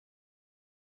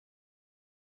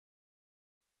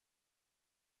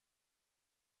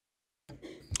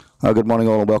Good morning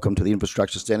all and welcome to the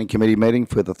Infrastructure Standing Committee meeting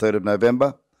for the 3rd of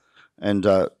November. And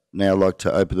now I'd like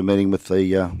to open the meeting with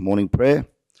the morning prayer.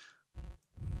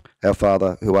 Our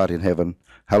Father, who art in heaven,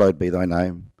 hallowed be thy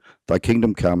name. Thy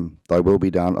kingdom come, thy will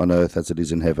be done on earth as it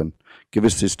is in heaven. Give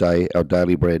us this day our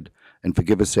daily bread, and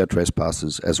forgive us our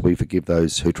trespasses as we forgive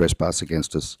those who trespass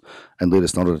against us. And lead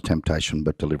us not into temptation,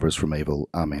 but deliver us from evil.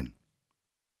 Amen.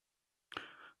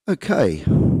 Okay.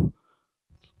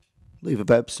 Leave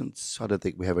of absence. I don't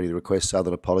think we have any requests other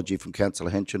than apology from Councillor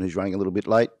Henson, who's running a little bit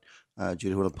late due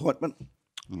to an appointment.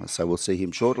 So we'll see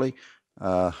him shortly.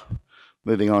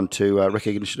 Moving on to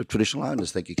recognition of traditional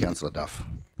owners. Thank you, Councillor Duff.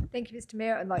 Thank you, Mr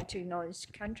Mayor. I'd like to acknowledge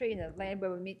country and the land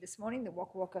where we meet this morning, the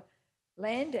Waka Waka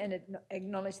land, and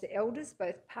acknowledge the elders,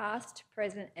 both past,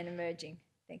 present and emerging.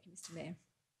 Thank you, Mr Mayor.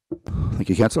 Thank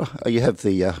you, Councillor. You have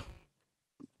the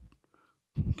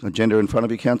agenda in front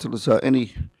of you, Councillors.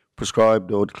 Any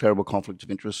prescribed or declarable conflict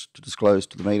of interest to disclose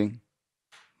to the meeting?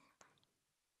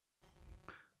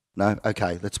 No?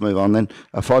 Okay, let's move on then.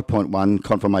 5.1,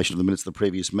 confirmation of the minutes of the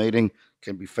previous meeting,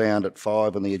 can be found at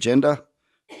 5 on the agenda,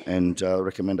 and the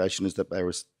recommendation is that they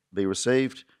be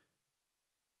received.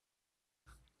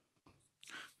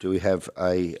 Do we have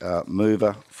a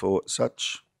mover for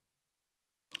such?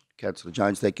 Councillor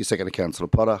Jones, thank you. Second to Councillor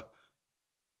Potter.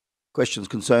 Questions,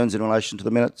 concerns in relation to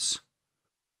the minutes?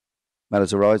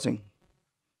 Matters arising?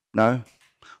 No?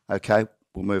 Okay,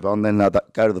 we'll move on then.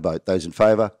 Go to the vote. Those in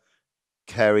favour?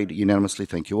 Carried unanimously.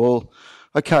 Thank you all.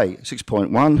 Okay,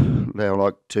 6.1. Now I'd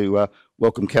like to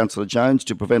welcome Councillor Jones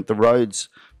to present the Roads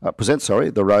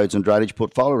and Drainage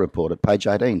Portfolio Report at page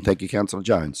 18. Thank you, Councillor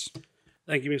Jones.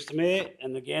 Thank you, Mr Mayor.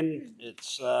 And again,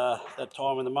 it's that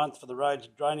time of the month for the Roads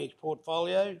and Drainage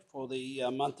Portfolio for the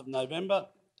month of November.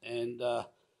 And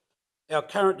our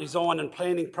current design and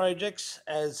planning projects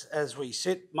as we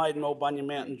sit, Maidenwell Bunya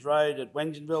Mountains Road at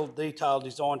Wengenville, detailed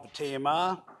design for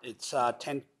TMR. It's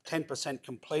 10%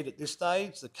 complete at this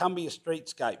stage. The Cumbia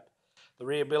Streetscape, the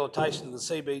rehabilitation of the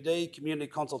CBD, community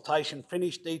consultation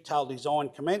finished, detailed design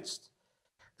commenced.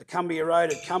 The Cumbia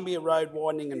Road at Cumbia, road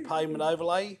widening and pavement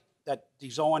overlay, that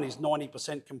design is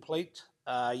 90% complete.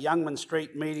 Youngman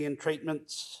Street median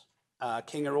treatments,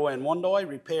 Kingaroy and Wandai,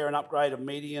 repair and upgrade of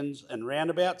medians and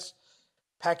roundabouts.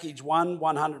 Package 1,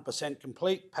 100%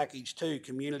 complete. Package 2,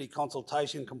 community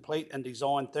consultation complete and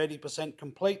design 30%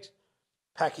 complete.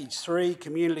 Package 3,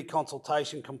 community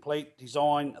consultation complete,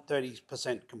 design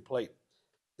 30% complete.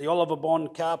 The Oliver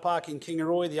Bond car park in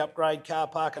Kingaroy, the upgrade car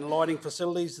park and lighting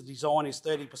facilities, the design is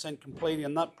 30% complete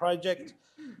in that project.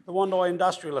 The Wandai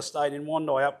Industrial Estate in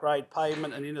Wandai, upgrade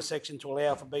pavement and intersection to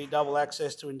allow for B-double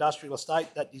access to industrial estate,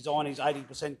 that design is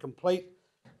 80% complete.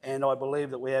 And I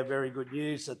believe that we have very good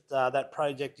news that that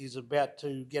project is about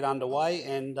to get underway,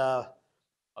 and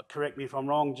correct me if I'm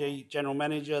wrong, General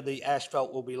Manager, the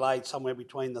asphalt will be laid somewhere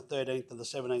between the 13th and the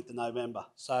 17th of November.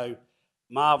 So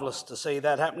marvellous to see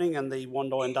that happening, and the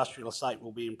Wandai Industrial Estate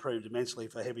will be improved immensely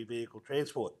for heavy vehicle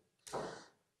transport.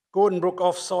 Gordon Brook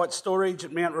off-site storage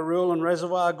at Mount Rurul and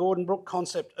Reservoir. Gordon Brook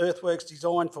concept earthworks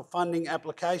design for funding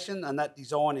application, and that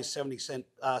design is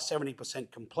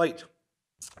 70% complete.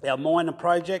 Our minor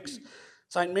projects,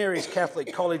 St Mary's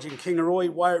Catholic College in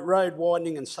Kingaroy, road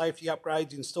widening and safety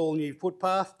upgrades, install new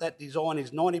footpath, that design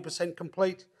is 90%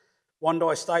 complete.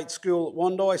 Wandai State School at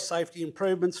Wandai, safety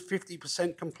improvements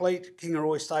 50% complete.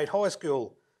 Kingaroy State High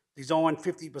School, design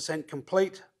 50%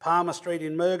 complete. Palmer Street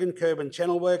in Mergen, curb and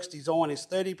channel works, design is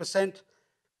 30%.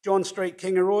 John Street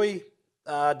Kingaroy,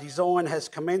 design has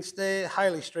commenced there.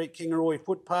 Haley Street Kingaroy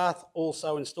footpath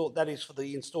also installed, that is for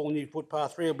the install new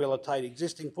footpath, rehabilitate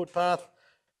existing footpath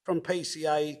from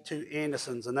PCA to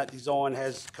Anderson's, and that design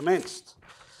has commenced.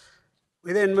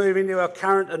 We then move into our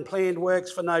current and planned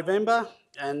works for November,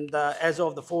 and as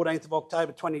of the 14th of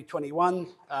October 2021,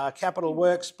 Capital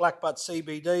Works, Blackbutt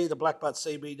CBD, the Blackbutt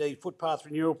CBD footpath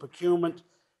renewal procurement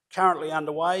currently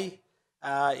underway.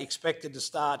 Expected to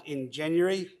start in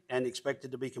January and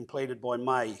expected to be completed by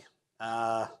May.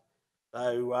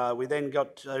 We then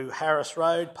got to Harris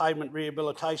Road, pavement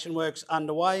rehabilitation works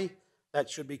underway. That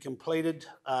should be completed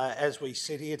as we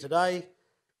sit here today.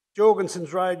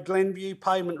 Jorgensen's Road, Glenview,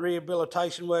 pavement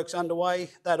rehabilitation works underway.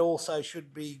 That also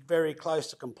should be very close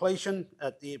to completion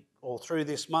through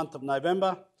this month of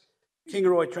November.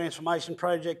 Kingaroy Transformation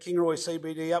Project, Kingaroy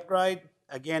CBD upgrade,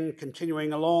 again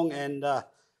continuing along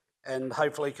and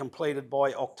hopefully completed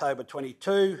by October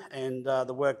 22, and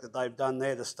the work that they've done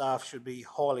there, the staff should be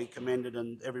highly commended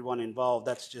and everyone involved.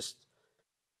 That's just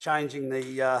changing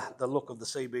the look of the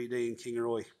CBD in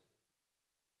Kingaroy.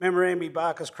 Memorandum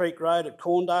Barkers Creek Road at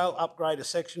Corndale, upgrade a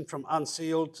section from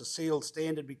unsealed to sealed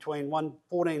standard between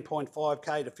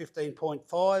 14.5k to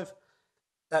 15.5.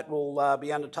 That will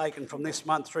be undertaken from this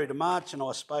month through to March, and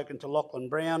I've spoken to Lachlan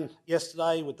Brown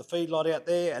yesterday with the feedlot out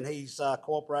there, and he's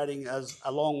cooperating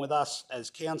along with us as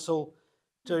council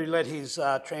to let his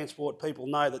transport people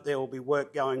know that there will be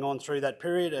work going on through that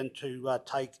period and to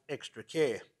take extra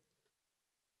care.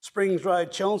 Springs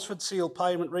Road, Chelmsford, sealed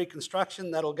pavement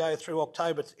reconstruction, that'll go through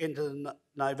October into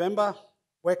November.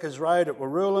 Weckers Road at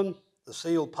Warrulan, the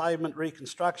sealed pavement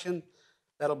reconstruction,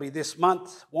 that'll be this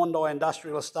month. Wandai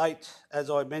Industrial Estate, as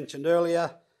I mentioned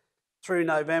earlier, through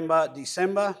November,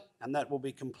 December, and that will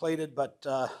be completed, but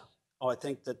I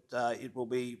think that it will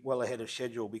be well ahead of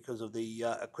schedule because of the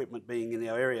equipment being in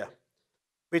our area.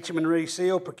 Bitumen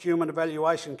reseal, procurement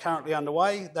evaluation currently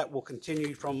underway. That will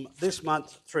continue from this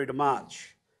month through to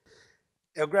March.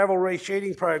 Our gravel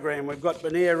resheeting program, we've got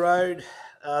Bernier Road,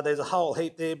 there's a whole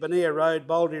heap there, Bernier Road,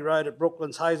 Baldry Road at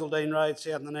Brooklands, Hazeldean Road,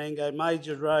 South Nanango,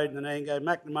 Majors Road, Nanango,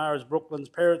 McNamara's, Brooklands,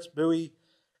 Perrotts, Bowie,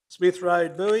 Smith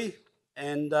Road, Bowie,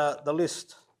 and the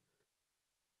list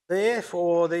there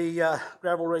for the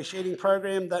gravel resheeting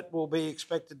program. That will be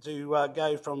expected to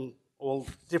go from all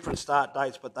different start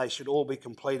dates, but they should all be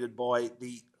completed by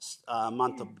the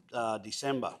month of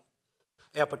December.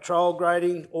 Our patrol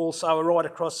grading also right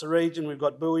across the region. We've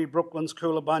got Bowie, Brooklands,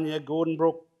 Coolarbunya,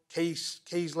 Gordonbrook,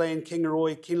 Keysland,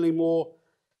 Kingaroy, Kinleymore,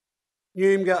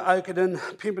 Newmga, Oakenden,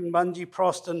 Pimpinbungie,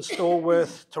 Proston,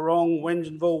 Stallworth, Tarong,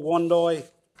 Wengenville, Wandai,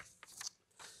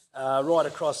 right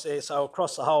across there. So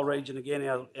across the whole region again,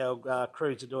 our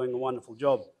crews are doing a wonderful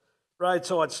job.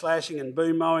 Roadside slashing and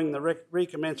boom mowing. The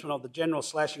recommencement of the general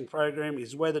slashing program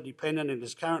is weather dependent and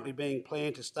is currently being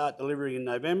planned to start delivery in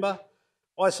November.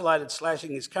 Isolated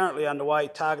slashing is currently underway,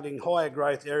 targeting higher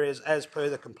growth areas as per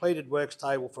the completed works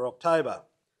table for October.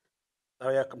 So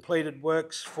our completed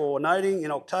works for noting in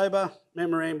October,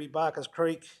 Memorandum Barkers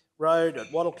Creek Road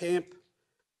at Wattle Camp,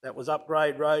 that was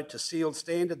upgrade road to sealed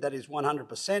standard, that is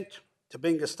 100%.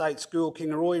 Tabinga State School,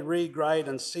 Kingaroy, regrade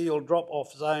and seal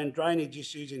drop-off zone drainage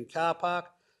issues in car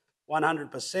park,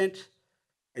 100%.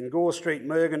 And Gore Street,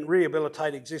 Mergen,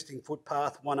 rehabilitate existing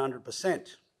footpath, 100%.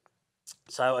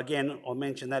 So again, I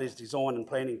mentioned that is design and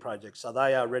planning projects, so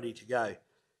they are ready to go.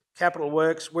 Capital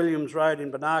Works, Williams Road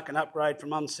in Banark, upgrade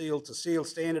from unsealed to sealed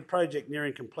standard, project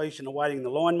nearing completion, awaiting the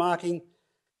line marking,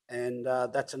 and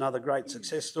that's another great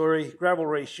success story. Gravel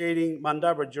resheeting,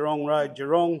 Mundubra Geelong Road,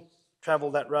 Geelong,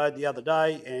 travelled that road the other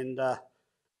day, and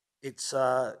it's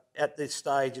at this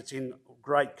stage it's in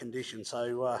great condition,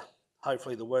 so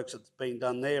hopefully the works that's been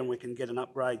done there and we can get an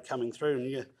upgrade coming through,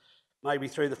 and maybe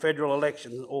through the federal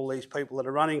election, all these people that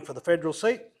are running for the federal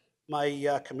seat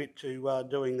may commit to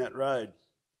doing that road.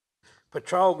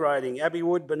 Patrol grading,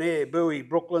 Abbeywood, Bernier, Bowie,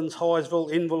 Brooklands,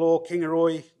 Highsville, Inverloch,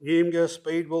 Kingaroy, Newmga,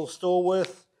 Speedwell,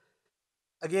 Stallworth.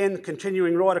 Again,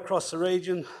 continuing right across the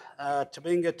region,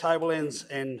 Tabinga, Tablelands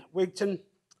and Wigton.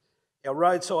 Our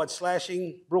roadside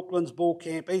slashing, Brooklands, Bull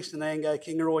Camp, Eastern Ango,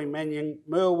 Kingaroy, Mannion,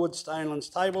 Merlewood, Stonelands,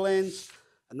 Tablelands.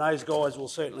 And those guys will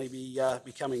certainly be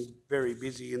becoming very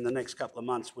busy in the next couple of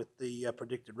months with the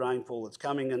predicted rainfall that's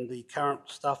coming and the current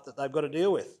stuff that they've got to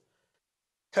deal with.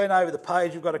 Turn over the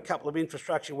page, we've got a couple of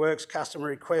infrastructure works, customer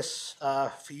requests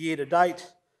for year to date,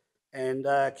 and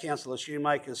Councillor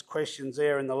Shoemaker's questions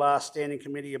there in the last standing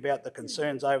committee about the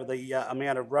concerns over the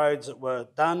amount of roads that were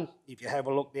done. If you have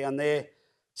a look down there,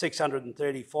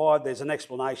 635, there's an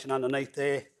explanation underneath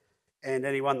there, and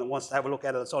anyone that wants to have a look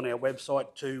at it, it's on our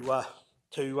website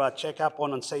to check up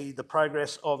on and see the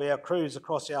progress of our crews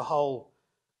across our whole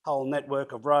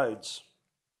network of roads.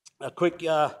 A quick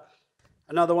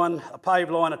another one, a paved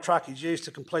liner truck is used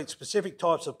to complete specific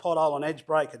types of pothole and edge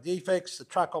breaker defects. The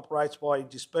truck operates by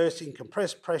dispersing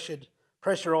compressed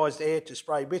pressurised air to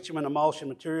spray bitumen emulsion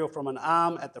material from an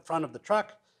arm at the front of the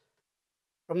truck.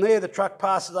 From there, the truck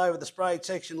passes over the sprayed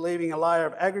section, leaving a layer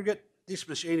of aggregate. This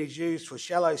machine is used for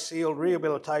shallow sealed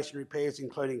rehabilitation repairs,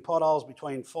 including potholes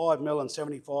between 5mm and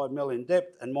 75mm in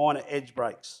depth and minor edge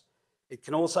breaks. It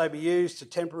can also be used to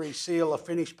temporarily seal a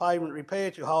finished pavement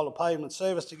repair to hold a pavement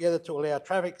surface together to allow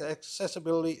traffic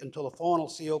accessibility until the final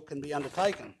seal can be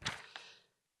undertaken.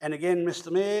 And again, Mr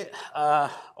Mayor,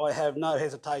 I have no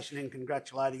hesitation in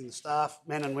congratulating the staff,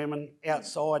 men and women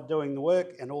outside doing the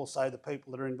work, and also the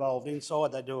people that are involved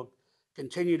inside. They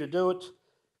continue to do it.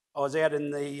 I was out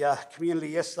in the community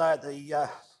yesterday at the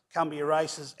Cumbia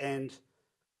races, and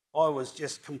I was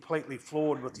just completely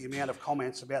floored with the amount of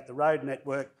comments about the road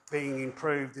network being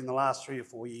improved in the last 3 or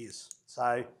 4 years.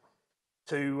 So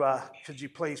could you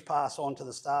please pass on to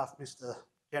the staff, Mr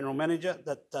General Manager,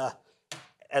 that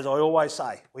as I always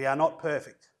say, we are not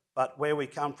perfect, but where we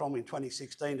come from in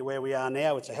 2016 to where we are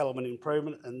now, it's a hell of an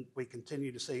improvement, and we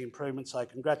continue to see improvement. So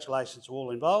congratulations to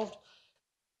all involved.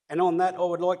 And on that, I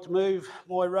would like to move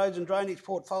my roads and drainage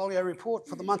portfolio report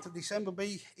for the month of December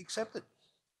be accepted.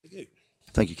 Thank you.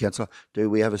 Thank you, Councillor. Do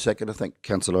we have a seconder? Thank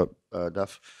Councillor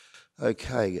Duff.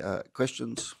 Okay,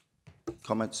 questions,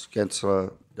 comments?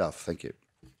 Councillor Duff, thank you.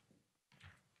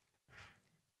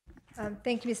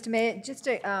 Thank you, Mr Mayor. Just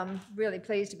really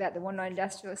pleased about the Wandai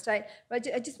Industrial Estate. But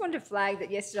I just wanted to flag that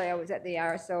yesterday I was at the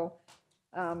RSL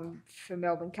for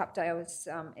Melbourne Cup Day. I was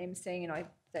emceeing, and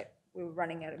that we were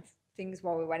running out of things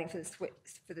while we were waiting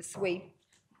for the sweep,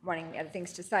 running out of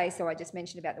things to say. So I just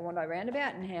mentioned about the Wandai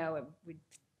roundabout and how we'd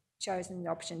chosen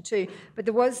option 2. But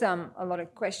there was a lot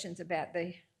of questions about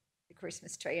the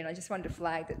Christmas tree, and I just wanted to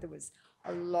flag that there was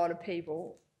a lot of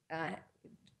people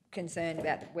concerned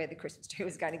about where the Christmas tree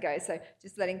was going to go. So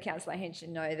just letting Councillor Henshaw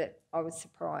know that I was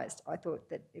surprised. I thought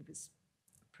that it was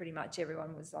pretty much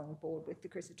everyone was on board with the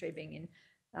Christmas tree being in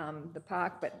the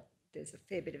park, but there's a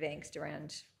fair bit of angst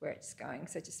around where it's going.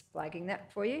 So just flagging that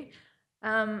for you.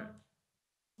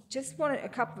 Just wanted a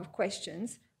couple of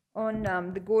questions on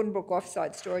the Gordon Brook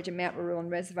offsite storage and Mount Maroon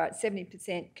Reservoir. It's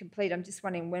 70% complete. I'm just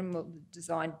wondering when will the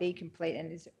design be complete, and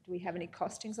do we have any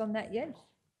costings on that yet?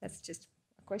 That's just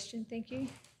a question. Thank you.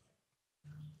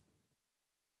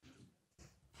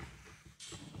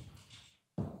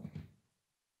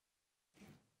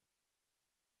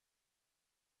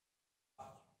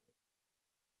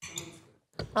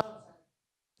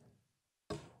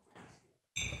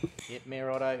 Yeah,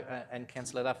 Mayor Otto and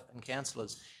Councillor Duff and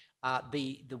councillors.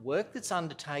 The work that's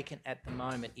undertaken at the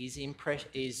moment is in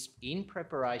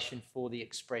preparation for the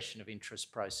expression of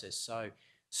interest process. So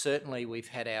certainly we've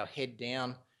had our head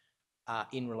down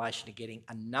in relation to getting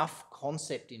enough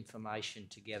concept information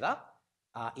together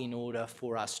in order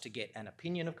for us to get an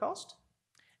opinion of cost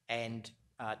and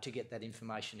to get that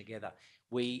information together.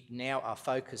 We now are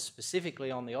focused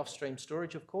specifically on the off-stream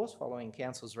storage, of course, following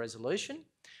Council's resolution.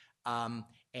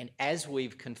 And as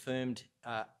we've confirmed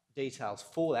details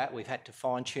for that, we've had to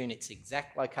fine-tune its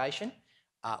exact location.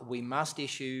 We must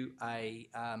issue a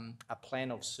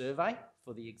plan of survey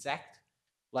for the exact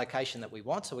location that we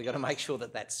want. So we've got to make sure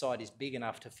that that site is big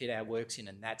enough to fit our works in,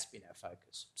 and that's been our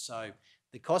focus. So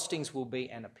the costings will be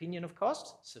an opinion of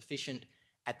cost, sufficient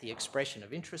at the expression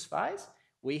of interest phase.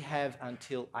 We have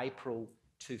until April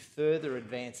to further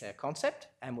advance our concept,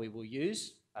 and we will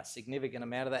use a significant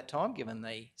amount of that time given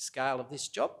the scale of this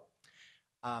job.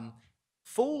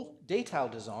 Full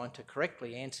detailed design, to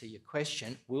correctly answer your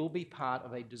question, will be part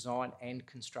of a design and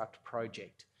construct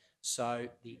project. So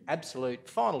the absolute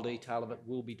final detail of it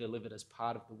will be delivered as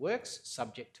part of the works,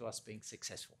 subject to us being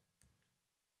successful.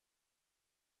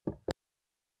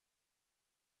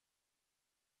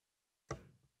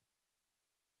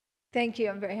 Thank you.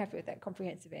 I'm very happy with that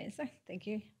comprehensive answer. Thank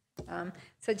you.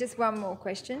 So just one more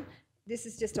question. This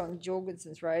is just on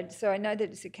Jorgensen's Road. So I know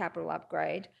that it's a capital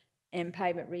upgrade and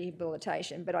pavement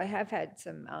rehabilitation, but I have had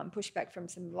some pushback from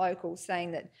some locals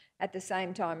saying that at the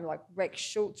same time, like Rex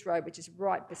Schultz Road, which is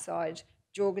right beside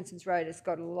Jorgensen's Road, has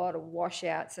got a lot of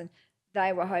washouts, and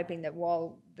they were hoping that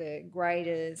while the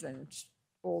graders and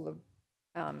all the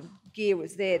gear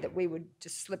was there, that we would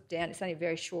just slip down. It's only a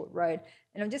very short road.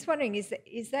 And I'm just wondering, is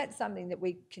that something that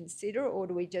we consider, or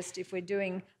do we just, if we're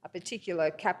doing a particular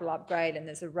capital upgrade and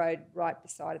there's a road right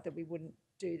beside it, that we wouldn't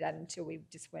do that until we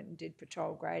just went and did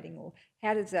patrol grading? Or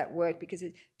how does that work? Because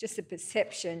it's just a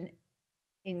perception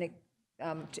to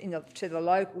the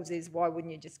locals is, why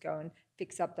wouldn't you just go and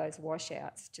fix up those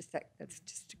washouts? That's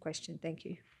just a question. Thank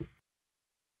you.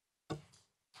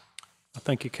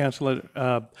 Thank you, Councillor.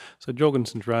 So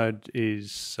Jorgensen's Road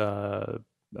is a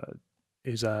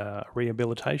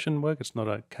rehabilitation work. It's not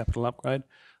a capital upgrade,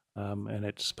 and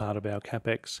it's part of our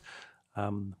CapEx.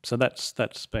 So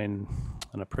that's been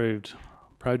an approved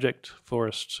project for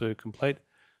us to complete.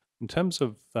 In terms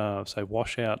of say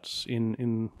washouts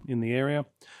in the area,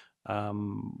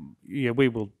 yeah, we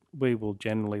will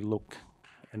generally look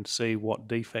and see what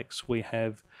defects we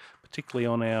have, particularly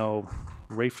on our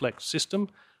reflex system.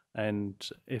 And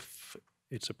if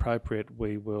it's appropriate,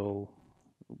 we will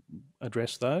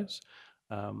address those.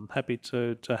 Happy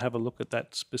to have a look at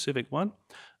that specific one.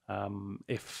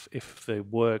 If the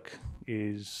work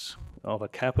is of a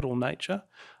capital nature,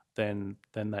 then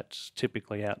that's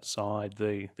typically outside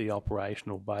the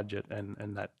operational budget,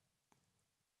 and that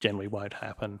generally won't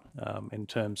happen in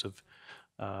terms of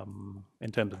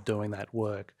doing that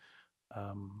work.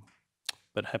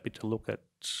 But happy to look at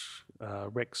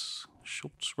Rex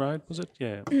Schultz Road, was it?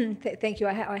 Yeah. Thank you.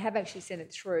 I have actually sent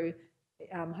it through,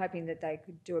 hoping that they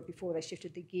could do it before they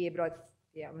shifted the gear, but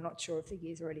I'm not sure if the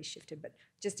gear's already shifted, but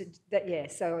just yeah.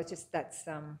 So it's just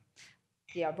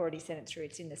yeah, I've already sent it through.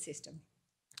 It's in the system.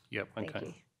 Yep. Okay. Thank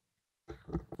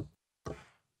you.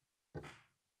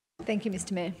 Thank you,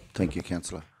 Mr Mayor. Thank you,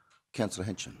 Councillor. Councillor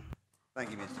Henson.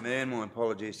 Thank you, Mr Mayor, and my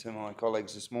apologies to my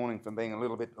colleagues this morning for being a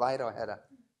little bit late. I had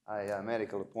a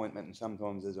medical appointment, and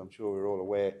sometimes, as I'm sure we're all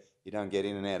aware, you don't get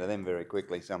in and out of them very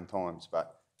quickly sometimes.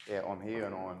 But yeah, I'm here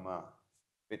and I'm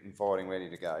fit and fighting, ready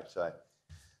to go. So,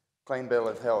 clean bill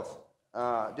of health.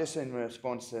 Just in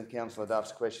response to Councillor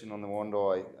Duff's question on the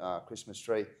Wandai Christmas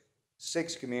tree,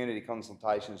 6 community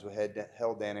consultations were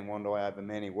held down in Wandai over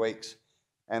many weeks.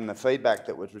 And the feedback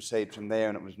that was received from there,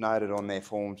 and it was noted on their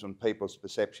forms, and people's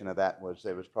perception of that was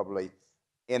there was probably,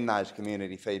 in those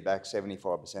community feedback,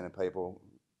 75% of people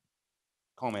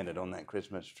commented on that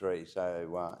Christmas tree.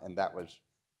 So, and that was,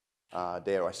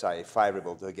 dare I say,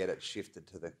 favourable to get it shifted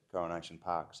to the Coronation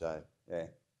Park. So, yeah,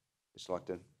 just like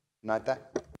to note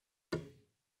that.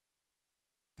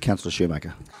 Councillor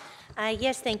Shoemaker.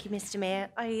 Yes, thank you, Mr Mayor.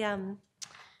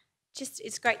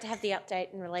 It's great to have the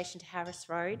update in relation to Harris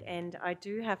Road, and I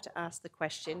do have to ask the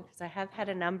question because I have had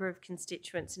a number of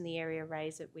constituents in the area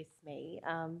raise it with me.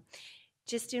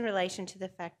 Just in relation to the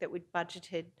fact that we'd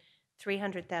budgeted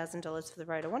 $300,000 for the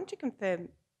road, I wanted to confirm,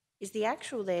 is the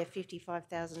actual there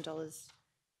 $55,000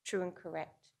 true and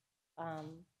correct?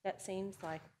 That seems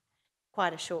like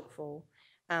quite a shortfall.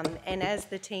 And as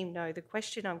the team know, the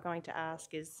question I'm going to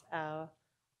ask is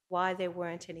why there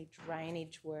weren't any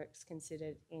drainage works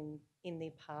considered in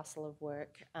the parcel of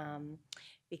work,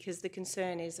 because the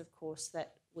concern is, of course,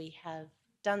 that we have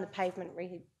done the pavement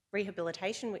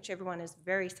rehabilitation, which everyone is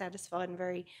very satisfied and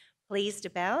very pleased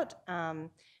about,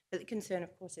 but the concern,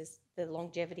 of course, is the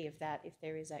longevity of that if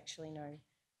there is actually no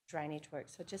drainage work.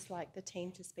 So I'd just like the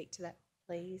team to speak to that,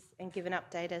 please, and give an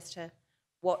update as to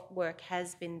what work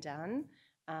has been done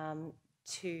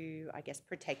to, I guess,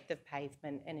 protect the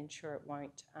pavement and ensure it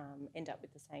won't end up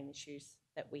with the same issues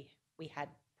that we had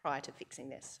prior to fixing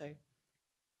this. So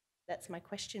that's my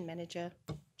question, Manager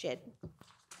Jed.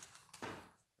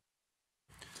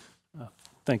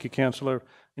 Thank you, Councillor.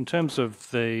 In terms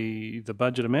of the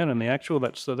budget amount and the actual,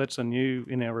 that's a new,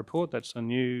 in our report, that's a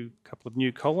new couple of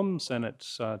new columns, and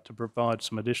it's to provide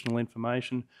some additional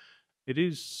information. It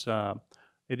is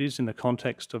in the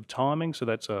context of timing, so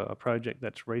that's a project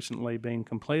that's recently been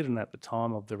completed, and at the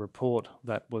time of the report,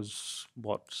 that was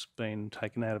what's been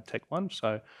taken out of Tech 1.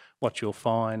 So what you'll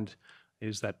find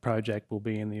is that project will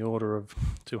be in the order of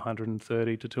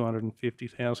 $230,000 to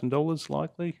 $250,000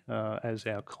 likely as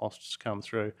our costs come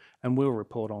through, and we'll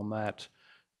report on that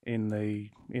in the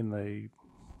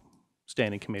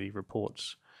standing committee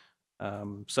reports.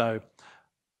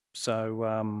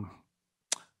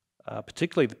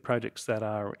 Particularly the projects that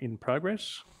are in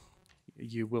progress,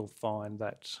 you will find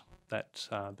that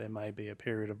there may be a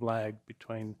period of lag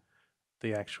between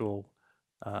the actual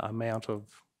amount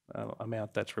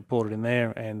that's reported in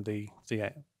there and the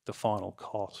final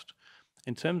cost.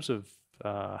 In terms of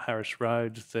Harris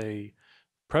Road, the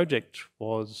project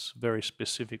was very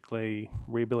specifically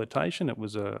rehabilitation. It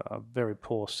was a very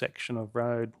poor section of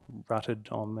road, rutted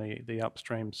on the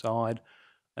upstream side.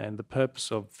 And the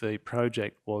purpose of the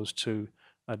project was to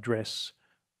address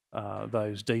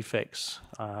those defects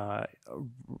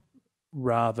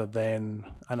rather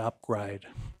than an upgrade.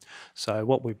 So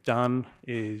what we've done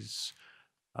is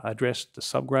addressed the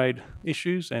subgrade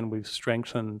issues, and we've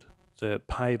strengthened the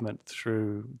pavement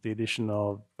through the addition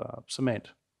of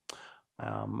cement,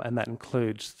 and that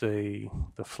includes the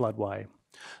floodway.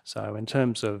 So in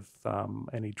terms of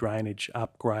any drainage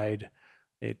upgrade,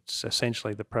 it's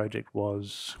essentially the project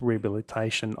was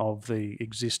rehabilitation of the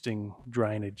existing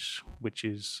drainage, which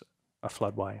is a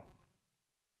floodway.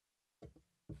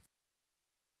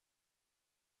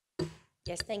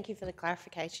 Yes, thank you for the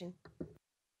clarification.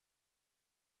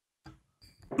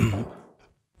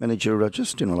 Manager,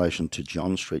 just in relation to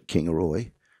John Street,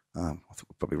 Kingaroy, I think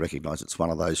we'll probably recognise it's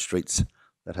one of those streets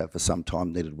that have for some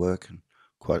time needed work and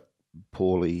quite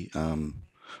poorly,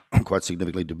 quite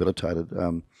significantly debilitated.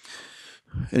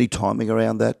 Any timing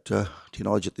around that, to your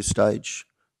knowledge at this stage,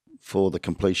 for the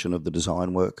completion of the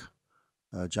design work,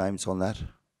 James, on that?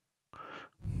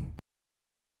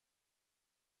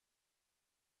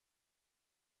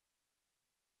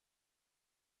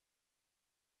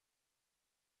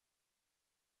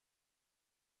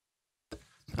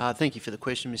 Thank you for the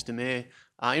question, Mr Mayor.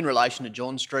 In relation to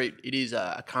John Street, it is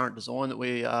a current design that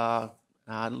we are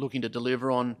looking to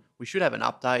deliver on. We should have an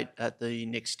update at the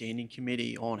next standing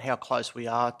committee on how close we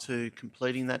are to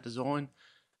completing that design.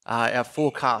 Our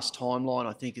forecast timeline,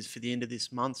 I think, is for the end of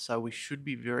this month, so we should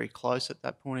be very close at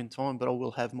that point in time, but I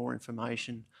will have more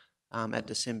information at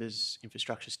December's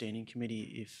Infrastructure Standing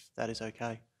Committee, if that is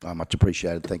okay. Much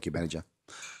appreciated. Thank you, Manager.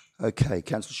 Okay,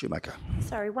 Councillor Shoemaker.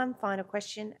 Sorry, one final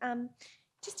question.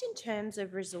 Just in terms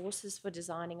of resources for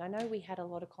designing, I know we had a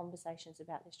lot of conversations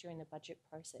about this during the budget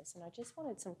process, and I just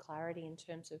wanted some clarity in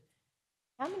terms of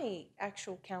how many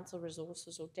actual council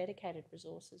resources or dedicated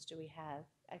resources do we have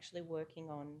actually working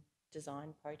on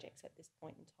design projects at this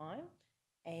point in time?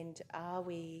 And are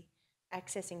we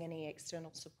accessing any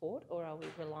external support, or are we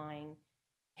relying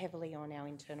heavily on our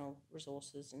internal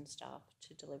resources and staff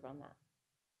to deliver on that?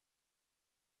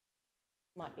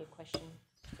 Might be a question.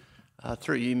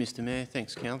 Through you, Mr Mayor.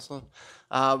 Thanks, Councillor.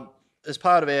 As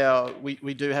part of our,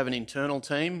 we do have an internal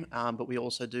team, but we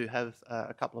also do have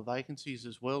a couple of vacancies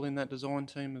as well in that design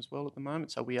team as well at the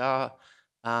moment. So we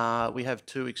have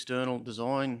 2 external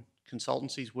design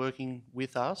consultancies working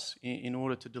with us in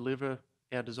order to deliver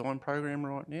our design program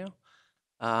right now.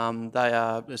 They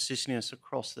are assisting us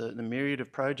across the myriad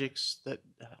of projects that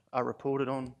are reported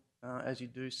on, as you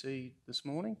do see this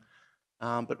morning.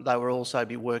 But they will also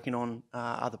be working on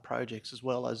other projects as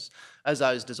well. As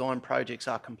those design projects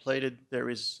are completed, there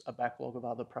is a backlog of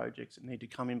other projects that need to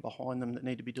come in behind them that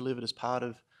need to be delivered as part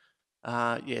of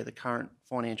the current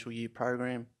financial year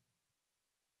program.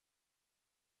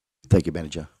 Thank you,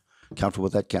 Manager. Comfortable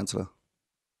with that, Councillor?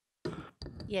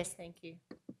 Yes, thank you.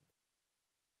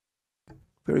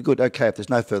 Very good. Okay, if there's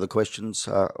no further questions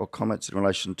or comments in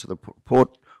relation to the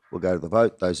report, we'll go to the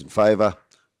vote. Those in favour?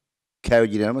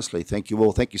 Carried unanimously. Thank you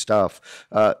all. Thank you, staff.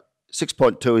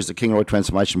 6.2 is the Kingaroy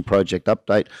Transformation Project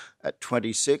update. At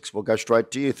 26, we'll go straight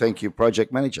to you. Thank you,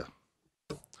 Project Manager.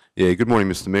 Yeah, good morning,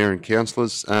 Mr Mayor and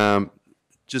councillors.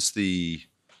 Just the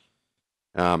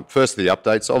first of the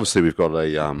updates. Obviously, we've got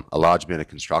a large amount of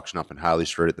construction up in Harley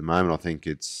Street at the moment. I think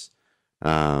it's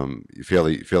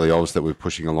fairly obvious that we're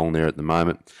pushing along there at the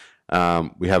moment.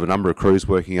 We have a number of crews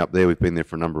working up there. We've been there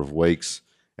for a number of weeks.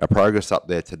 Our progress up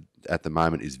there at the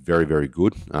moment is very, very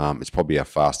good. It's probably our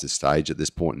fastest stage at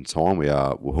this point in time.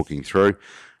 We're hooking through.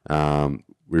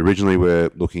 We originally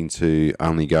were looking to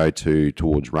only go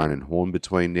towards Rain and Horn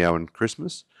between now and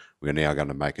Christmas. We're now going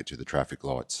to make it to the traffic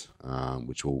lights,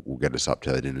 which will get us up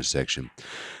to that intersection.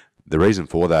 The reason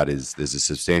for that is there's a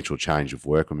substantial change of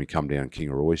work when we come down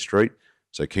Kingaroy Street.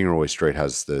 So Kingaroy Street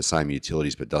has the same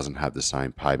utilities but doesn't have the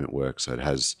same pavement work. So it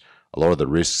has a lot of the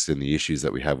risks and the issues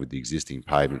that we have with the existing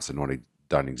pavements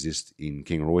don't exist in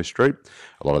Kingaroy Street.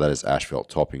 A lot of that is asphalt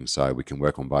topping, so we can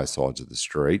work on both sides of the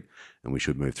street and we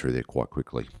should move through there quite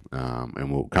quickly.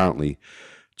 And we're currently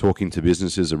talking to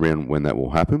businesses around when that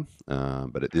will happen.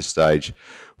 But at this stage,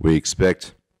 we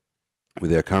expect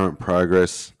with our current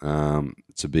progress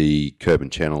to be curb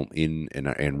and channel in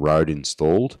and road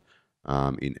installed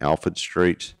in Alfred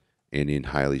Street and in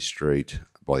Haley Street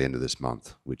by the end of this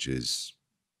month, which is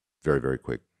very, very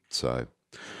quick. So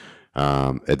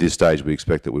at this stage, we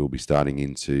expect that we will be starting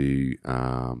into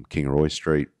Kingaroy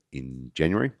Street in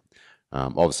January.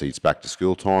 Obviously, it's back to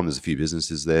school time. There's a few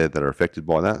businesses there that are affected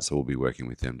by that, so we'll be working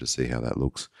with them to see how that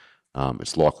looks.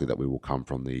 It's likely that we will come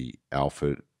from the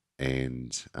Alfred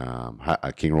and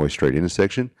Kingaroy Street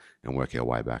intersection and work our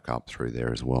way back up through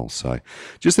there as well. So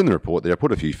just in the report there, I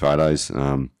put a few photos.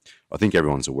 I think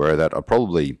everyone's aware of that. I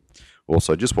probably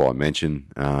also, just while I mention,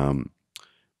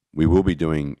 we will be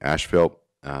doing asphalt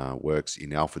works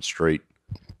in Alfred Street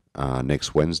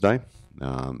next Wednesday.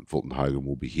 Fulton Hogan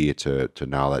will be here to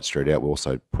nail that street out. We're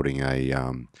also putting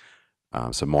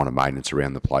some minor maintenance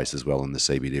around the place as well in the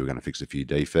CBD. We're going to fix a few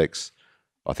defects.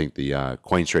 I think the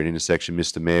Queen Street intersection,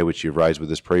 Mr Mayor, which you've raised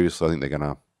with us previously, I think they're going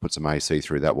to put some AC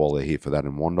through that while they're here for that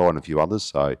in Wondai and a few others.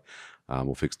 So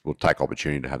we'll take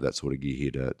opportunity to have that sort of gear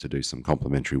here to do some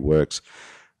complementary works.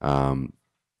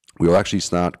 We'll actually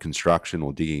start construction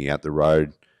or digging out the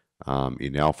road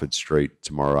in Alfred Street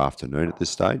tomorrow afternoon at this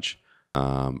stage,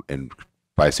 and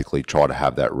basically try to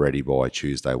have that ready by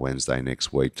Tuesday, Wednesday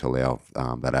next week to allow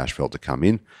that asphalt to come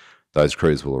in. Those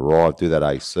crews will arrive, do that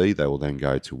AC. They will then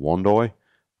go to Wondai,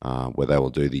 where they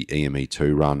will do the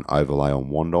EME2 run overlay on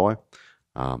Wondai.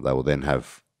 They will then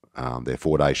have their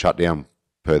 4-day shutdown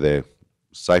per their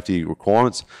safety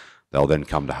requirements. They'll then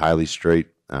come to Haley Street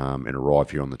and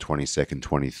arrive here on the 22nd,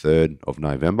 23rd of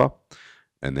November.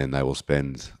 And then they will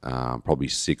spend probably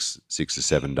six to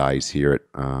 7 days here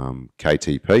at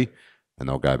KTP, and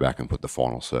they'll go back and put the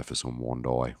final surface on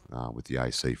Wondai with the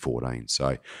AC14.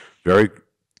 So very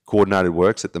coordinated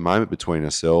works at the moment between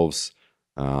ourselves,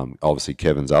 obviously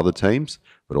Kevin's other teams,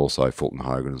 but also Fulton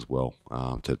Hogan as well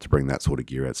to bring that sort of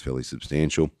gear out. It's fairly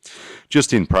substantial.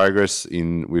 Just in progress,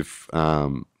 we've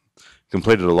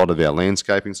completed a lot of our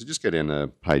landscaping. So just go down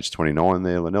to page 29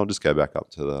 there, Linnell. Just go back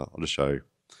up to I'll just show you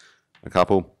a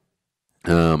couple.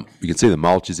 You can see the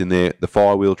mulch is in there. The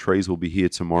firewheel trees will be here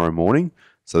tomorrow morning.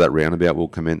 So that roundabout will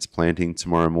commence planting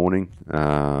tomorrow morning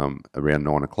around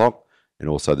 9 o'clock. and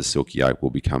also the Silky Oak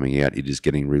will be coming out. It is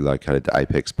getting relocated to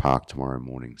Apex Park tomorrow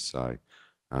morning. So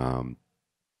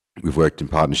we've worked in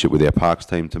partnership with our parks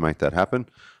team to make that happen.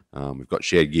 We've got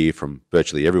shared gear from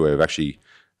virtually everywhere. We've actually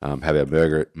have our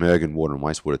Mergen water and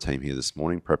wastewater team here this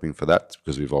morning prepping for that,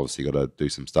 because we've obviously got to do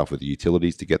some stuff with the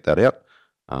utilities to get that out.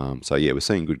 So yeah, we're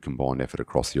seeing good combined effort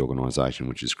across the organisation,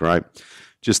 which is great.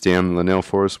 Just down Linnell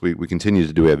for us, we continue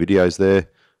to do our videos there.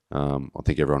 I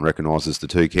think everyone recognises the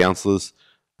two councillors.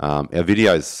 Our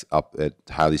videos up at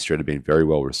Harley Street have been very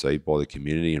well received by the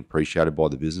community and appreciated by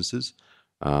the businesses.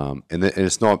 And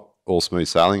it's not all smooth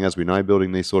sailing, as we know,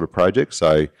 building these sort of projects.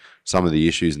 So some of the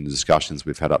issues and the discussions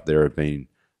we've had up there have been,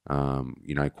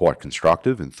 quite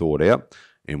constructive and thought out.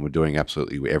 And we're doing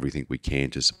absolutely everything we can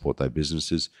to support those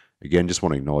businesses. Again, just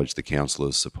want to acknowledge the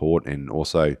councillors' support, and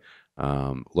also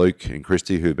Luke and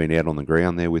Christy, who've been out on the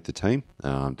ground there with the team,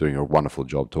 doing a wonderful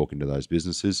job talking to those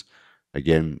businesses.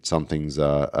 Again, some things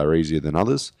are easier than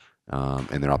others,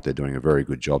 and they're up there doing a very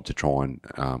good job to try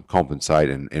and compensate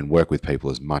and work with people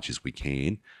as much as we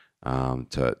can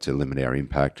to limit our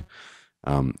impact.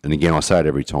 And again, I say it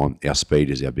every time, our speed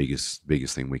is our biggest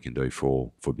thing we can do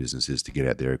for businesses to get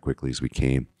out there as quickly as we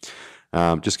can.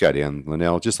 Just go down,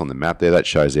 Linnell, just on the map there, that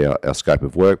shows our scope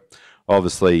of work.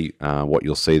 Obviously, what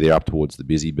you'll see there up towards the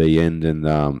Busy Bee end and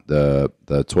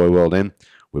the Toy World end,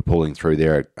 we're pulling through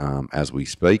there as we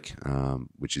speak,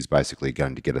 which is basically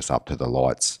going to get us up to the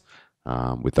lights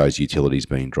with those utilities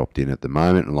being dropped in at the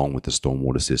moment, along with the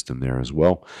stormwater system there as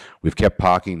well. We've kept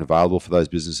parking available for those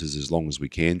businesses as long as we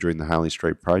can during the Harley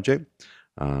Street project,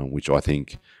 which I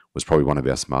think was probably one of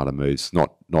our smarter moves.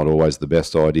 Not always the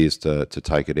best ideas to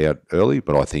take it out early,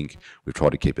 but I think we've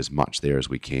tried to keep as much there as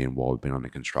we can while we've been under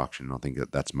construction. I think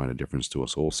that's made a difference to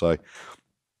us also.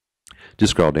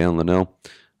 Just scroll down, Linnell.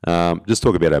 Just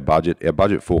talk about our budget. Our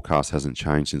budget forecast hasn't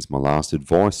changed since my last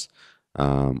advice.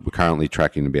 We're currently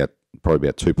tracking probably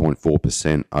about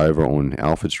 2.4% over on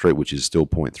Alfred Street, which is still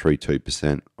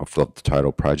 0.32% of the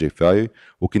total project value.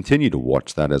 We'll continue to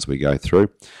watch that as we go through.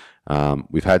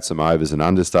 We've had some overs and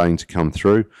unders starting to come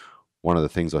through. One of the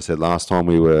things I said last time,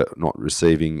 we were not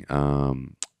receiving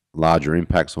larger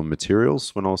impacts on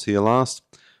materials when I was here last.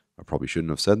 I probably shouldn't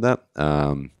have said that.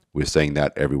 We're seeing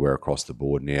that everywhere across the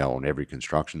board now on every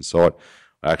construction site.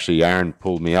 Actually, Aaron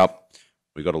pulled me up.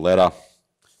 We got a letter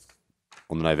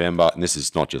on November, and this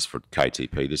is not just for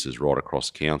KTP, this is right across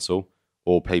council.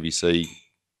 All PVC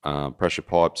pressure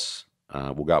pipes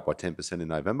will go up by 10% in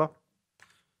November.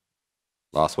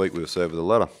 Last week we were served with a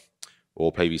letter.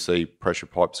 All PVC pressure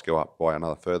pipes go up by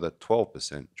another further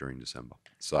 12% during December.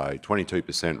 So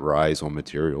 22% raise on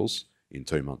materials in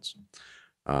 2 months.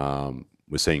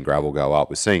 We're seeing gravel go up.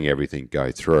 We're seeing everything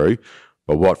go through.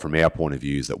 But what, from our point of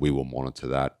view, is that we will monitor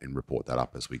that and report that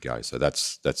up as we go. So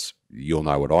that's you'll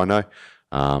know what I know.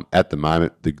 At the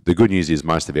moment, the good news is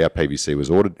most of our PVC was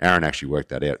ordered. Aaron actually worked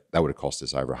that out. That would have cost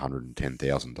us over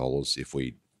 $110,000 if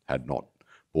we had not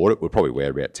bought it. We're probably worth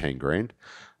about 10 grand.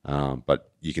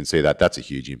 But you can see that that's a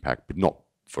huge impact, but not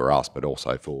for us, but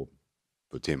also for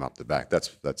Tim up the back.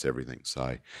 That's everything.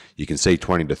 So you can see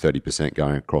 20 to 30%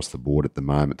 going across the board at the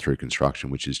moment through construction,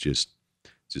 which is just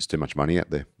too much money out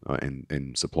there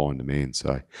and supply and demand.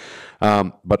 So,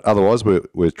 but otherwise,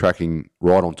 we're tracking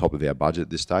right on top of our budget at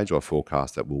this stage. I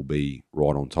forecast that we'll be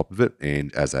right on top of it,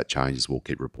 and as that changes, we'll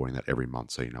keep reporting that every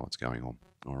month so you know what's going on.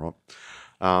 All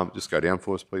right, just go down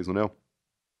for us, please, Linnell.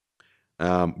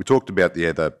 We talked about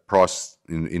the price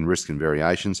in risk and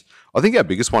variations. I think our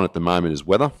biggest one at the moment is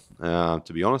weather.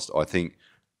 To be honest, I think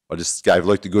I just gave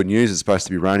Luke the good news. It's supposed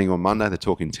to be raining on Monday. They're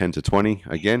talking 10 to 20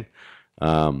 again.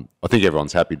 I think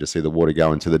everyone's happy to see the water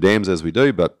go into the dams as we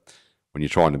do, but when you're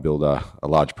trying to build a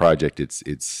large project,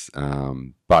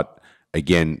 but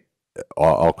again,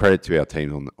 I'll credit to our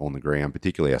teams on the ground,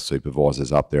 particularly our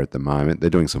supervisors up there at the moment. They're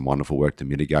doing some wonderful work to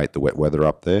mitigate the wet weather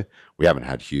up there. We haven't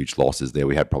had huge losses there.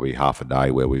 We had probably half a day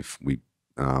where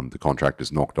the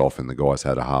contractors knocked off and the guys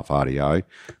had a half RDO.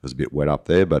 It was a bit wet up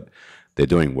there, but they're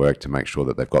doing work to make sure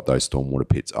that they've got those stormwater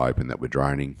pits open, that we're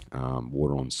draining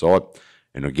water on site.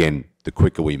 And again, the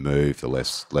quicker we move, the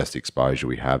less exposure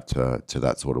we have to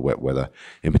that sort of wet weather,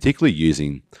 and particularly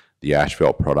using the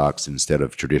asphalt products instead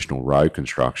of traditional road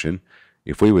construction.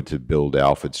 If we were to build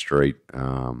Alfred Street,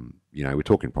 we're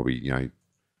talking probably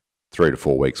 3 to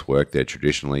 4 weeks work there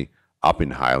traditionally. Up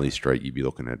in Haley Street, you'd be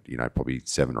looking at probably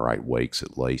 7 or 8 weeks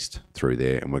at least through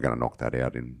there, and we're going to knock that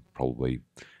out in probably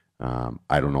 8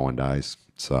 or 9 days.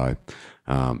 So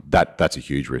that's a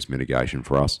huge risk mitigation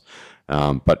for us.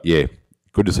 But yeah,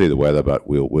 good to see the weather, but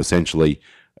we'll essentially,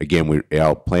 again,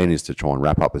 our plan is to try and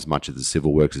wrap up as much of the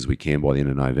civil works as we can by the end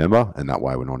of November, and that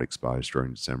way we're not exposed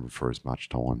during December for as much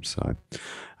time. So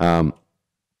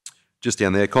just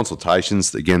down there,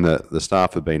 consultations. Again, the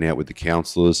staff have been out with the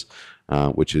councillors,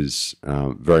 which is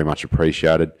very much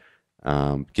appreciated.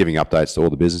 Giving updates to all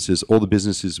the businesses. All the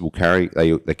businesses will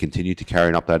they continue to carry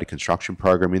an updated construction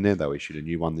program in there. They issued a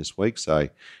new one this week, so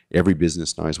every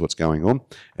business knows what's going on.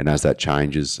 And as that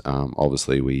changes,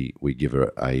 obviously we give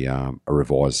a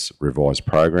revised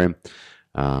program.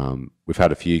 We've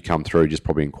had a few come through just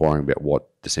probably inquiring about what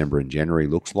December and January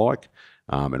looks like.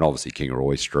 And obviously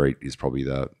Kingaroy Street is probably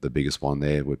the biggest one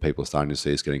there, where people are starting to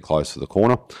see us getting close to the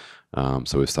corner.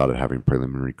 So we've started having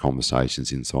preliminary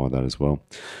conversations inside that as well.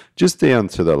 Just down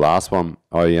to the last one,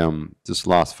 just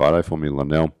last photo for me,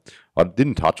 Lynell. I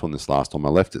didn't touch on this last time. I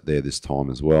left it there this time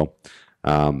as well.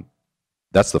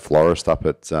 That's the florist up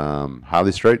at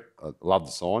Harley Street. I love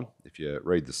the sign. If you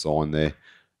read the sign there,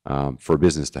 for a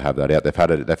business to have that out,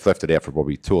 they've left it out for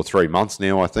probably 2 or 3 months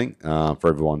now, I think, for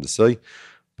everyone to see.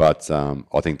 But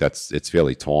I think it's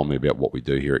fairly timely about what we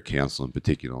do here at council, in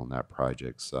particular on that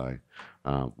project. So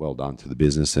well done to the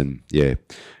business, and yeah,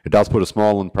 it does put a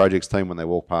smile on the projects team when they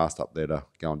walk past up there to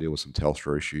go and deal with some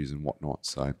Telstra issues and whatnot.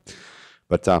 So,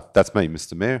 but that's me,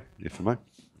 Mr. Mayor, if I may.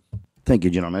 Thank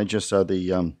you, General Manager. So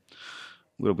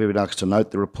we'll be asked to note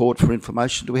the report for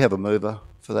information. Do we have a mover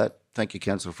for that? Thank you,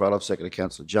 Councillor Fryloff. Second to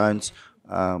Councillor Jones.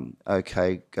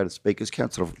 Okay, go to speakers.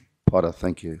 Councillor Potter,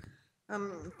 thank you.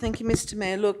 Thank you, Mr.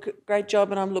 Mayor. Look, great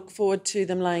job, and I look forward to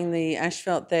them laying the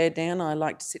asphalt there down. I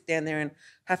like to sit down there and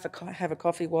have a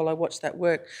coffee while I watch that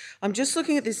work. I'm just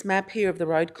looking at this map here of the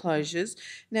road closures.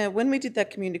 Now, when we did that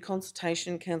community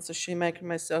consultation, Councillor Shoemaker and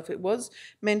myself, it was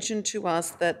mentioned to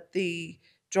us that the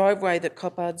driveway that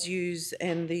Coppards use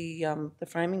and the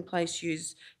framing place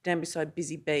use down beside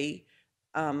Busy Bee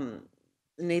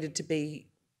needed to be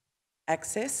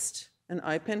accessed and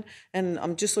open, and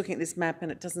I'm just looking at this map and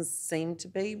it doesn't seem to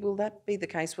be. Will that be the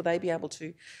case? Will they be able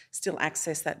to still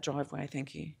access that driveway?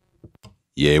 Thank you.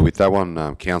 Yeah, with that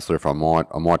one, Councillor, if I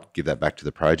might give that back to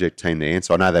the project team to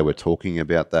answer. I know they were talking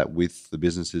about that with the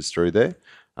businesses through there,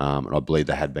 and I believe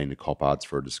they had been to Coppards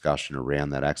for a discussion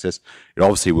around that access. It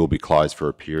obviously will be closed for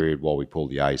a period while we pull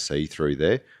the AC through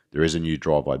there. There is a new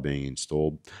driveway being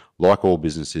installed. Like all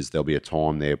businesses, there'll be a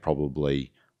time there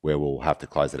probably where we'll have to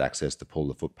close that access to pull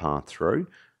the footpath through.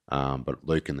 But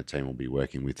Luke and the team will be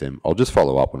working with them. I'll just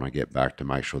follow up when I get back to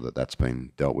make sure that that's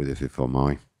been dealt with, if I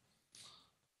may.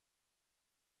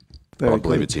 I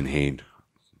believe it's in hand.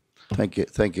 Thank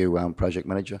you, Project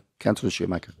Manager. Councillor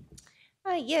Shoemaker.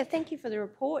 Yeah, thank you for the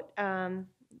report,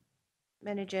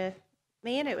 Manager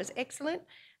Meehan. It was excellent.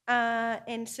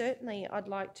 And certainly I'd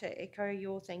like to echo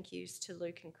your thank yous to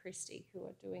Luke and Christy, who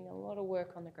are doing a lot of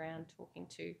work on the ground, talking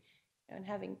to and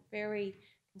having very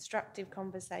constructive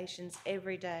conversations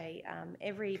every day.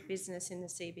 Every business in the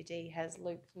CBD has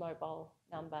Luke's mobile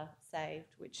number saved,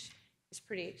 which is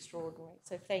pretty extraordinary.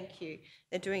 So thank you.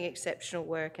 They're doing exceptional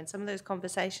work, and some of those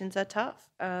conversations are tough.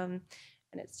 And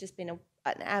it's just been an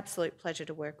absolute pleasure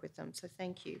to work with them. So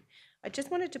thank you. I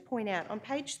just wanted to point out on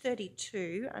page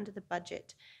 32 under the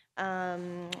budget,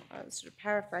 I'm sort of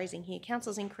paraphrasing here,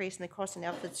 council's increase in the cost in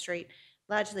Alfred Street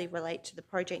largely relate to the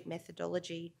project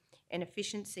methodology and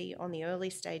efficiency on the early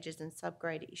stages and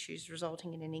subgrade issues,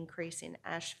 resulting in an increase in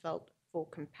asphalt for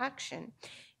compaction.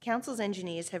 Council's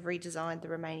engineers have redesigned the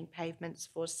remaining pavements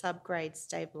for subgrade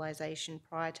stabilisation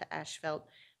prior to asphalt,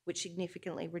 which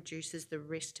significantly reduces the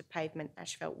risk to pavement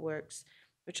asphalt works,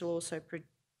 which will also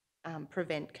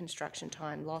prevent construction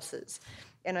time losses.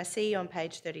 And I see on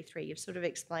page 33, you've sort of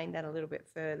explained that a little bit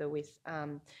further with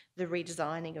the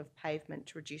redesigning of pavement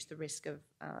to reduce the risk of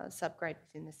subgrade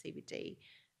within the CBD.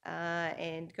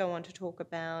 And go on to talk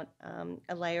about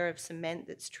a layer of cement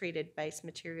that's treated base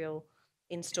material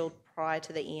installed prior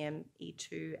to the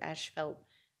EM-E2 asphalt,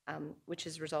 which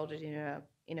has resulted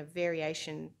in a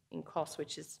variation in cost,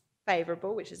 which is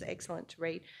favourable, which is excellent to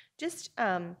read. Just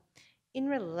in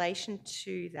relation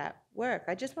to that work,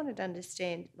 I just wanted to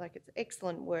understand, like, it's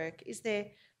excellent work. Is there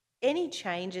any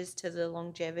changes to the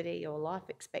longevity or life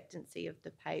expectancy of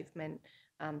the pavement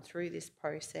through this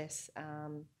process?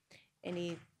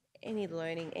 Any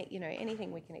learning,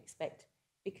 anything we can expect,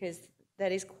 because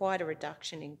that is quite a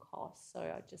reduction in cost. So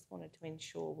I just wanted to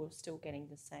ensure we're still getting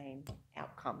the same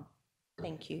outcome.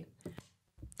 Thank you.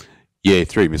 Yeah,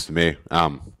 through Mr. Mayor.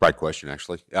 Great question,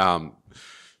 actually.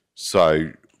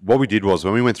 So what we did was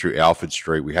when we went through Alfred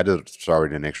Street, we had to throw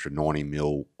in an extra 90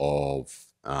 mil of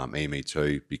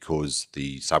EME2 because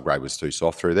the subgrade was too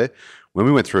soft through there. When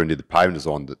we went through and did the pavement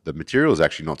design, the material is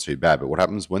actually not too bad, but what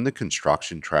happens when the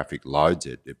construction traffic loads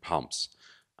it, it pumps.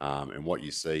 And what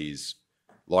you see is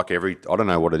like I don't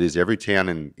know what it is. Every town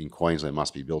in Queensland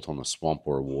must be built on a swamp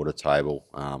or a water table.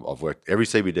 I've worked every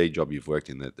CBD job you've worked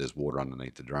in that there's water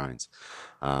underneath the drains.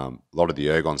 A lot of the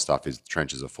ergon stuff is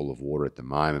trenches are full of water at the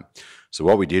moment. So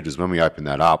what we did was when we opened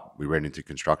that up, we ran into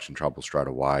construction trouble straight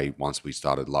away once we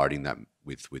started loading that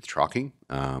with trucking.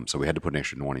 So we had to put an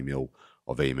extra 90 mil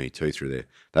of EME2 through there.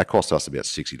 That cost us about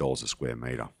 $60 a square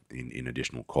metre in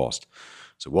additional cost.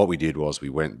 So what we did was we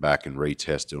went back and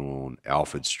retested on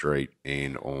Alfred Street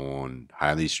and on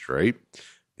Haley Street.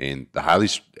 And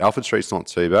Alfred Street's not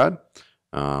too bad,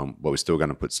 but we're still going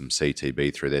to put some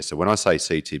CTB through there. So when I say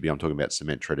CTB, I'm talking about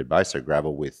cement treated base, so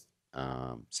gravel with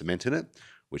cement in it,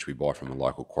 which we buy from a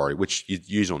local quarry, which you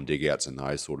use on digouts and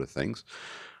those sort of things.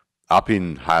 Up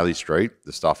in Haley Street,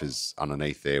 the stuff is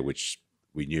underneath there, which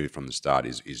we knew from the start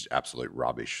is absolute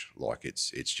rubbish. Like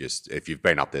it's just, if you've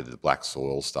been up there, the black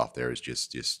soil stuff there is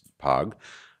just pug.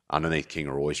 Underneath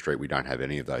Kingaroy Street, we don't have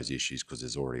any of those issues because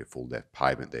there's already a full depth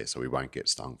pavement there, so we won't get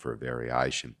stung for a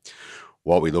variation.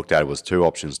 What we looked at was two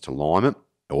options to lime it,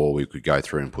 or we could go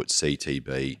through and put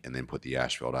CTB and then put the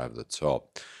asphalt over the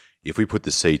top. If we put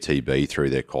the CTB through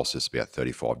there, it costs us about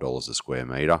 $35 a square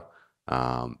metre.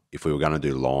 If we were going to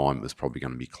do lime, it was probably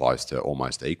going to be close to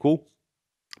almost equal.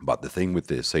 But the thing with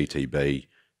the CTB,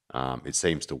 it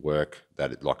seems to work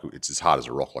that it's as hard as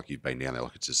a rock, like you've been down there,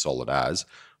 like it's as solid as.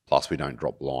 Plus, we don't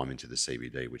drop lime into the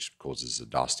CBD, which causes a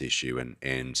dust issue,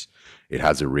 and it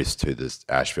has a risk to this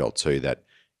asphalt too. That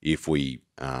if we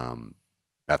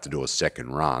have to do a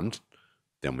second run,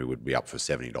 then we would be up for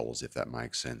 $70, if that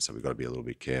makes sense. So we've got to be a little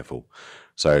bit careful.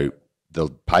 So the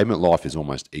pavement life is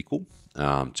almost equal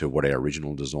to what our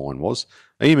original design was.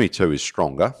 EME2 is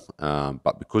stronger,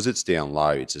 but because it's down low,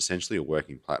 it's essentially a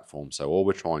working platform. So all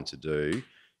we're trying to do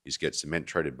is get cement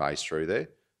treated base through there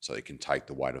so it can take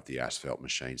the weight of the asphalt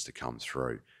machines to come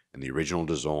through. And the original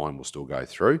design will still go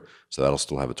through, so that'll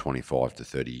still have a 25 to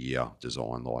 30 year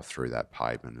design life through that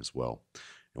pavement as well.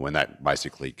 And when that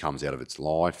basically comes out of its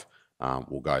life,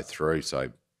 we'll go through. So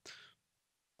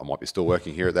I might be still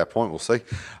working here at that point, we'll see.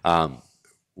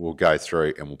 We'll go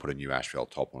through and we'll put a new asphalt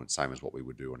top on it, same as what we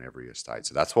would do on every estate.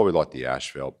 So that's why we like the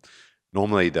asphalt.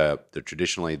 Normally,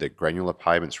 traditionally the granular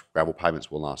pavements, gravel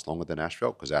pavements will last longer than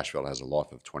asphalt because asphalt has a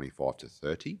life of 25 to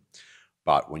 30.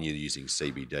 But when you're using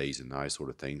CBDs and those sort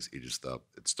of things, it's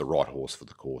the right horse for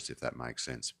the course, if that makes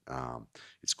sense.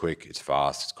 It's quick, it's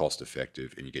fast, it's cost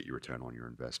effective, and you get your return on your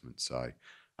investment. So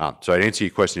to answer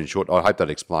your question in short, I hope that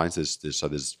explains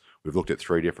this. We've looked at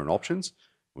 3 different options.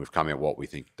 We've come out what we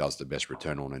think does the best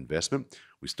return on investment.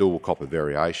 We still will cop a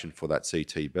variation for that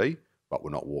CTB, but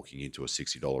we're not walking into a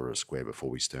 $60 a square before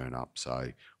we stern up.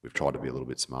 So we've tried to be a little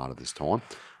bit smarter this time.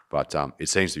 But it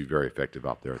seems to be very effective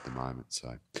up there at the moment.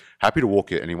 So happy to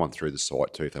walk anyone through the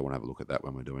site too if they want to have a look at that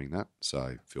when we're doing that.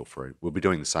 So feel free. We'll be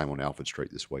doing the same on Alfred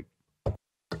Street this week.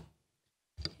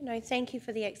 No, thank you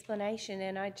for the explanation.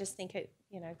 And I just think it,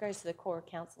 goes to the core of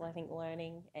council. I think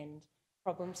learning and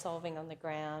problem solving on the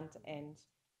ground and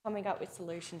coming up with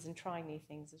solutions and trying new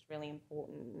things is really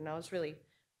important. And I was really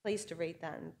pleased to read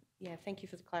that. And yeah, thank you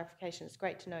for the clarification. It's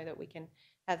great to know that we can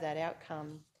have that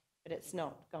outcome, but it's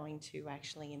not going to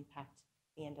actually impact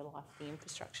the end of life of the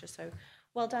infrastructure. So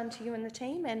well done to you and the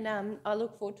team, and I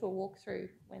look forward to a walkthrough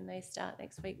when they start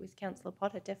next week with Councillor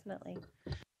Potter, definitely.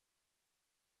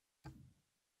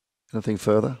 Anything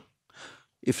further?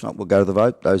 If not, we'll go to the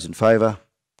vote. Those in favour?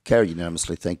 Carried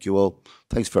unanimously. Thank you all.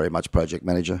 Thanks very much, Project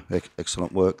Manager.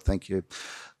 Excellent work. Thank you.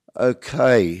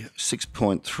 Okay,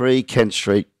 6.3, Kent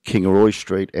Street, Kingaroy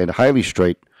Street and Haley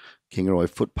Street, Kingaroy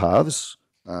footpaths.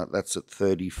 That's at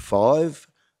 35.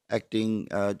 Acting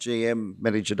GM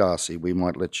Manager Darcy, we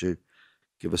might let you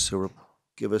give us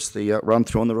the run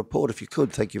through on the report if you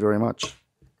could. Thank you very much.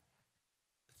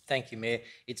 Thank you, Mayor.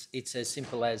 It's as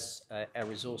simple as our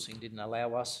resourcing didn't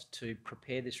allow us to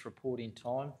prepare this report in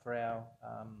time for our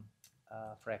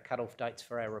cut-off dates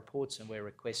for our reports, and we're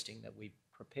requesting that we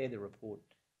prepare the report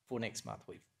for next month.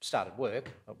 We've started work,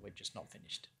 but we're just not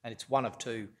finished. And it's one of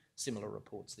 2 similar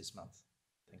reports this month.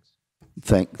 Thanks.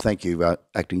 Thank you,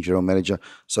 Acting General Manager.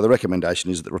 So the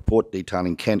recommendation is that the report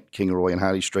detailing Kent, Kingaroy and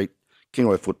Haley Street,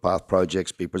 Kingaroy footpath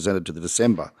projects be presented to the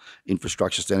December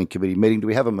Infrastructure Standing Committee meeting. Do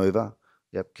we have a mover?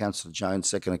 Yep, Councillor Jones,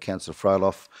 second, Councillor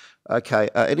Froloff. Okay,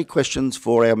 any questions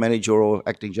for our manager or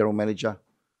Acting General Manager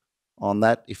on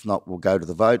that? If not, we'll go to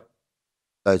the vote.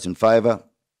 Those in favour?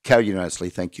 Carried unanimously.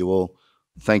 Thank you all.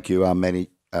 Thank you,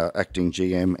 Acting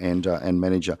GM and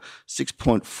Manager.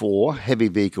 6.4, Heavy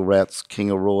Vehicle Routes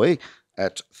Kingaroy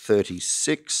at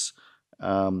 36.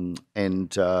 Again,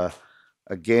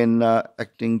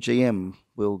 Acting GM,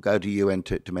 we'll go to you and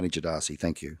to Manager Darcy.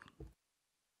 Thank you.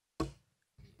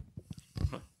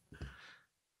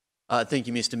 Thank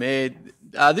you, Mr Mayor.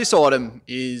 This item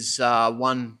is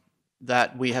one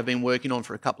that we have been working on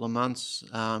for a couple of months,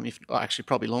 if actually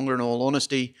probably longer in all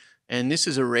honesty, and this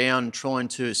is around trying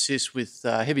to assist with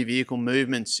heavy vehicle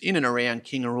movements in and around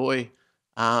Kingaroy,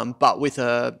 but with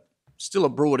still a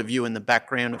broader view in the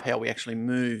background of how we actually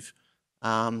move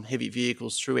heavy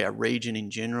vehicles through our region in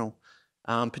general.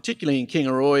 Particularly in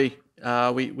Kingaroy,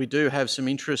 we do have some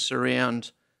interests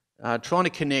around trying to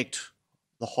connect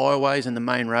the highways and the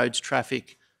main roads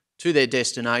traffic to their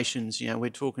destinations. You know,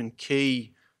 we're talking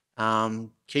key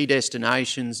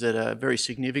destinations that are very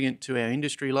significant to our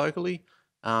industry locally,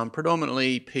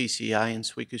 predominantly PCA and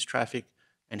Swickers traffic,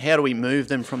 and how do we move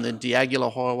them from the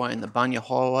Diagula Highway and the Bunya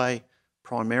Highway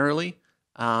primarily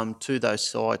to those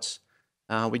sites.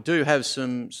 We do have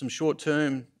some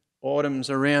short-term items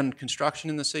around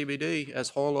construction in the CBD, as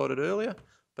highlighted earlier,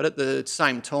 but at the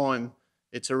same time,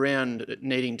 it's around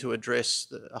needing to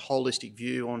address a holistic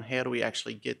view on how do we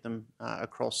actually get them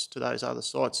across to those other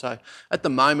sites. So at the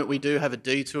moment, we do have a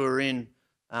detour in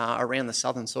around the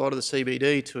southern side of the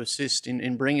CBD to assist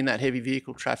in bringing that heavy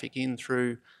vehicle traffic in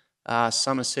through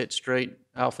Somerset Street,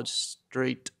 Alfred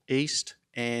Street East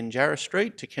and Jarrah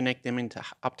Street to connect them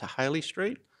up to Haley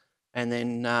Street. And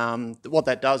then what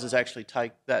that does is actually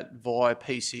take that via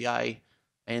PCA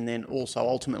and then also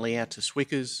ultimately out to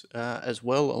Swickers as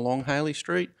well along Haley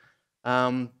Street.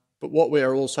 But what we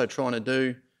are also trying to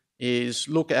do is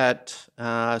look at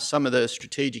some of the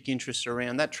strategic interests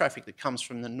around that traffic that comes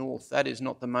from the north. That is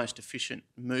not the most efficient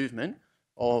movement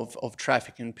of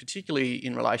traffic, and particularly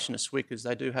in relation to Swickers,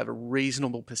 they do have a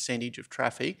reasonable percentage of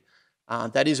traffic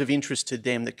that is of interest to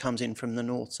them that comes in from the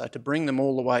north. So to bring them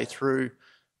all the way through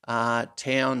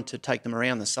town, to take them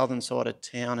around the southern side of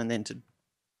town, and then to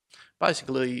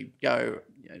basically go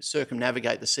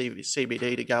circumnavigate the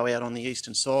CBD to go out on the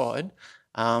eastern side.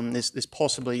 There's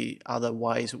possibly other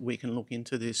ways that we can look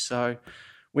into this. So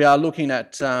we are looking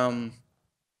at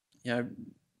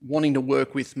wanting to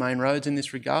work with Main Roads in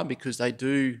this regard, because they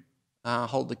do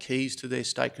hold the keys to their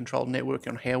state-controlled network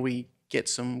on how we get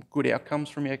some good outcomes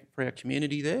for our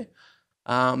community there.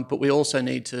 But we also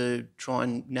need to try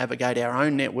and navigate our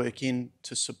own network in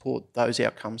to support those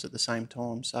outcomes at the same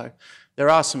time. So there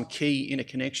are some key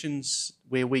interconnections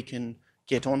where we can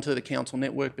get onto the council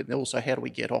network, but also how do we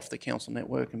get off the council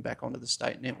network and back onto the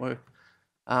state network.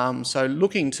 So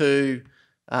looking to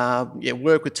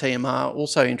work with TMR,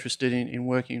 also interested in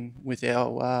working with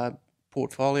our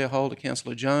portfolio holder,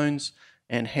 Councillor Jones,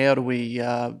 and how do we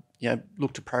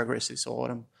look to progress this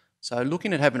item. So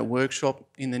looking at having a workshop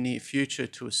in the near future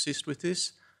to assist with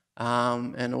this,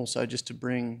 and also just to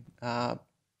bring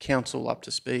council up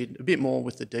to speed a bit more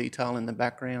with the detail in the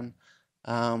background,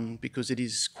 because it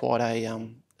is quite a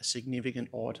significant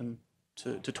item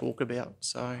to talk about.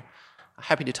 So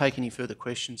happy to take any further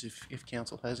questions if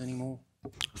council has any more.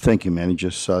 Thank you, Manager.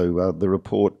 So the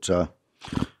report, the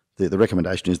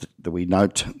recommendation is that we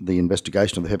note the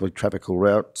investigation of the heavily trafficable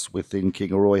routes within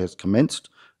Kingaroy has commenced,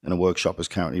 and a workshop is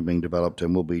currently being developed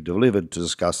and will be delivered to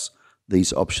discuss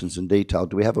these options in detail.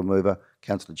 Do we have a mover?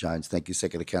 Councillor Jones, thank you.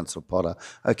 Second to Councillor Potter.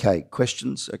 Okay,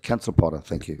 questions? Councillor Potter,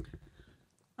 thank you.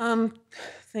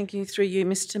 Thank you, through you,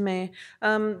 Mr Mayor.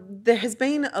 There has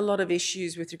been a lot of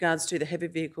issues with regards to the heavy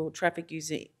vehicle traffic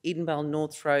using Edenvale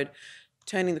North Road,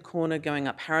 turning the corner, going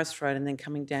up Harris Road and then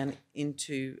coming down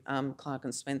into Clark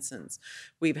and Swenson's.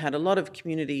 We've had a lot of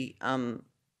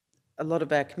a lot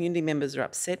of our community members are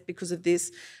upset because of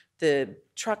this. The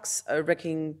trucks are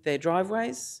wrecking their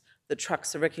driveways, the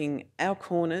trucks are wrecking our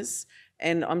corners,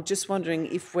 and I'm just wondering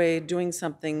if we're doing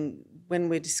something when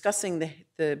we're discussing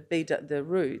the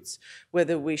routes,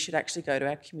 whether we should actually go to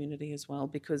our community as well,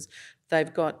 because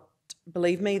they've got,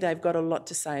 believe me, they've got a lot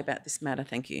to say about this matter.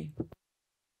 Thank you.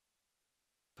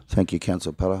 Thank you,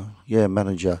 Councillor Potter. Yeah,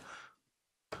 Manager,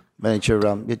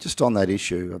 just on that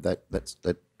issue of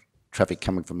that traffic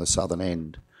coming from the southern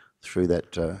end through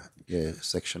that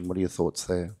section, what are your thoughts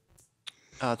there?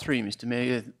 Through you, Mr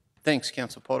Mayor. Thanks,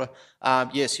 Councillor Potter.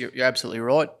 Yes, you're absolutely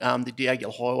right. The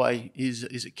Diagula Highway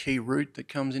is a key route that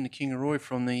comes into Kingaroy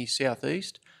from the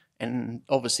southeast, and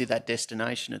obviously that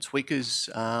destination at Swickers,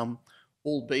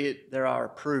 albeit there are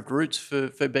approved routes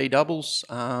for B-doubles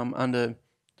under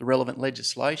the relevant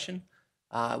legislation.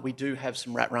 We do have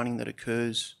some rat running that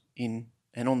occurs in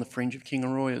and on the fringe of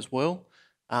Kingaroy as well.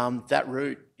 That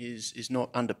route is not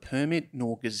under permit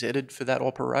nor gazetted for that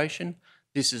operation.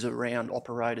 This is around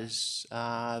operators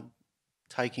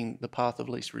taking the path of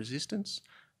least resistance,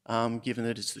 given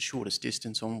that it's the shortest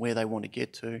distance on where they want to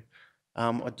get to.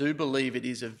 I do believe it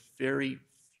is a very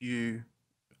few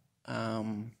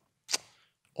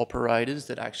operators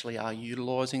that actually are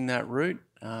utilising that route.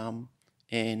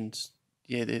 And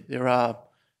yeah, there are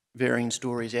varying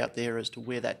stories out there as to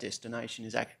where that destination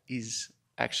is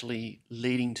actually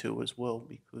leading to as well,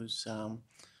 because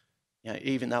you know,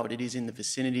 even though it is in the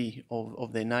vicinity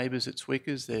of their neighbours at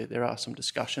Swickers, there are some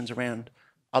discussions around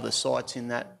other sites in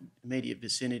that immediate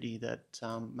vicinity that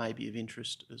may be of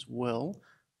interest as well,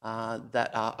 that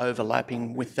are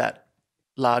overlapping with that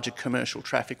larger commercial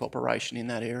traffic operation in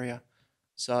that area.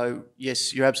 So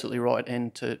yes, you're absolutely right.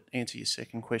 And to answer your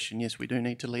second question, yes, we do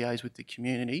need to liaise with the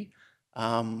community.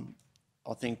 I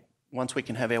think once we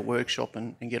can have our workshop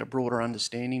and get a broader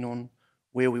understanding on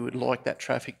where we would like that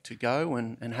traffic to go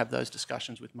and have those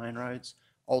discussions with Main Roads,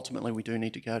 ultimately we do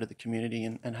need to go to the community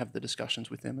and have the discussions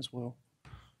with them as well.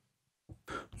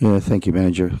 Yeah, thank you,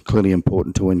 Manager. Clearly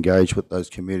important to engage with those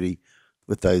community,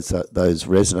 with those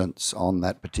residents on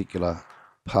that particular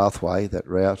pathway, that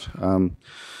route.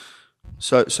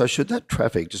 So should that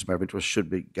traffic, just matter of interest, should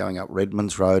be going up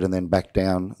Redmonds Road and then back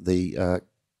down the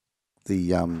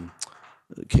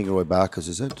Kingaroy Barkers,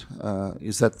 is it?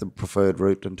 Is that the preferred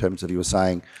route in terms of, you were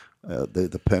saying,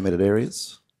 the permitted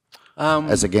areas?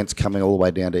 As against coming all the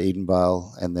way down to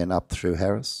Edenvale and then up through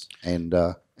Harris and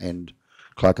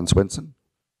Clark and Swenson?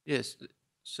 Yes,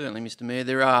 certainly, Mr Mayor.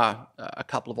 There are a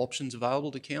couple of options available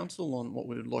to Council on what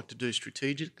we would like to do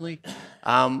strategically.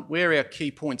 Where our key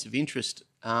points of interest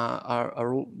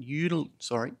are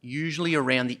usually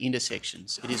around the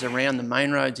intersections. It is around the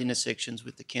Main Roads intersections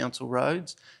with the council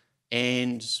roads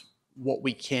and what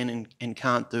we can and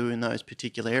can't do in those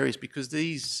particular areas, because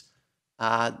these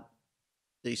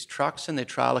trucks and their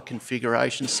trailer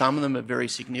configurations, some of them are very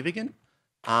significant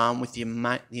with the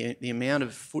amount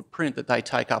of footprint that they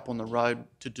take up on the road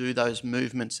to do those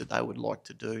movements that they would like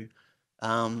to do.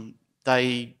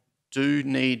 They do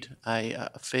need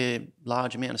a fair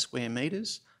large amount of square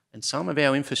metres, and some of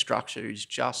our infrastructure is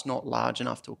just not large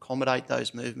enough to accommodate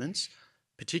those movements,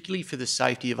 particularly for the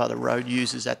safety of other road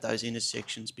users at those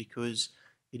intersections, because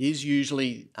it is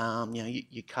usually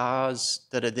your cars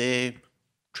that are there,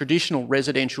 traditional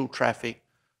residential traffic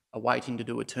are waiting to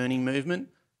do a turning movement,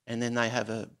 and then they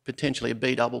have potentially a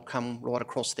B-double come right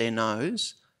across their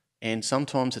nose, and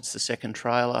sometimes it's the second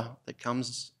trailer that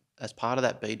comes as part of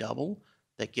that B-double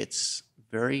that gets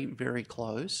very, very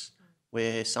close,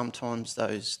 where sometimes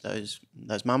those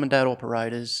mum and dad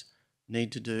operators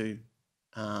need to do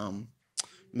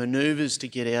manoeuvres to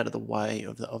get out of the way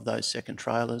of those second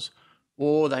trailers,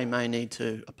 or they may need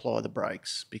to apply the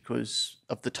brakes because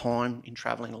of the time in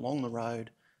travelling along the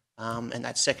road, and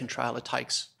that second trailer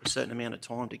takes a certain amount of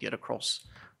time to get across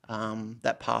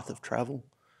that path of travel.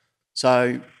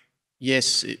 So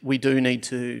yes, we do need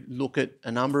to look at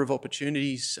a number of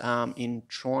opportunities in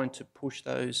trying to push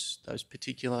those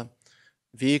particular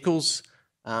vehicles,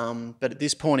 but at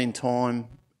this point in time,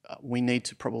 we need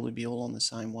to probably be all on the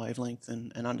same wavelength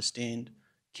and understand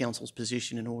Council's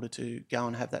position in order to go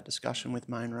and have that discussion with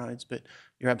Main Roads. But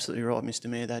you're absolutely right, Mr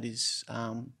Mayor, that is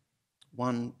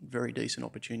one very decent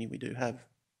opportunity we do have.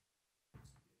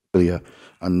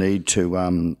 A need to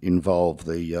involve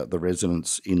the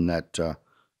residents in that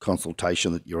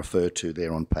consultation that you refer to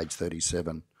there on page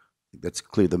 37. That's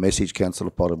clear the message,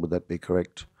 Councillor Potter, would that be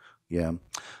correct? Yeah.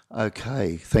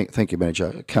 Okay, thank you,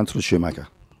 Manager. Councillor Shoemaker.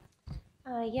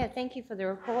 Yeah, thank you for the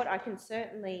report. I can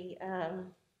certainly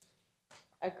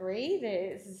agree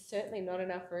there's certainly not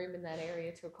enough room in that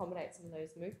area to accommodate some of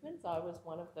those movements. I was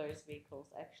one of those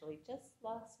vehicles actually just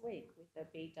last week with a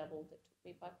B-double that took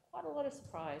me by quite a lot of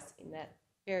surprise in that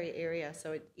very area.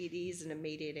 So it is an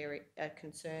immediate area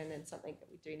concern and something that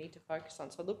we do need to focus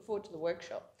on. So I look forward to the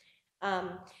workshop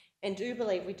and do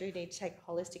believe we do need to take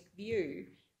a holistic view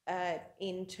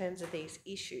in terms of these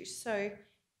issues. So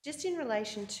just in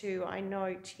relation to, I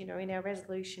note, in our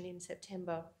resolution in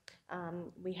September,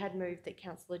 we had moved that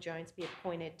Councillor Jones be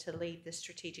appointed to lead the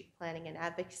strategic planning and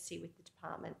advocacy with the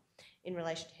department in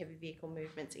relation to heavy vehicle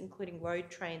movements, including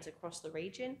road trains across the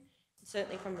region.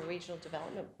 Certainly from a regional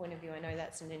development point of view, I know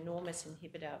that's an enormous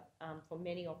inhibitor for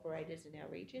many operators in our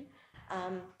region.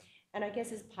 And I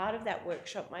guess as part of that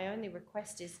workshop, my only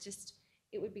request is just,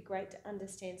 it would be great to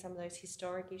understand some of those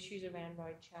historic issues around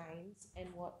road trains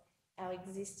and what our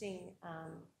existing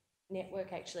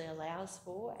network actually allows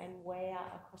for, and where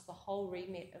across the whole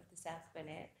remit of the South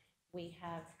Burnett we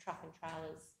have truck and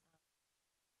trailers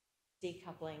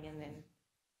decoupling and then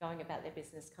going about their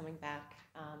business, coming back.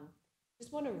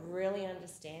 Just want to really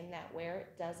understand that, where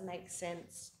it does make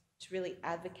sense to really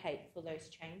advocate for those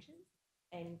changes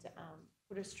and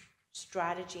put a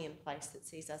strategy in place that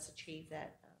sees us achieve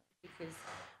that, because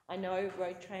I know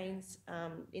road trains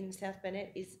in South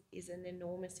Burnett is an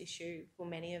enormous issue for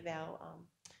many of our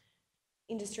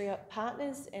industry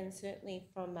partners, and certainly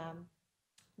from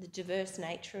the diverse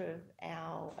nature of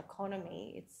our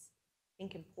economy, it's, I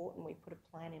think, important we put a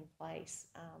plan in place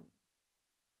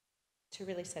to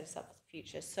really set us up for the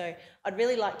future. So I'd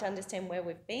really like to understand where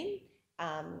we've been,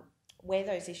 where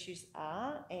those issues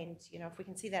are, and, you know, if we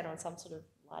can see that on some sort of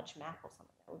large map or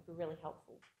something, that would be really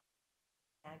helpful.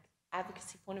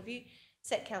 Advocacy point of view,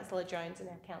 set Councillor Jones and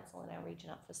our council and our region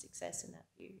up for success in that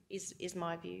view, is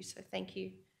my view. So thank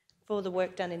you for the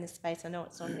work done in this space. I know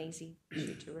it's not an easy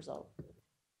issue to resolve.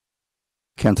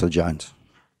 Councillor Jones.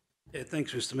 Yeah,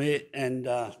 thanks, Mr Mayor, and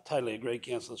totally agree,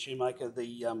 Councillor Shoemaker.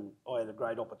 I had a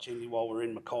great opportunity while we were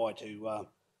in Mackay to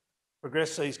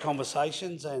progress these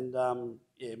conversations and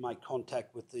make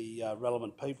contact with the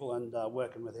relevant people and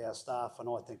working with our staff, and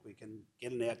I think we can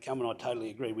get an outcome, and I totally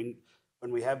agree.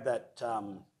 When we have that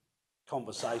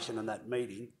conversation and that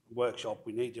meeting, workshop,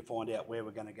 we need to find out where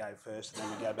we're going to go first, and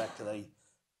then we go back to the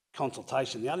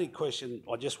consultation. The only question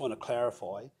I just want to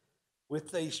clarify,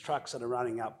 with these trucks that are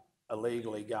running up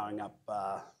illegally, going up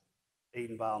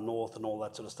Edenvale North and all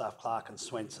that sort of stuff, Clark and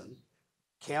Swenson,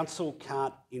 council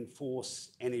can't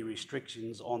enforce any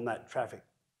restrictions on that traffic.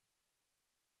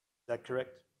 Is that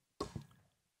correct?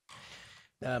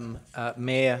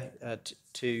 Mayor,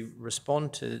 to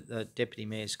respond to the Deputy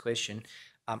Mayor's question,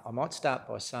 I might start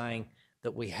by saying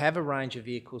that we have a range of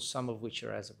vehicles, some of which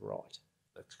are as of right.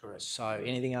 That's correct. So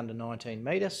anything under 19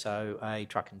 metres, so a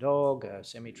truck and dog, a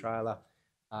semi-trailer,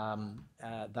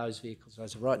 those vehicles are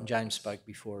as of right. And James spoke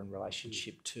before in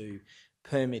relationship to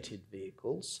permitted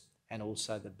vehicles and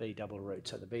also the B-double route.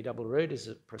 So the B-double route is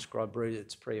a prescribed route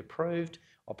that's pre-approved.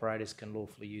 Operators can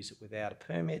lawfully use it without a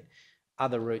permit.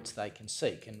 Other routes they can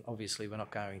seek, and obviously we're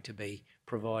not going to be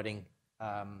providing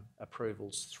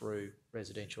approvals through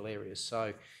residential areas.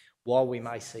 So while we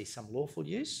may see some lawful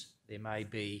use, there may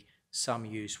be some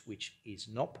use which is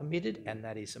not permitted, and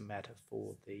that is a matter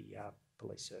for the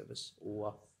police service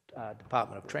or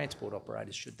Department of Transport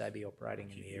operators, should they be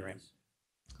operating in the area.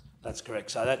 That's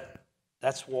correct. So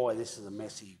that's why this is a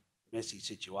messy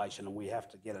situation, and we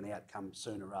have to get an outcome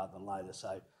sooner rather than later.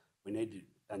 So we need to,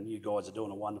 and you guys are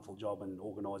doing a wonderful job in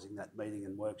organising that meeting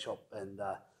and workshop, and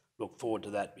look forward to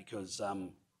that, because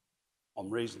I'm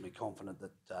reasonably confident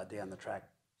that down the track,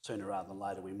 sooner rather than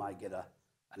later, we may get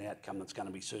an outcome that's going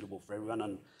to be suitable for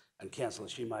everyone. And Councillor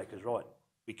Shoemaker's right.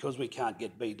 Because we can't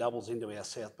get B doubles into our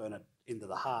South Burnett, into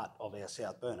the heart of our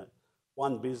South Burnett,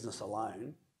 one business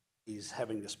alone is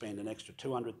having to spend an extra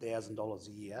 $200,000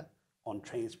 a year on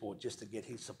transport just to get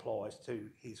his supplies to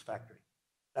his factory.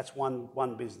 That's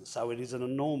one business. So it is an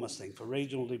enormous thing for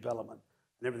regional development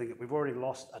and everything. We've already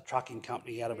lost a trucking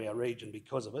company out of our region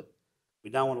because of it. We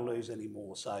don't want to lose any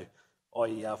more. So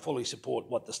I fully support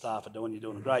what the staff are doing. You're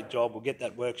doing a great job. We'll get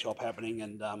that workshop happening,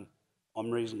 and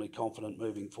I'm reasonably confident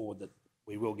moving forward that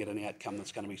we will get an outcome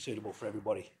that's going to be suitable for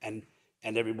everybody, and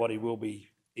everybody will be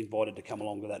invited to come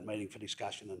along to that meeting for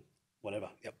discussion and whatever.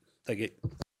 Yep. Thank you.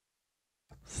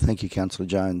 Thank you, Councillor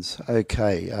Jones.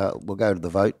 Okay, we'll go to the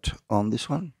vote on this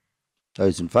one.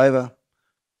 Those in favour?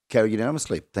 Carried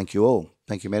unanimously. Thank you all.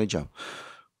 Thank you, Manager.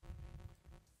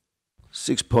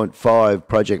 6.5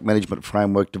 Project Management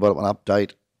Framework Development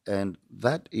Update, and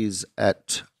that is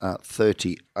at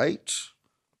 38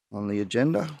 on the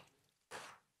agenda.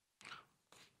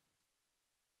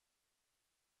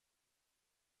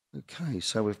 Okay,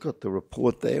 so we've got the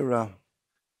report there.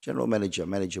 General Manager,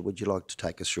 would you like to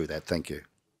take us through that? Thank you.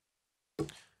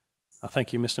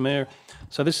 Thank you, Mr Mayor.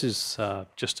 So this is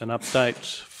just an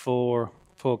update for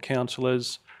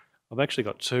councillors. I've actually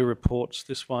got two reports,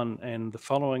 this one and the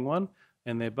following one,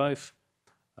 and they're both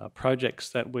projects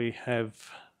that we have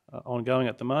ongoing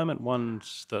at the moment.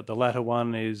 The latter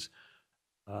one is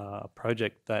a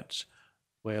project that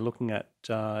we're looking at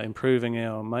improving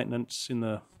our maintenance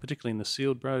particularly in the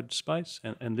sealed road space,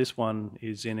 and this one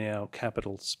is in our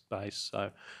capital space.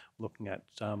 So looking at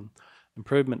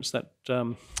improvements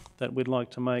that we'd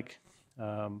like to make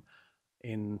in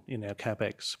our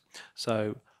CapEx.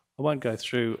 So I won't go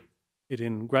through it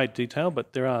in great detail,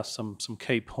 but there are some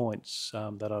key points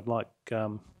that I'd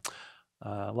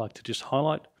like to just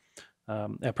highlight.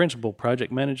 Our principal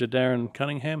project manager, Darren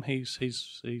Cunningham, he's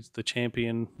the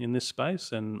champion in this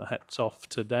space, and hats off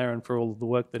to Darren for all of the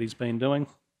work that he's been doing.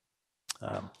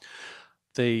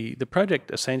 The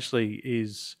project essentially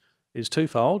is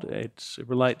twofold. It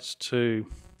relates to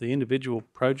the individual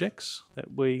projects that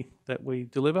we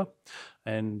deliver,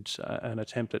 and an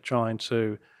attempt at trying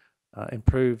to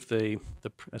improve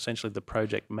essentially the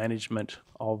project management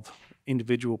of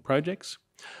individual projects,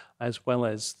 as well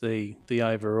as the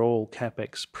overall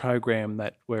CapEx program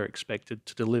that we're expected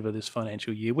to deliver this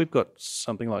financial year. We've got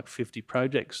something like 50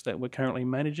 projects that we're currently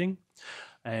managing,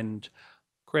 and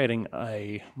creating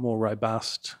a more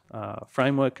robust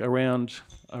framework around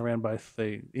both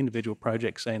the individual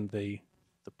projects and the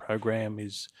program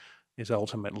is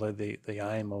ultimately the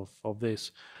aim of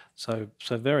this. So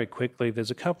very quickly,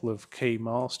 there's a couple of key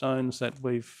milestones that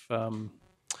we've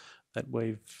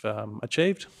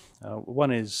achieved.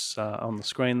 One is on the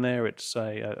screen there. It's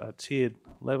a tiered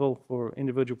level for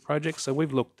individual projects. So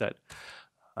we've looked at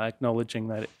acknowledging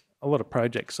that a lot of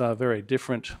projects are very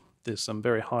different. There's some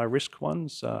very high risk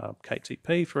ones.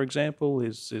 KTP, for example,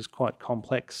 is quite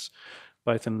complex,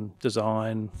 both in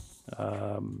design,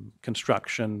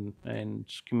 construction, and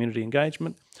community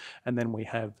engagement. And then we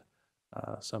have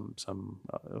some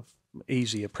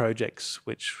easier projects,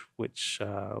 which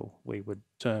we would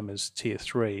term as tier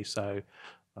 3. So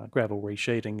gravel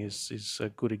resheeting is a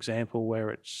good example where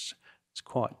it's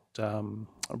quite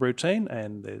routine,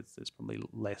 and there's probably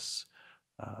less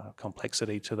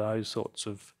complexity to those sorts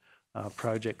of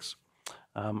projects.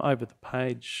 Over the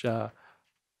page,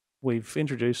 we've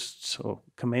introduced or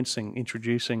commencing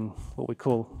introducing what we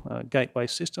call a gateway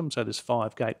system. So there's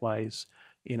 5 gateways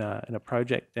in a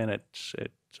project, and it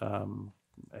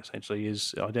essentially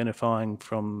is identifying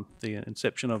from the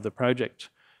inception of the project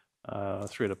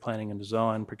through to planning and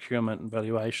design, procurement and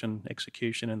valuation,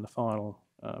 execution, and the final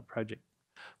project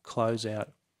closeout.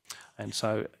 And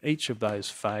so each of those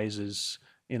phases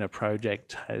in a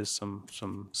project has some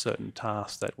certain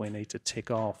tasks that we need to tick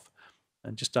off.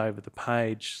 And just over the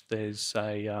page, there's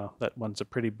that one's a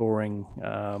pretty boring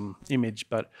image,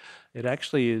 but it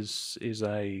actually is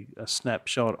a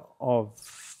snapshot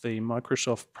of the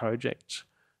Microsoft project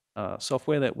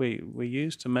software that we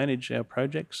use to manage our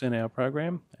projects in our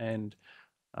program. And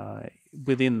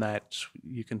within that,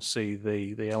 you can see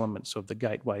the elements of the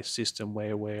gateway system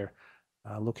where we're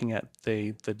looking at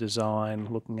the design,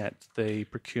 looking at the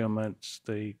procurement,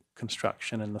 the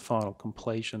construction, and the final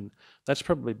completion. That's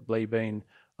probably been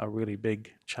a really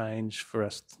big change for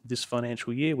us this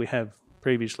financial year. We have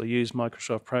previously used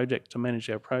Microsoft Project to manage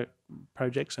our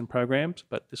projects and programs,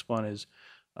 but this one is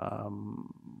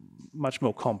much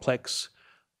more complex,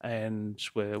 and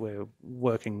we're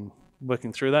working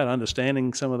through that,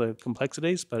 understanding some of the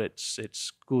complexities, but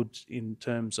it's good in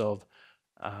terms of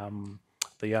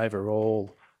the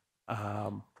overall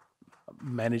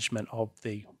management of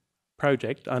the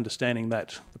project, understanding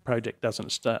that the project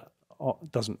doesn't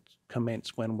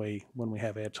commence when we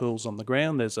have our tools on the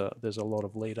ground. There's a lot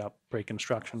of lead up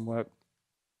pre-construction work.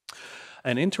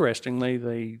 And interestingly,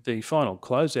 the final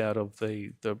closeout of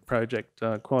the project,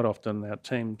 quite often our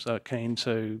teams are keen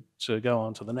to go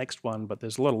on to the next one, but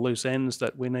there's a lot of loose ends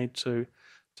that we need to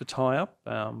tie up,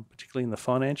 particularly in the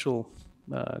financial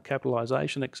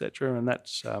capitalisation, etc. And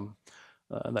that's the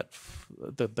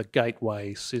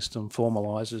gateway system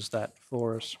formalises that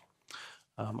for us.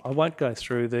 I won't go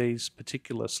through these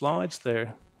particular slides.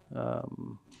 They're a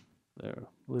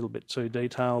little bit too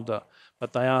detailed,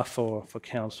 but they are for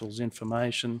council's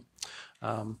information.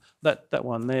 That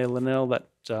one there, Linnell, that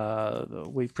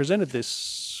we presented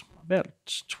this about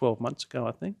 12 months ago,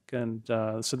 I think, and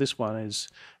so this one is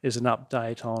an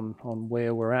update on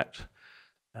where we're at.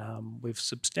 We've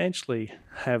substantially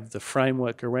have the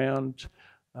framework around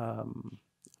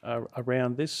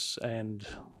this, and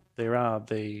there are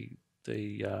the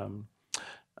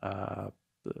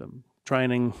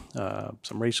training,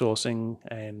 some resourcing,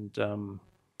 and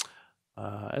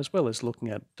as well as looking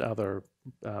at other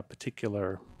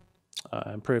particular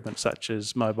improvements such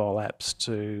as mobile apps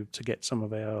to get some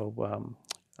of our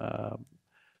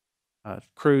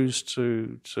crews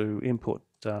to input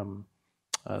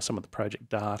some of the project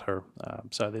data.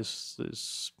 So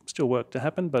there's still work to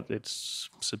happen, but it's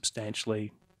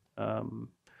substantially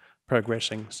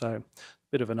progressing. So a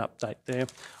bit of an update there.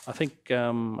 I think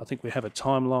we have a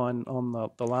timeline on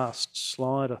the last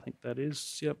slide. I think that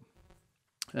is, yep.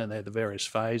 And they're the various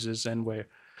phases, and we're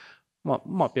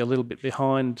might be a little bit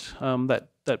behind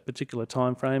that particular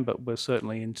time frame, but we're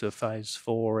certainly into phase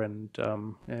 4 and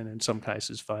in some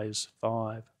cases phase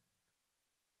 5.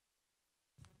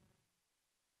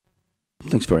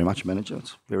 Thanks very much, Manager.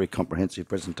 It's a very comprehensive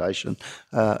presentation.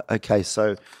 Okay,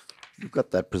 so we've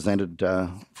got that presented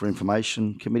for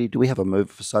information committee. Do we have a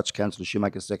move for such? Councillor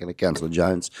Shoemaker, seconded Councillor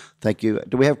Jones. Thank you.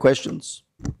 Do we have questions?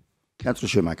 Councillor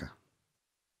Shoemaker.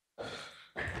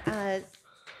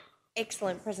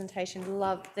 Excellent presentation.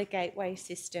 Love the gateway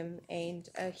system, and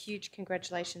a huge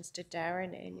congratulations to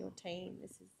Darren and your team.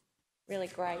 This is really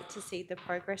great to see the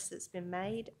progress that's been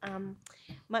made.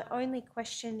 My only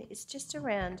question is just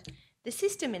around the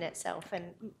system in itself,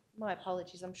 and my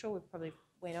apologies, I'm sure we probably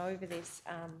went over this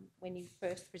when you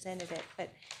first presented it,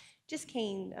 but just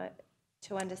keen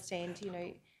to understand,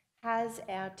 has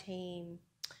our team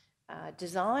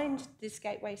designed this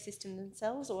gateway system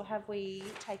themselves, or have we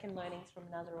taken learnings from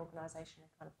another organisation and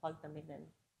kind of plugged them in and,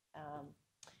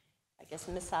 I guess,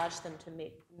 massage them to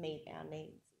meet our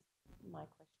needs? My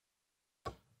question.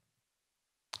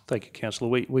 Thank you,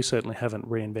 Councillor. We certainly haven't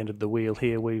reinvented the wheel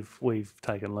here. We've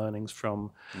taken learnings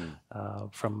from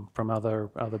other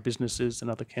businesses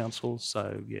and other councils.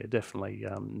 So yeah, definitely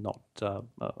not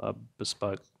a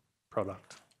bespoke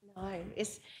product. No,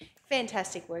 it's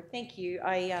fantastic work. Thank you.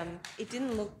 It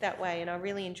didn't look that way, and I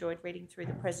really enjoyed reading through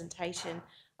the presentation.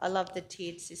 I love the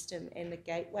tiered system and the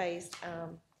gateways,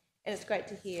 and it's great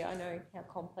to hear. I know how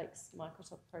complex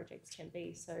Microsoft projects can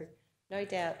be, so no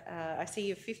doubt. I see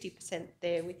you're 50%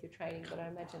 there with your training, but I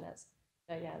imagine that's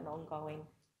no doubt an ongoing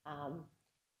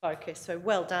focus. So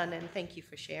well done, and thank you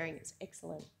for sharing. It's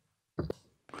excellent.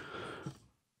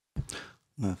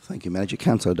 Thank you, Manager.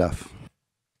 Councillor Duff.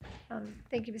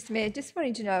 Thank you, Mr Mayor. Just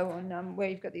wanting to know on where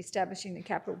you've got the establishing the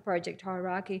capital project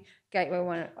hierarchy, Gateway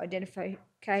 1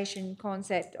 identification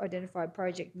concept, identified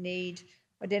project need,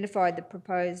 identified the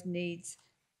proposed needs,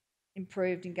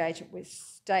 improved engagement with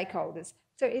stakeholders.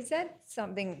 So is that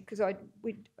something, because I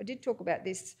did talk about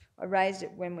this, I raised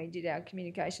it when we did our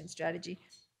communication strategy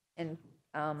and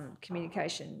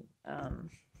communication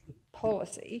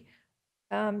policy.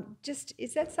 Just,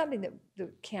 is that something that the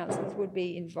councillors would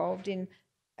be involved in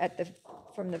in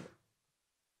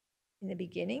the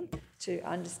beginning, to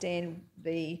understand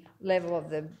the level of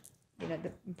the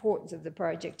importance of the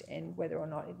project and whether or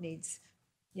not it needs,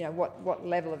 what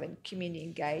level of community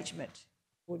engagement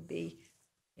would be,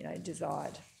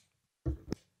 desired?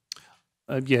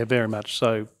 Yeah, very much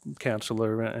so,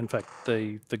 Councillor. In fact,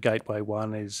 the Gateway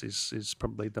 1 is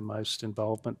probably the most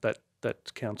involvement that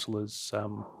councillors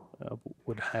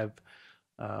would have.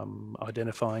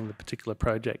 Identifying the particular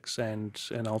projects and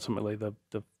ultimately the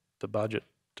budget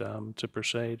to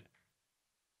proceed.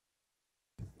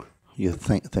 Yeah,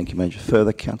 thank you, Manager.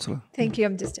 Further, Councillor? Thank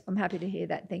you. I'm happy to hear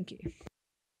that. Thank you.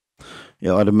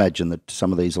 Yeah, I'd imagine that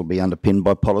some of these will be underpinned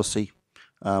by policy,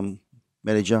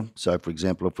 Manager. So, for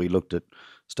example, if we looked at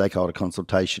stakeholder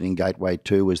consultation in Gateway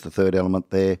 2 as the third element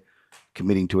there,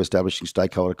 committing to establishing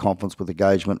stakeholder confidence with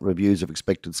engagement, reviews of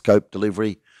expected scope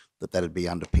delivery, that'd be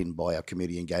underpinned by our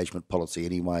community engagement policy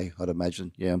anyway, I'd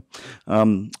imagine. Yeah,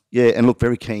 and look,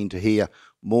 very keen to hear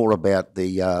more about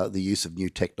the use of new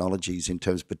technologies in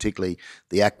terms, particularly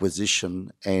the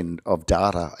acquisition and of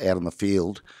data out in the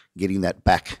field, getting that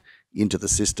back into the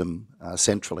system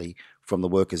centrally from the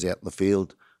workers out in the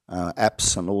field.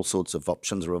 Apps and all sorts of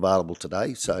options are available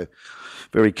today. So,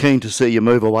 very keen to see you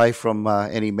move away from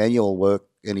any manual work,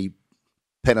 any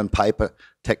pen and paper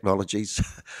technologies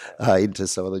into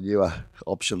some of the newer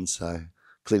options. So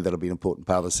clearly that'll be an important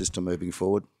part of the system moving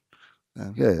forward.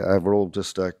 Overall,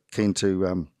 just keen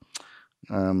to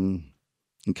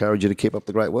encourage you to keep up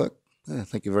the great work.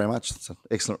 Thank you very much. It's an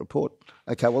excellent report.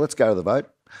 Okay, well, let's go to the vote.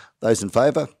 Those in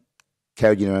favour?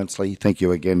 Carried unanimously. Thank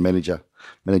you again, Manager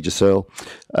Searle.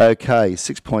 Okay,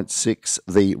 6.6,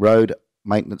 the Road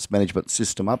Maintenance Management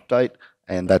System Update,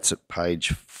 and that's at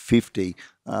page 50.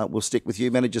 We'll stick with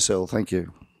you, Manager Searle. Thank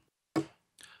you.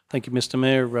 Thank you, Mr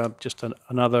Mayor. Just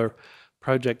another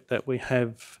project that we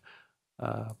have,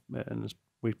 and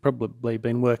we've probably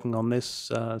been working on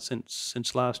this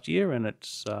since last year, and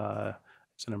it's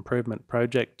an improvement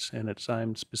project, and it's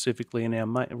aimed specifically in our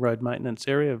road maintenance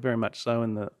area, very much so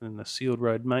in the sealed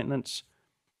road maintenance.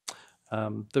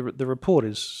 The report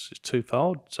is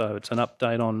twofold, so it's an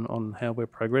update on how we're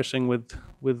progressing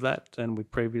with that, and we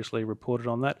previously reported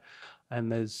on that. And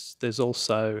there's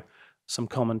also some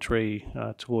commentary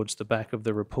towards the back of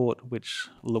the report, which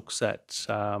looks at,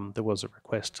 there was a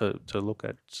request to look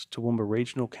at Toowoomba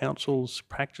Regional Council's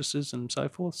practices and so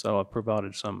forth, so I've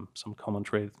provided some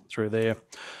commentary through there.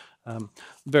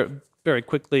 Very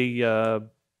quickly, can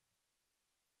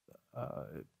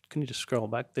you just scroll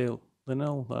back there,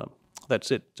 Linnell?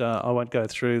 That's it. I won't go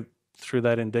through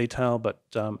that in detail, but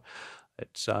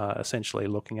it's essentially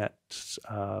looking at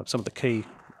some of the key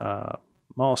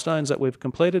milestones that we've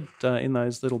completed in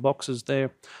those little boxes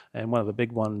there, and one of the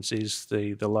big ones is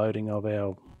the loading of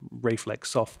our Reflex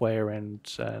software, and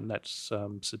that's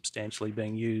substantially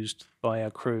being used by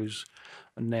our crews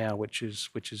now, which is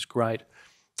great.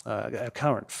 Our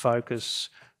current focus,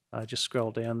 just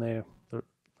scroll down there,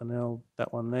 Linnell,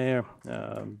 that one there.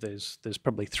 There's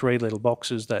probably three little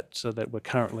boxes that we're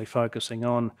currently focusing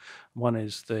on. One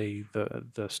is the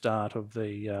start of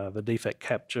the defect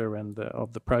capture and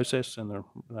of the process and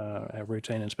our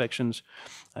routine inspections,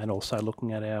 and also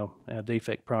looking at our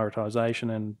defect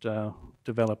prioritisation and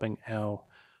developing our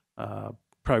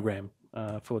program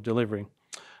for delivery.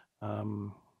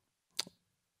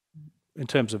 in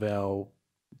terms of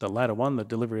the latter one, the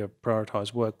delivery of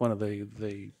prioritised work, one of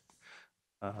the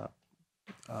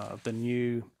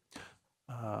new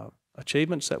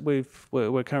achievements that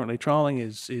we're currently trialling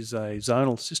is a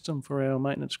zonal system for our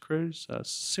maintenance crews,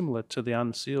 similar to the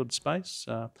unsealed space.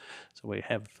 So we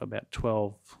have about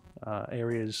 12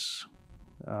 areas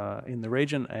in the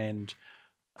region, and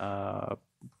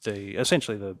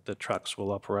essentially the trucks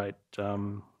will operate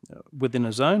within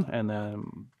a zone, and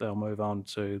then they'll move on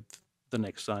to the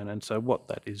next zone. And so what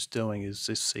that is doing is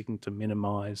seeking to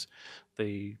minimise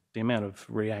the amount of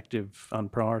reactive,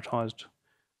 unprioritised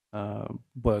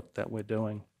work that we're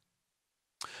doing.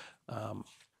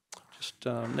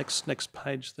 Next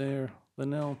page there,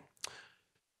 Linnell.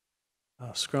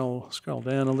 Scroll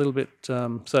down a little bit.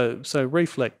 So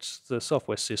Reflect, the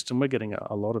software system, we're getting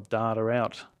a lot of data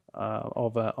out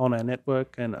on our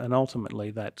network, and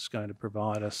ultimately that's going to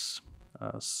provide us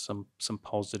some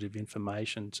positive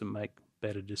information to make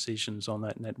better decisions on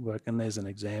that network. And there's an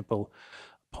example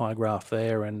pie graph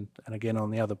there, and again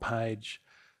on the other page.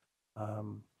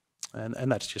 And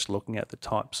that's just looking at the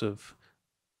types of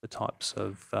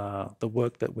the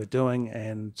work that we're doing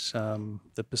and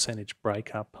the percentage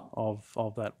breakup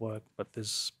of that work. But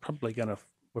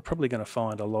we're probably going to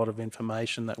find a lot of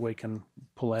information that we can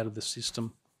pull out of the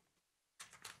system.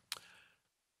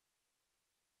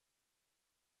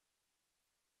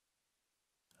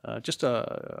 Just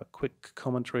a quick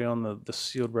commentary on the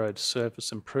sealed road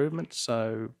surface improvement.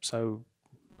 So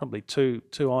probably two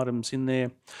items in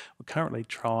there. We're currently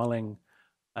trialling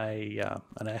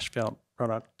an asphalt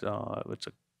product. It's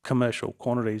a commercial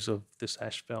quantities of this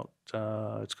asphalt.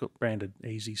 It's got branded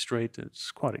Easy Street.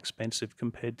 It's quite expensive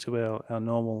compared to our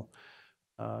normal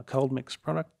cold mix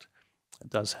product.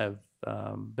 It does have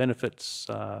benefits.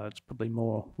 It's probably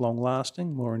more long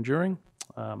lasting, more enduring.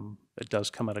 It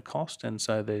does come at a cost, and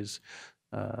so there's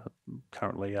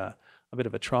currently a bit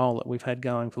of a trial that we've had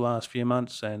going for the last few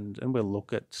months, and we'll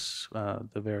look at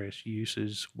the various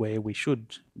uses where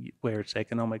it's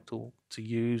economic to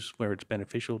use, where it's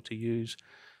beneficial to use,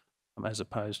 as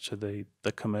opposed to the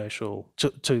commercial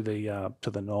to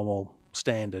the normal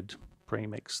standard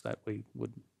premix that we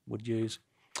would use.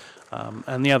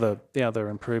 And the other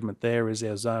improvement there is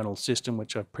our zonal system,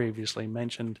 which I've previously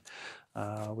mentioned,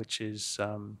 which is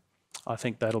I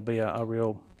think that'll be a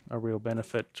real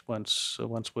benefit once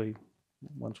we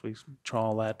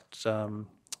trial that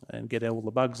and get all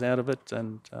the bugs out of it.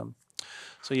 And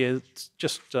so yeah, it's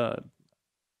just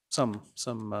some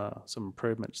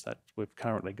improvements that we've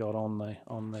currently got on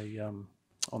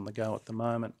the go at the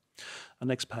moment. The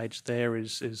next page there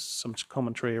is some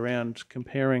commentary around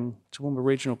comparing Toowoomba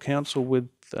Regional Council with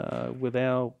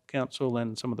our council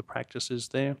and some of the practices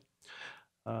there.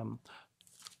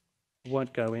 I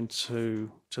won't go into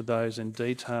those in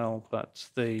detail, but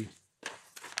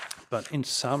in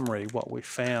summary, what we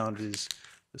found is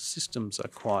the systems are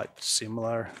quite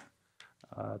similar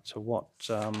to what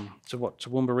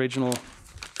Toowoomba Regional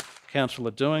Council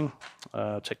are doing.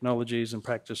 Technologies and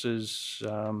practices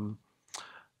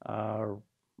are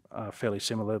fairly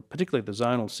similar, particularly the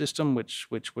zonal system, which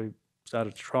we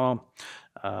started to trial.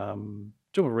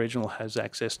 Toowoomba Regional has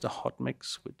access to hot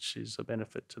mix, which is a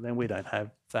benefit to them. We don't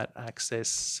have that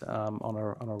access on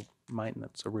a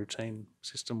maintenance, a routine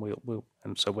system.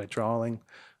 And so we're trialling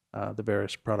the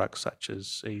various products such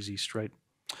as Easy Street.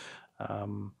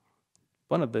 One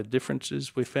of the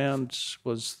differences we found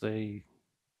was that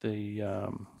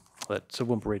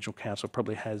Toowoomba Regional Council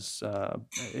probably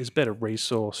is better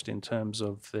resourced in terms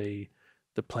of the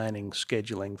planning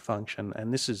scheduling function,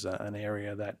 and this is an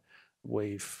area that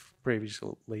we've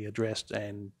previously addressed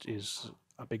and is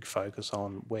a big focus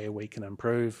on where we can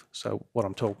improve. So what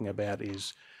I'm talking about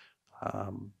is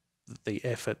the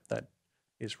effort that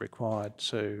is required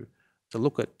to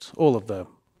look at all of the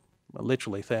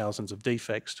literally thousands of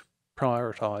defects,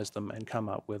 prioritise them, and come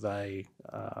up with a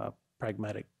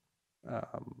pragmatic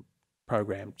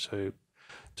program to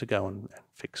go and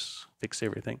fix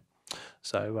everything.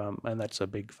 So and that's a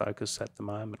big focus at the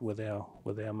moment with our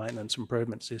maintenance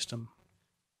improvement system.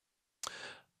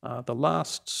 The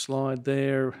last slide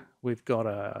there, we've got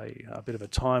a bit of a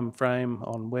time frame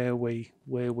on when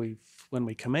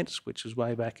we commenced, which was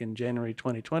way back in January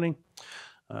 2020.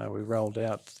 We rolled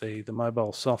out the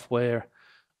mobile software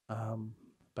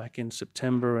back in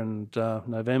September and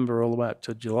November, all the way up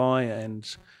to July,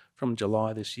 and from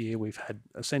July this year, we've had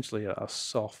essentially a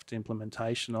soft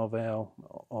implementation of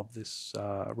this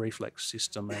Reflect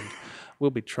system, and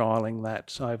we'll be trialling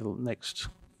that over the next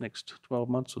 12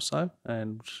 months or so,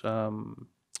 and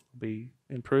be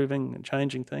improving and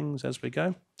changing things as we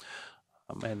go.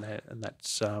 And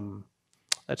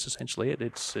that's essentially it.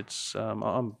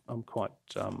 I'm quite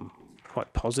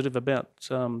quite positive about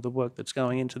the work that's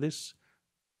going into this.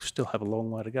 Still have a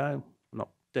long way to go.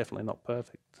 Definitely not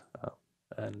perfect,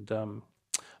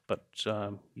 but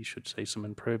you should see some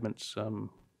improvements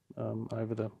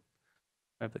over the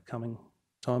coming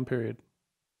time period.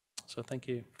 So thank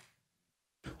you.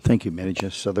 Thank you, Manager.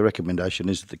 So the recommendation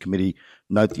is that the committee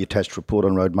note the attached report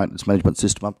on road maintenance management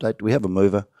system update. Do we have a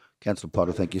mover? Councillor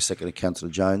Potter, thank you. Second,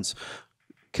 Councillor Jones.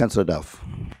 Councillor Duff.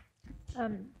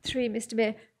 Through you, Mr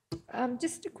Mayor.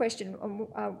 Just a question.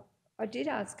 I did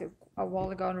ask a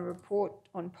while ago on a report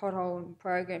on pothole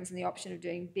programs and the option of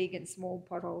doing big and small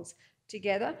potholes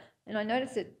together. And I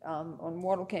noticed that on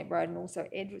Wattle Camp Road and also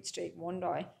Edward Street,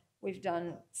 Wandai, we've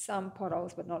done some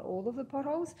potholes, but not all of the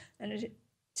potholes. And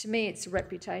to me, it's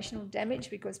reputational damage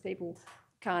because people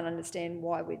can't understand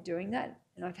why we're doing that.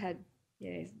 And I've had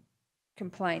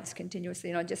complaints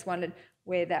continuously, and I just wondered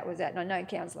where that was at. And I know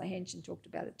Councillor Henson talked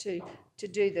about it too, to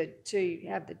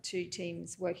have the two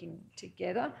teams working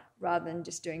together rather than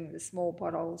just doing the small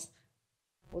potholes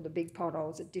or the big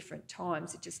potholes at different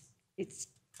times. It's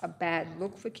a bad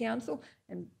look for council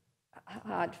and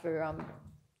hard for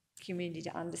community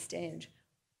to understand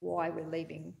why we're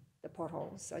leaving the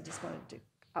potholes. So I just wanted to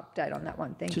update on that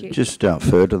one. Thank you. Just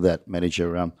further to that,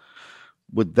 Manager,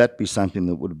 would that be something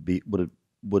that would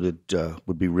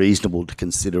be reasonable to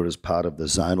consider as part of the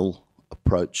zonal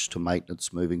approach to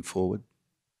maintenance moving forward?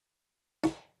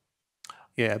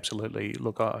 Yeah, absolutely.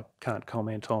 Look, I can't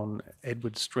comment on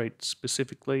Edward Street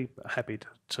specifically. Happy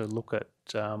to look at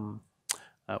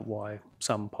why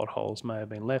some potholes may have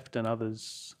been left and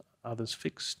others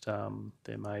fixed.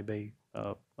 There may be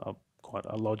quite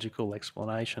a logical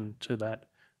explanation to that.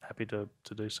 Happy to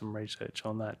do some research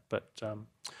on that, but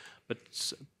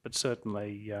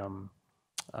certainly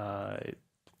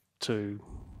to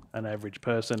an average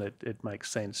person, it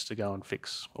makes sense to go and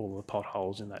fix all the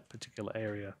potholes in that particular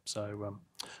area. So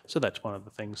that's one of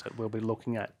the things that we'll be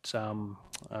looking at,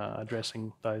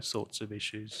 addressing those sorts of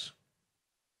issues.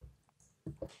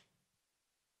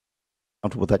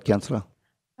 Comfortable with that, Councillor?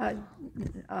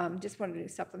 Just wanted a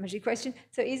supplementary question.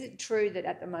 So is it true that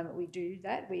at the moment we do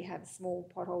that? We have a small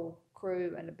pothole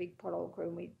crew and a big pothole crew,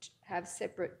 and we have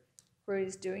separate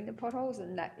crews doing the potholes,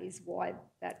 and that is why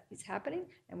that is happening,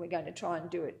 and we're going to try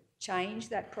and change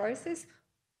that process,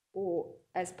 or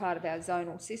as part of our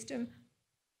zonal system,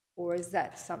 or is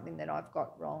that something that I've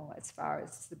got wrong as far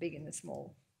as the big and the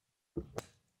small?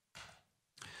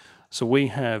 So we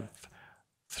have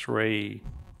 3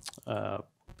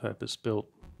 purpose-built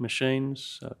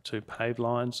machines, 2 pave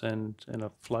lines and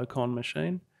a Flowcon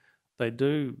machine. They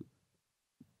do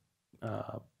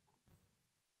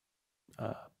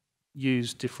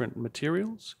use different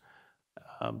materials.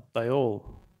 They all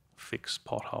fix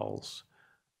potholes.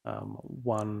 The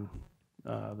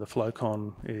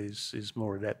Flowcon is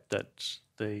more adept at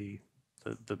the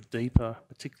deeper,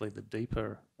 particularly the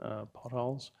deeper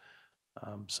potholes.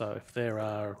 So if there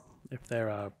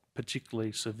are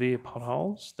particularly severe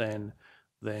potholes, then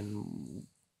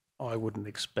I wouldn't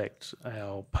expect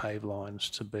our pave lines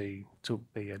to be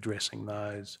addressing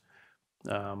those.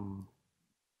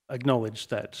 Acknowledge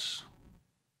that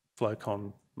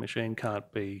Flowcon machine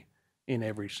can't be in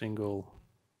every single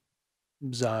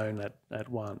zone at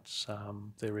once.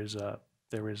 There is a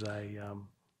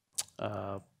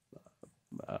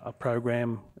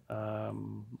program,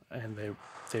 and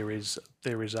there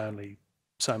is only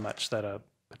so much that a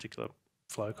particular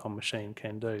Flowcon machine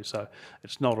can do. So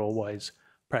it's not always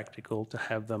practical to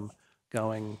have them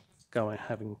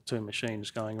having 2 machines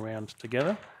going around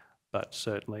together, but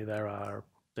certainly there are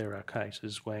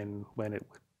cases when it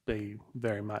would be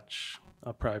very much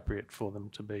appropriate for them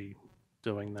to be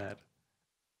doing that.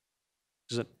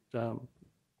 Is it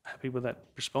happy with that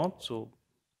response, or?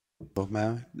 Well,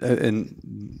 Mayor,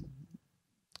 and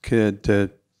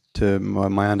to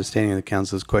my understanding of the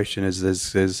councillor's question is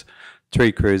there's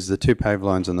 3 crews, the 2 pave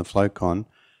lines and the Flowcon.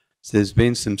 So there's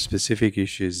been some specific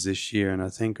issues this year, and I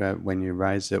think when you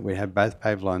raised it, we had both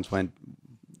pave lines went.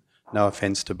 No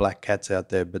offence to black cats out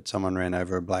there, but someone ran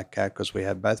over a black cat because we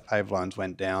had both pave lines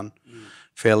went down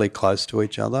fairly close to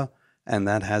each other, and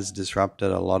that has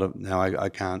disrupted a lot of. Now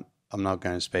I'm not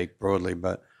going to speak broadly,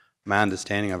 but my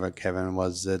understanding of it, Kevin,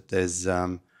 was that there's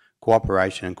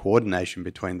cooperation and coordination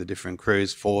between the different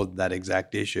crews for that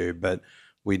exact issue. But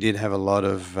we did have a lot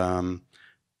of,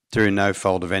 through no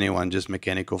fault of anyone, just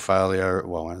mechanical failure.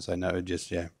 Well, when I say no,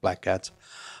 just, black cats.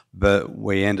 But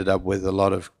we ended up with a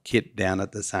lot of kit down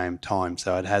at the same time.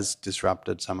 So it has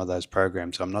disrupted some of those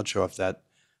programs. So I'm not sure if that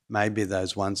maybe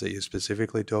those ones that you're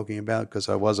specifically talking about, because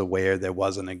I was aware there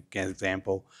was an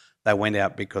example. They went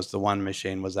out because the one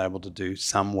machine was able to do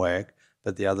some work,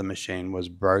 but the other machine was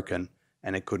broken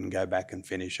and it couldn't go back and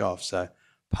finish off. So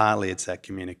partly it's that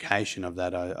communication of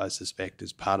that, I suspect,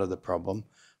 is part of the problem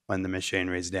when the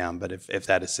machinery is down. But if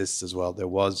that assists as well, there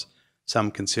was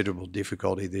some considerable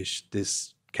difficulty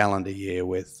this calendar year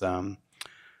with,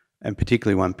 and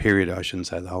particularly one period, I shouldn't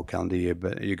say the whole calendar year,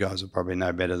 but you guys will probably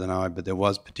know better than I, but there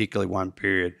was particularly one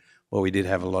period where we did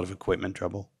have a lot of equipment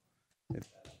trouble.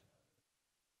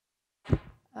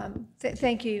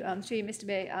 Thank you, through you, Mr.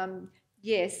 Mayor.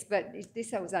 Yes, but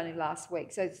this was only last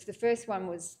week. So the first one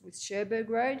was Sherburg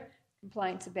Road,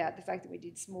 complaints about the fact that we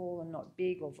did small and not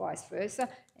big, or vice versa.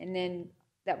 And then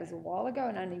that was a while ago,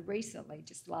 and only recently,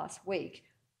 just last week,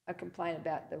 a complaint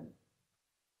about the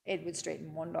Edward Street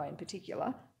and Wandai in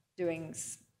particular, doing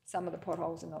some of the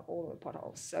potholes and not all of the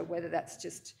potholes. So whether that's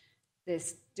just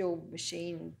there's still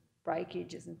machine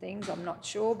breakages and things, I'm not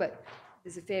sure, but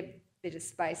there's a fair bit of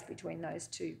space between those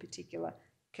two particular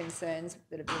concerns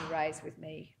that have been raised with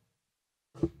me.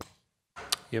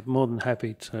 Yeah, more than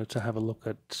happy to have a look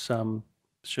at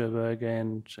Sherburg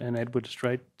and Edward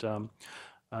Street.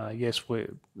 Yes,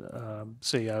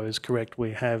 CEO is correct.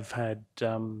 We have had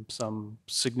some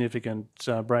significant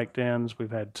breakdowns.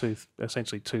 We've had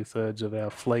essentially 2/3 of our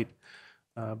fleet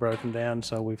broken down.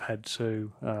 So we've had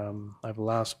to, over the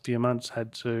last few months,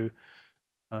 had to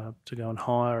go and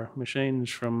hire machines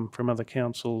from other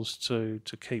councils to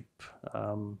keep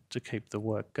the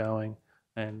work going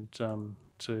and to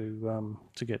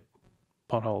get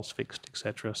potholes fixed,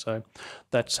 etc. So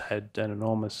that's had an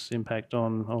enormous impact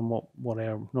on what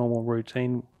our normal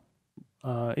routine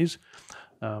is.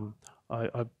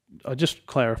 I just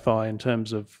clarify in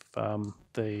terms of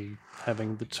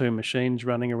having the two machines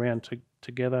running around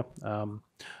together.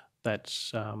 That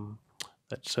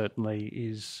certainly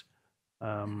is.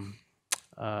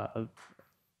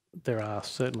 There are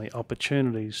certainly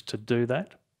opportunities to do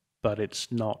that, but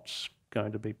it's not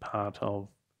going to be part of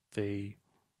the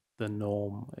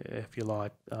norm, if you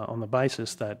like, on the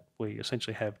basis that we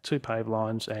essentially have two pave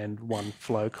lines and one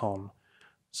flow con.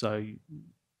 So,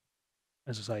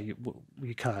 as I say,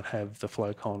 you can't have the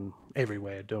flow con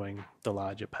everywhere doing the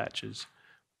larger patches.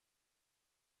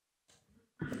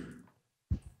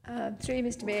 Through you,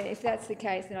 Mr. Mayor, if that's the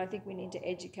case, then I think we need to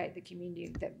educate the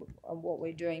community on what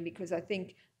we're doing, because I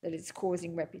think that it's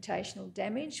causing reputational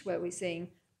damage where we're seeing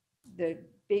the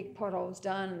big potholes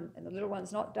done and the little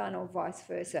ones not done, or vice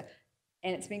versa.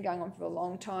 And it's been going on for a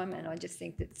long time, and I just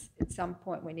think that at some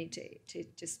point we need to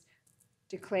just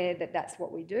declare that that's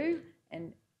what we do,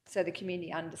 and so the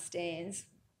community understands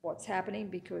what's happening,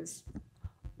 because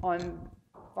I'm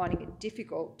finding it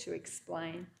difficult to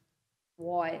explain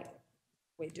why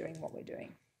we're doing what we're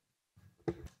doing.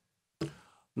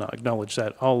 No, acknowledge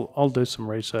that. I'll do some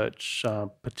research,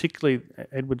 particularly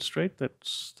Edward Street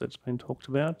that's been talked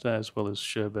about, as well as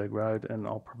Sherburg Road, and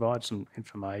I'll provide some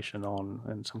information on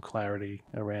and some clarity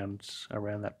around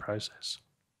that process.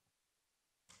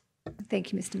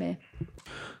 Thank you, Mr. Mayor.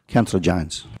 Councillor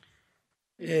Jones.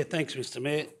 Yeah, thanks, Mr.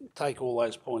 Mayor. Take all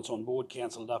those points on board.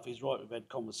 Councillor Duffy's right. We've had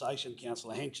conversation.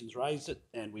 Councillor Henshins raised it,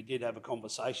 and we did have a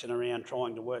conversation around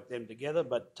trying to work them together,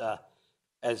 but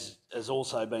as has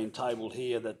also been tabled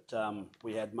here, that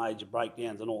we had major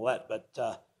breakdowns and all that.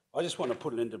 But I just want to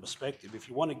put it into perspective. If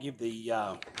you want to give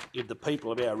the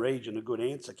people of our region a good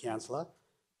answer, Councillor,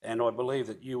 and I believe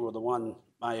that you were the one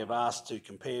may have asked to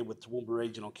compare with Toowoomba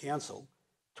Regional Council.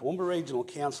 Toowoomba Regional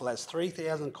Council has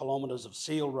 3,000 kilometres of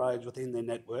sealed roads within their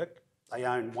network. They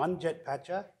own one jet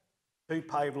patcher, 2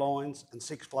 pave lines and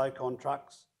 6 flow-con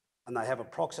trucks, and they have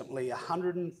approximately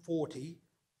 140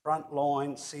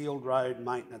 frontline sealed road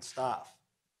maintenance staff.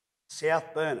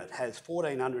 South Burnett has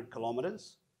 1,400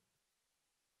 kilometres,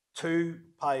 2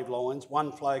 pave lines,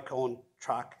 1 flow-con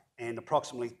truck and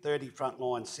approximately 30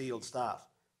 frontline sealed staff.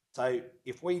 So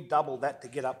if we double that to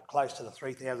get up close to the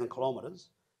 3,000 kilometres,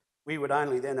 we would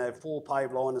only then have 4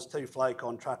 pave liners, 2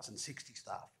 flow-con trucks and 60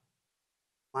 staff,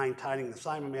 maintaining the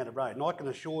same amount of road. And I can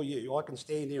assure you, I can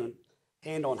stand here and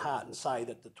hand on heart and say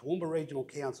that the Toowoomba Regional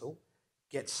Council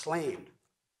gets slammed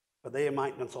for their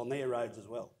maintenance on their roads as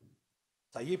well.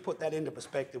 So you put that into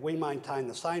perspective, we maintain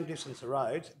the same distance of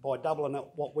roads by doubling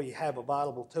up what we have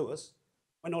available to us.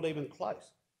 We're not even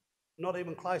close. Not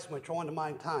even close, and we're trying to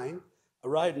maintain a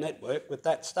road network with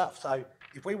that stuff. So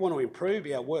if we want to improve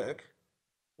our work,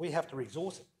 we have to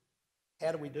resource it.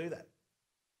 How do we do that?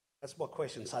 That's my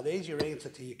question. So there's your answer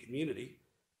to your community.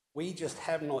 We just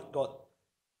have not got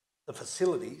the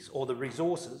facilities or the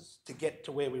resources to get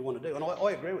to where we want to do. And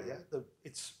I agree with you.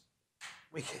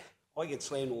 I get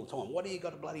slammed all the time. What do you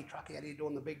got a bloody truck out here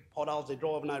doing the big potholes? They're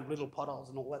driving over little potholes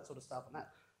and all that sort of stuff and that.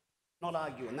 Not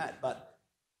arguing that, but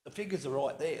the figures are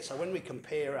right there. So when we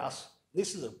compare us,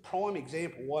 this is a prime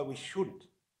example why we shouldn't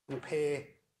compare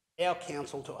our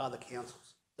council to other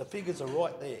councils. The figures are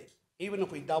right there. Even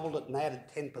if we doubled it and added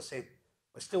 10%,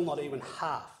 we're still not even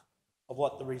half of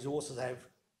what the resources have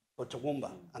for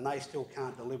Toowoomba, and they still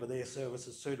can't deliver their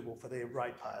services suitable for their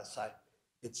ratepayers. So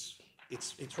it's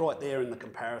right there in the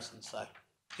comparison. So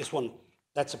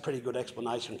that's a pretty good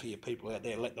explanation for your people out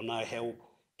there. Let them know how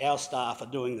our staff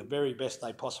are doing the very best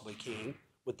they possibly can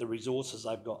with the resources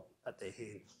they've got at their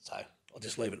hands. So I'll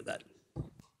just leave it at that.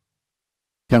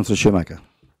 Councillor Shoemaker.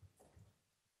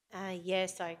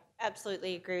 Yes, I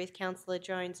absolutely agree with Councillor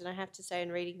Jones, and I have to say, in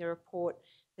reading the report,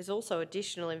 there's also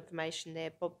additional information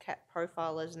there, bobcat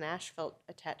profilers and asphalt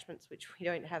attachments, which we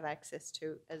don't have access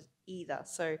to as either.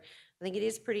 So I think it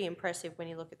is pretty impressive when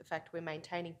you look at the fact we're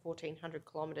maintaining 1,400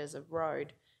 kilometres of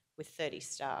road with 30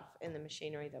 staff and the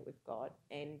machinery that we've got.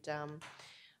 And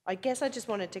I guess I just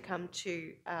wanted to come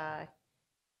to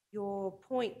your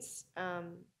points,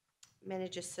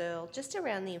 Manager Searle, just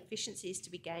around the efficiencies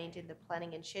to be gained in the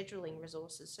planning and scheduling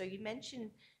resources. So you mentioned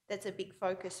that's a big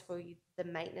focus for you, the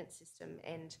maintenance system,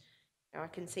 and I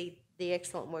can see the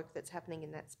excellent work that's happening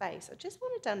in that space. I just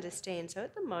wanted to understand, so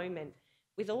at the moment,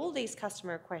 with all these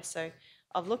customer requests, so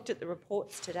I've looked at the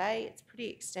reports today, it's pretty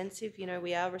extensive. You know,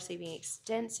 we are receiving an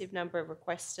extensive number of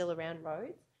requests still around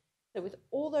roads. So with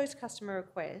all those customer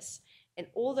requests and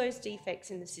all those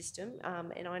defects in the system,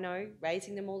 and I know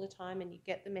raising them all the time, and you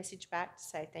get the message back to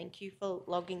say thank you for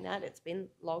logging that, it's been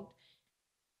logged.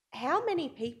 How many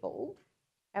people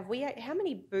how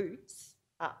many boots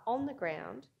are on the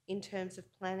ground in terms of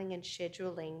planning and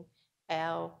scheduling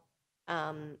our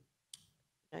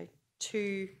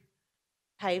 2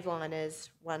 paveliners,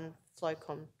 1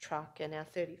 Flowcon truck, and our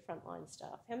 30 frontline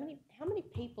staff? How many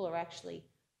people are actually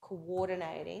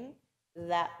coordinating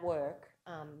that work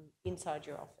inside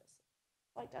your office?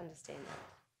 I'd like to understand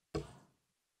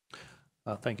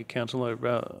that. Thank you, Councillor.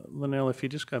 Linnell, if you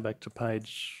just go back to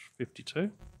page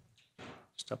 52,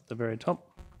 just up the very top.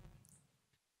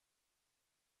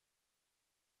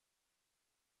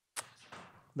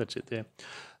 That's it there.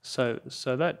 So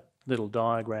that little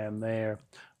diagram there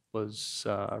was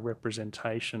a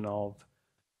representation of,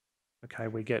 okay,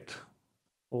 we get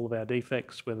all of our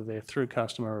defects, whether they're through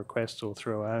customer requests or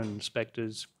through our own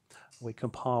inspectors. We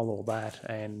compile all that,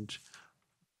 and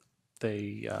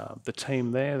the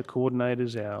team there, the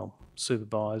coordinators, our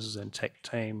supervisors and tech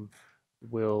team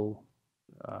will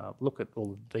look at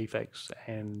all the defects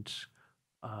and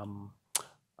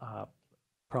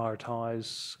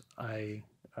prioritise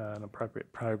an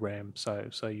appropriate program.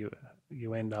 So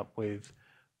you end up with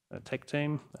a tech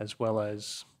team as well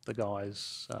as the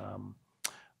guys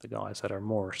that are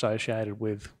more associated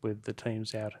with the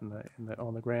teams out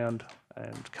on the ground,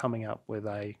 and coming up with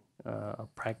a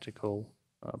practical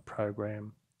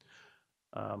program.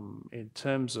 In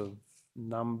terms of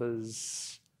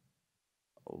numbers,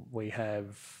 we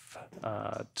have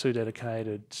 2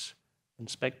 dedicated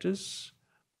inspectors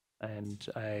and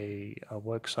a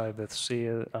works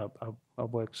overseer, a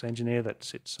works engineer that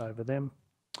sits over them.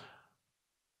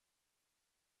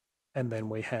 And then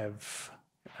we have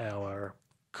our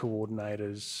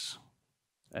coordinators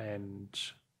and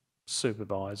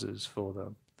supervisors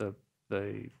for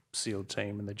the sealed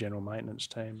team and the general maintenance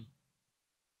team.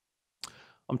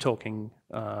 I'm talking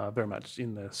very much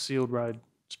in the sealed road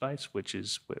space, which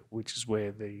is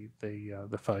where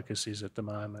the focus is at the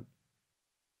moment.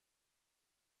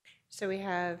 So we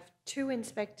have 2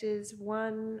 inspectors,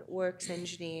 1 works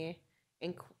engineer,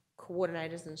 and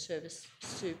coordinators and service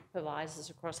supervisors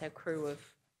across our crew of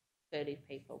 30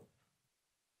 people.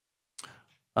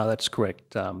 That's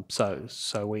correct.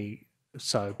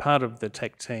 So part of the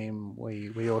tech team,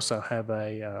 we also have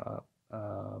an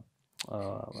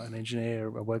engineer,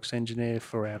 a works engineer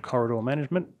for our corridor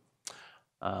management,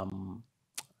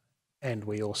 and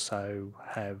we also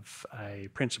have a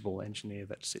principal engineer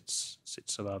that sits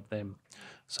above them.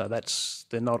 So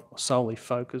they're not solely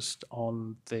focused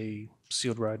on the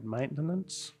sealed road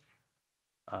maintenance.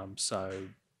 So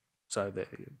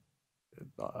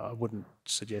I wouldn't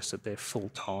suggest that they're full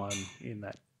time in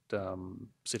that,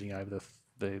 sitting over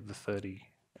the 30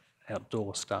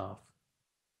 outdoor staff.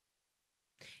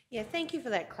 Yeah, thank you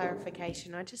for that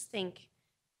clarification. I just think,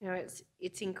 you know,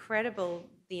 it's incredible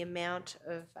the amount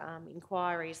of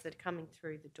inquiries that are coming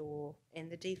through the door and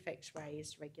the defects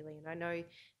raised regularly. And I know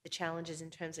the challenges in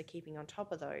terms of keeping on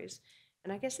top of those.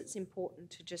 And I guess it's important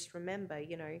to just remember,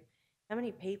 you know, how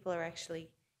many people are actually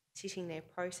sitting there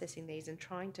processing these and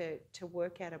trying to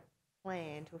work out a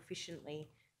plan to efficiently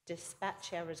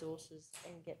dispatch our resources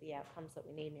and get the outcomes that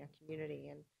we need in our community.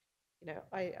 And, you know,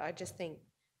 I just think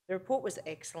the report was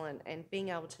excellent, and being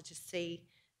able to just see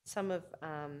some of,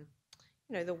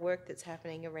 you know, the work that's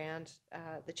happening around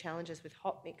the challenges with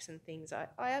hot mix and things, I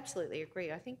absolutely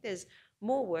agree. I think there's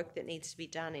more work that needs to be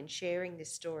done in sharing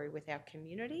this story with our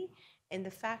community and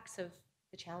the facts of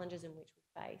the challenges in which we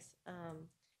face.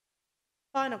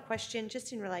 Final question,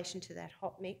 just in relation to that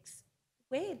hot mix,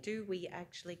 where do we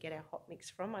actually get our hot mix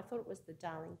from? I thought it was the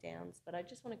Darling Downs, but I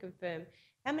just want to confirm,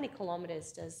 how many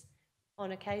kilometres does,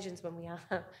 on occasions when we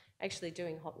are actually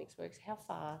doing hot mix works, how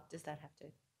far does that have to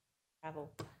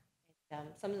travel? And,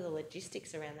 some of the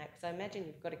logistics around that, because I imagine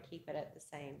you've got to keep it at the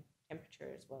same temperature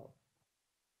as well.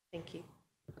 Thank you.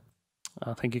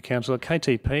 Thank you, Councillor.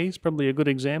 KTP is probably a good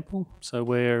example. So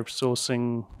we're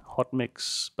sourcing hot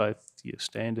mix, both your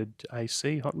standard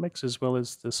AC hot mix as well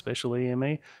as the special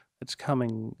EME. It's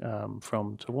coming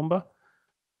from Toowoomba,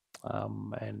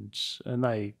 and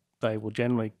they will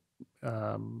generally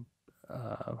have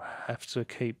to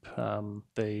keep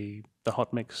the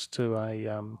hot mix to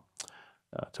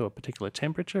a particular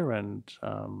temperature, and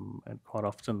quite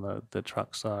often the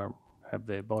trucks have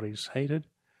their bodies heated.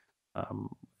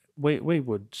 We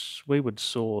would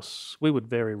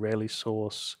very rarely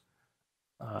source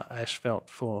asphalt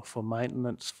for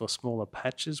maintenance for smaller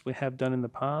patches. We have done in the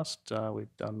past.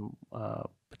 We've done a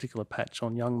particular patch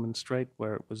on Youngman Street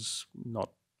where it was not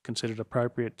considered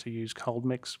appropriate to use cold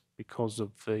mix because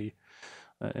of the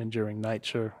enduring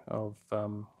nature of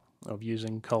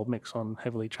using cold mix on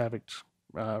heavily trafficked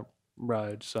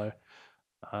roads. So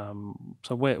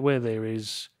where there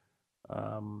is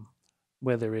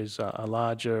a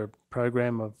larger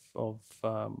program of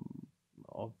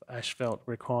asphalt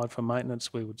required for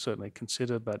maintenance, we would certainly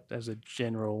consider. But as a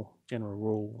general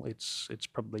rule, it's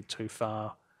probably too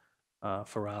far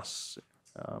for us.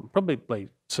 Probably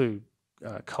too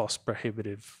cost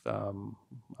prohibitive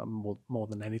more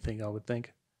than anything, I would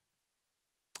think.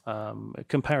 A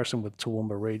comparison with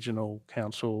Toowoomba Regional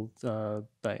Council,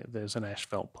 there's an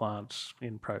asphalt plant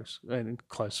in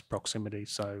close proximity,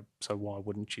 so why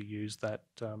wouldn't you use that,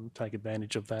 take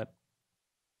advantage of that?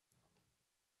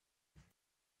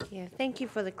 Yeah, thank you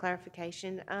for the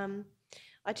clarification.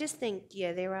 I just think,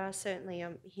 yeah, there are certainly,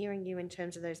 I'm hearing you in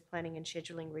terms of those planning and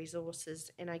scheduling resources,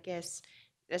 and I guess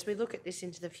as we look at this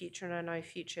into the future, and I know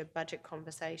future budget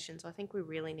conversations, I think we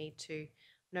really need to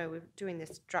know we're doing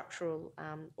this structural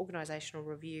organisational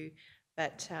review,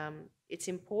 but it's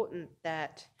important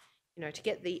that, you know, to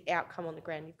get the outcome on the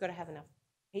ground, you've got to have enough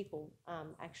people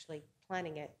actually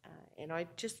planning it, and I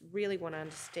just really want to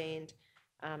understand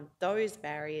those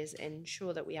barriers and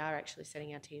ensure that we are actually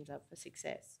setting our teams up for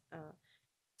success.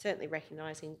 Certainly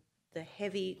recognising the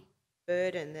heavy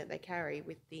burden that they carry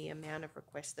with the amount of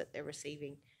requests that they're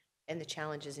receiving and the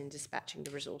challenges in dispatching the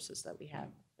resources that we have.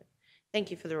 Thank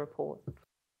you for the report.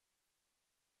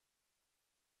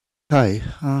 Okay,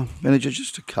 Manager,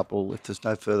 just a couple, if there's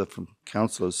no further from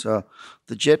councillors.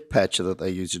 The jet patcher that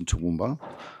they use in Toowoomba,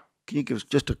 can you give us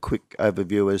just a quick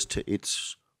overview as to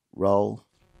its role?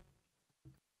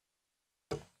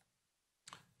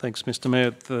 Thanks, Mr.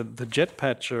 Mayor. The jet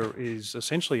patcher is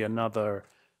essentially another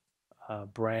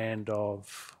brand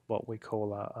of what we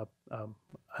call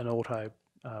an auto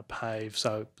pave.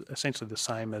 So essentially the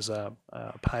same as a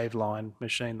pave line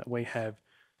machine that we have.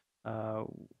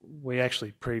 We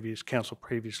actually council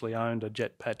previously owned a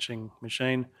jet patching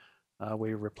machine.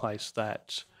 We replaced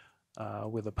that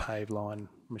with a pave line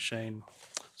machine.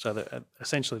 So that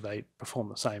essentially they perform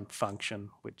the same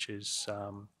function, which is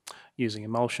using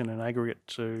emulsion and aggregate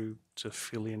to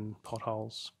fill in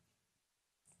potholes.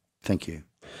 Thank you.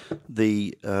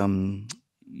 You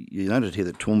noted here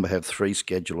that Toowoomba have 3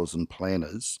 schedulers and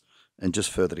planners, and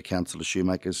just further to Councillor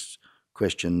Shoemaker's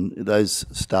question, those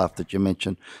staff that you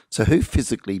mentioned, so who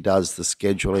physically does the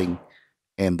scheduling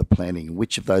and the planning?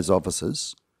 Which of those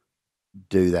officers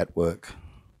do that work?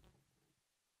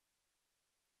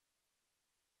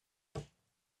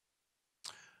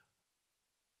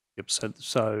 Yep.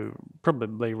 So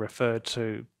probably refer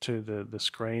to the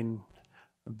screen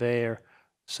there.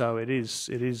 So it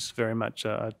is very much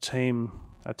a team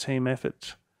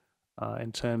effort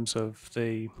in terms of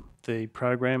the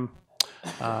program.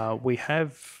 We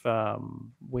have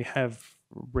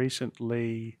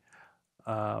recently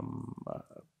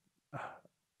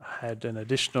had an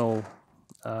additional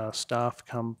staff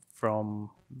come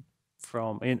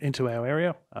into our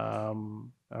area,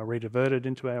 rediverted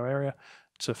into our area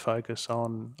to focus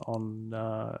on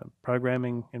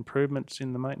programming improvements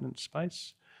in the maintenance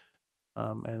space.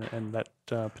 and that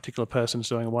particular person's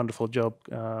doing a wonderful job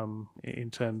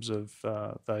in terms of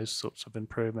those sorts of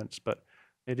improvements. But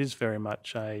it is very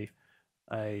much a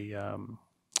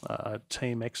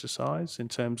team exercise in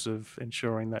terms of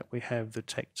ensuring that we have the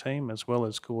tech team as well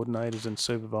as coordinators and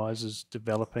supervisors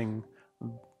developing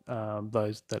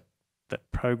that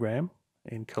program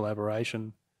in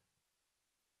collaboration.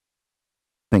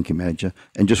 Thank you, Manager.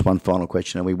 And just one final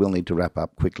question, and we will need to wrap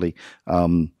up quickly.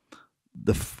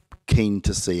 Keen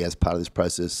to see, as part of this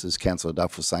process, as Councillor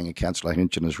Duff was saying and Councillor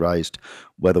Hinchin has raised,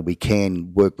 whether we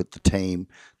can work with the team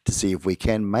to see if we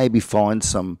can maybe find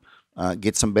some,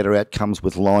 get some better outcomes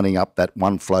with lining up that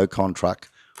one flow contract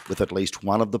with at least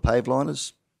one of the pave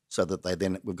liners, so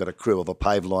that we've got a crew of a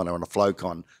pave liner and a flow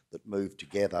con that move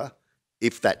together,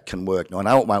 if that can work. Now, I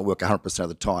know it won't work 100% of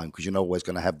the time because you're not always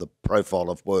going to have the profile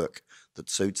of work that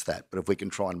suits that. But if we can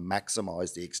try and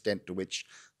maximise the extent to which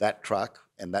that truck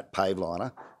and that pave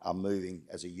liner are moving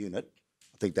as a unit,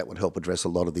 I think that would help address a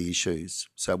lot of the issues.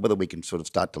 So whether we can sort of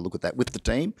start to look at that with the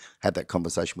team, have that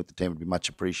conversation with the team would be much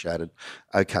appreciated.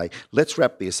 Okay, let's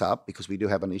wrap this up because we do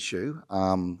have an issue,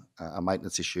 a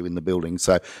maintenance issue in the building.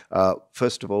 So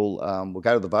first of all, we'll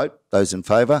go to the vote. Those in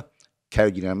favour?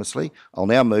 Carried unanimously. I'll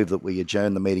now move that we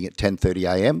adjourn the meeting at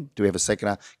 10:30 a.m. Do we have a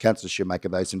seconder? Councillor Shoemaker,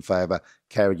 those in favour?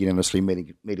 Carried unanimously.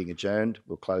 Meeting adjourned.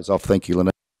 We'll close off. Thank you,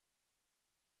 Lynette.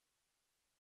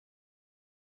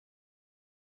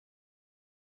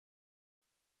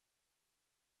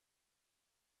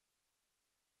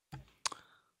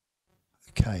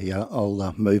 Okay,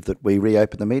 I'll move that we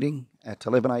reopen the meeting at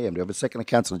 11 a.m. Do we have a seconder?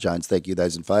 Councillor Jones, thank you.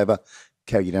 Those in favour?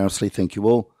 Carried unanimously. Thank you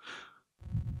all.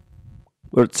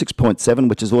 We're at 6.7,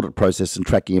 which is audit process and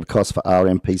tracking of costs for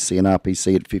RMPC and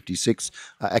RPC at 56.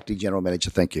 Acting General Manager,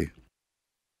 thank you.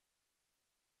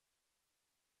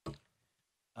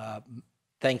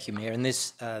 Thank you, Mayor. And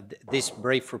this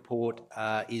brief report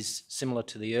is similar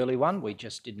to the early one. We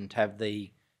just didn't have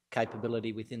the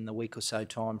capability within the week or so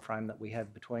time frame that we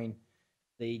have between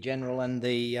the general and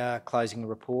the closing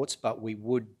reports, but we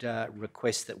would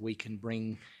request that we can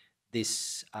bring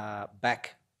this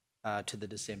back to the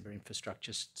December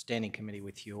Infrastructure Standing Committee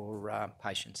with your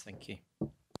patience. Thank you.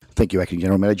 Thank you, Acting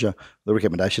General Manager. The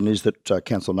recommendation is that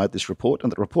Council note this report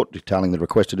and that the report detailing the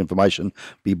requested information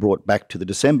be brought back to the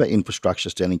December Infrastructure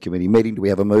Standing Committee meeting. Do we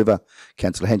have a mover?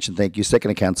 Councillor Hinchin, thank you.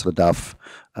 Second, Councillor Duff.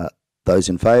 Those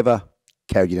in favour?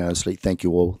 Carried unanimously. Thank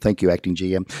you all. Thank you, Acting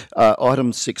GM.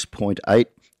 Item 6.8,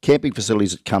 camping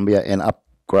facilities at Cumbia and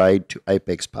upgrade to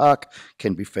Apex Park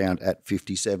can be found at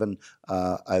 57.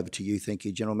 Over to you. Thank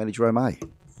you, General Manager O'May.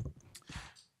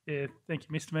 Yeah, thank you,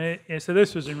 Mr. Mayor. Yeah, so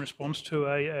this was in response to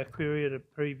a query at a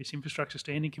previous Infrastructure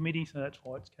Standing Committee, so that's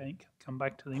why it's come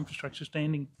back to the Infrastructure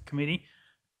Standing Committee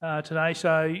today.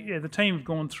 So yeah, the team have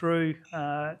gone through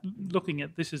looking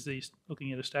at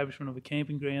establishment of a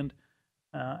camping ground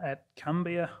at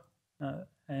Cumbia,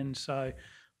 and so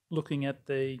looking at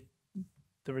the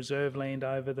reserve land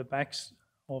over the backs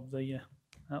of the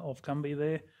of Cumbia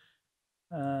there.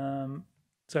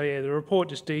 So yeah, the report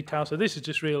just details. So this is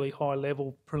just really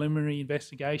high-level preliminary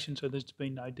investigation. So there's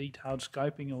been no detailed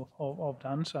scoping of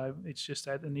done. So it's just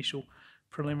that initial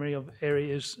preliminary of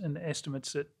areas and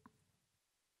estimates that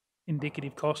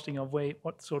indicative costing of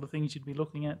what sort of things you'd be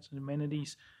looking at, so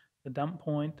amenities, the dump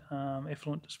point,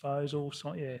 effluent disposal.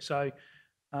 So yeah, so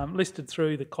listed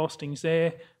through the costings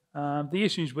there. The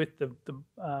issues with the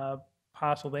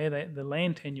parcel there, the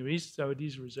land tenure is, so it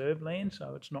is reserve land,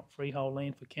 so it's not freehold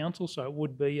land for council, so it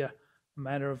would be a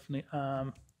matter of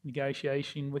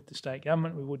negotiation with the state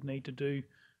government. We would need to do,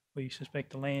 we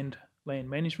suspect, a land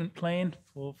management plan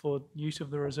for use of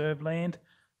the reserve land.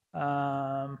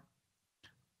 So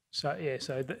yeah,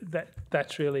 so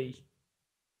that's really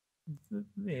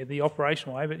the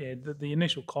operational way, but yeah, the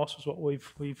initial cost was what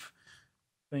we've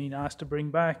been asked to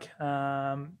bring back.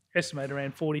 Estimate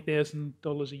around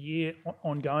 $40,000 a year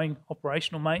ongoing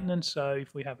operational maintenance. So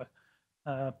if we have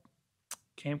a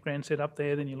campground set up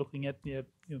there, then you're looking at your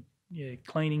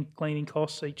cleaning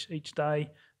costs each day.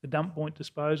 The dump point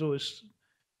disposal is,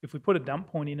 if we put a dump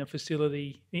point in a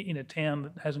facility in a town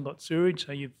that hasn't got sewage,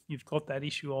 so you've got that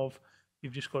issue of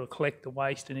you've just got to collect the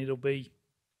waste, and it'll be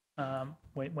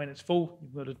when it's full,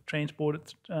 you've got to transport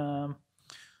it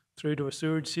through to a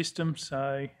sewage system.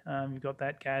 So you've got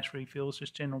that, gas refills,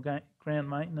 just general ground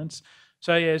maintenance.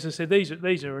 So yeah, as I said,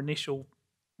 these are initial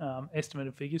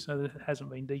estimated figures, so there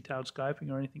hasn't been detailed scoping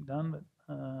or anything done, but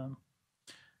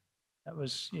that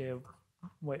was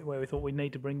where we thought we'd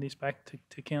need to bring this back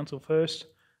to council first.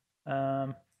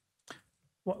 One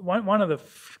of the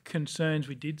concerns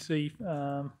we did see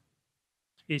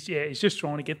is just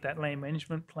trying to get that land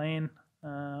management plan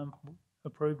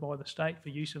approved by the state for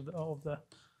use of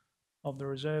the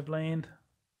reserve land.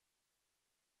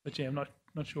 But yeah, I'm not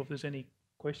sure if there's any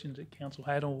questions that council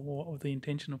had or what the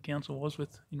intention of council was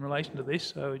in relation to this.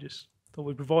 So we just thought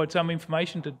we'd provide some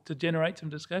information to generate some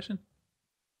discussion.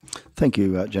 Thank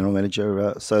you, General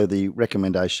Manager. So the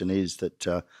recommendation is that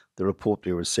the report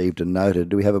be received and noted.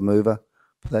 Do we have a mover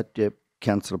for that? Yep.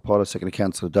 Councillor Potter, second to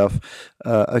Councillor Duff.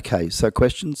 Okay, so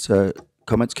questions,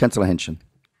 comments? Councillor Henshin.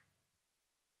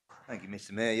 Thank you,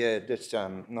 Mr Mayor. Yeah, just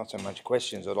not so much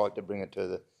questions. I'd like to bring it to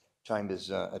the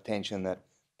Chamber's attention that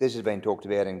this has been talked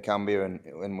about in Cumbria,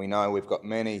 and we know we've got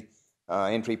many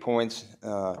entry points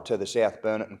to the South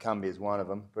Burnett, and Cumbria is one of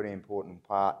them, pretty important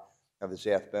part of the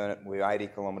South Burnett. We're 80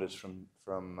 kilometres from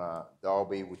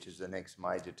Dalby, which is the next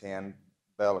major town.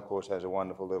 Bell, of course, has a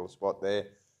wonderful little spot there.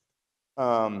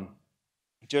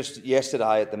 Just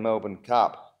yesterday at the Melbourne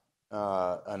Cup,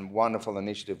 a wonderful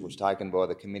initiative was taken by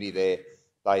the committee there.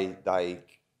 They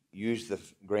used the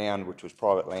ground, which was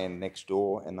private land next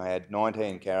door, and they had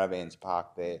 19 caravans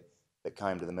parked there that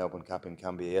came to the Melbourne Cup in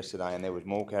Cumbria yesterday, and there was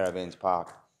more caravans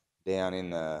parked down in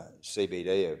the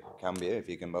CBD of Cumbria, if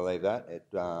you can believe that. At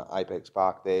Apex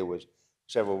Park there was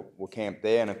several were camped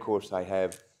there, and of course they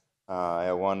have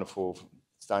our wonderful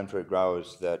stone fruit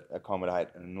growers that accommodate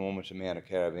an enormous amount of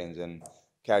caravans and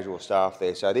casual staff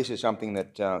there. So this is something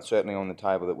that certainly on the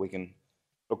table that we can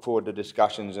look forward to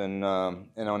discussions, and I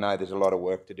know there's a lot of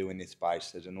work to do in this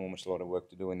space. There's an enormous lot of work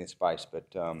to do in this space,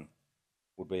 but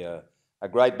would be a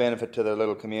great benefit to the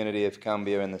little community of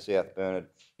Cumbria and the South Burnett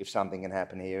if something can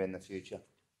happen here in the future.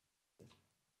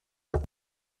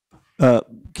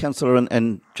 Councillor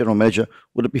and General Manager,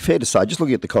 would it be fair to say, just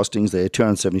looking at the costings there,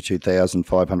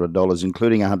 $272,500,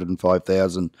 including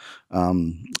 $105,000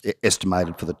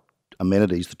 estimated for the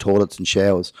amenities, the toilets and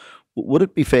showers, would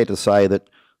it be fair to say that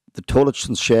the toilets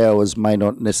and showers may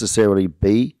not necessarily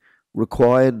be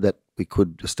required, that we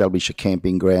could establish a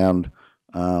camping ground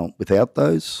without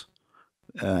those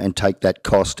and take that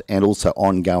cost and also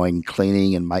ongoing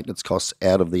cleaning and maintenance costs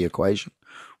out of the equation?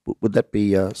 Would that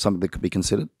be something that could be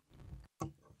considered?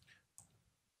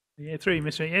 Yeah, through you,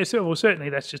 Mr. Yeah, so, well, certainly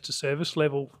that's just a service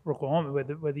level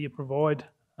requirement, whether you provide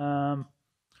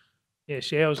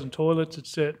showers and toilets.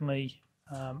 It's certainly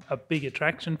a big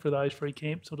attraction for those free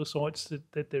camp sort of sites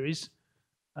that there is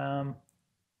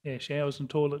showers and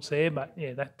toilets there. But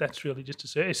yeah, that's really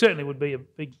just it certainly would be a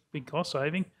big cost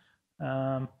saving.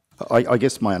 I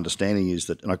guess my understanding is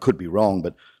that, and I could be wrong,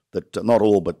 but that not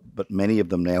all, but many of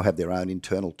them now have their own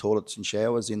internal toilets and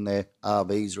showers in their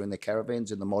RVs or in their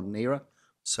caravans in the modern era.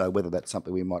 So whether that's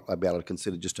something we might be able to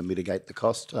consider just to mitigate the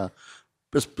cost,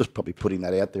 just probably putting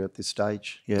that out there at this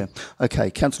stage. Yeah. Okay,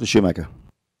 Councillor Shoemaker.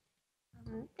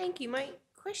 Thank you. My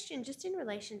question just in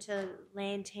relation to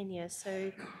land tenure.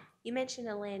 So you mentioned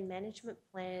a land management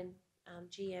plan,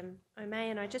 GM OMA,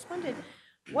 and I just wondered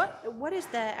what is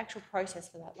the actual process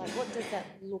for that? Like, what does that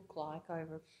look like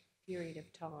over a period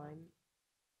of time?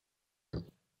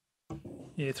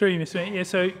 Yeah, through you, Mr. Yeah,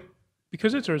 so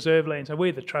because it's a reserve land, so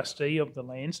we're the trustee of the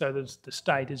land, so the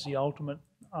state is the ultimate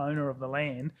owner of the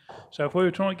land. So if we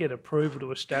were trying to get approval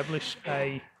to establish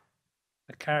a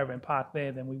caravan park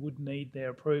there, then we would need their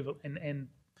approval. And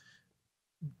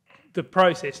the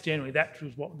process generally, that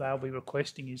was what they'll be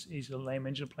requesting is the land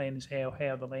management plan, is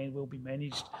how the land will be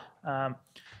managed.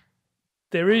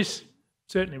 There is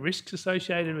certainly risks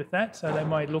associated with that, so they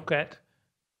may look at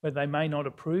where they may not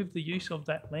approve the use of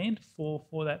that land for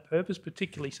that purpose,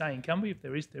 particularly, say, in Cumbria, if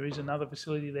there is another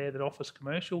facility there that offers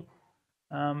commercial,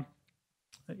 a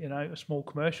small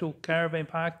commercial caravan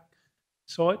park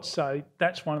site. So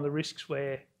that's one of the risks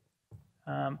where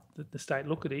the state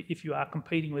look at it. If you are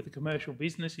competing with a commercial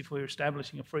business, if we're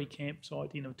establishing a free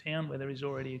campsite in a town where there is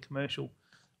already a commercial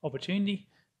opportunity.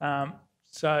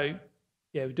 So,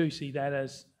 yeah, we do see that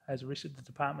as a risk that the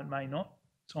department may not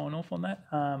sign off on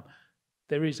that.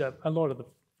 There is a lot of the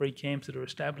free camps that are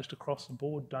established across the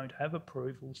board don't have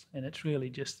approvals, and it's really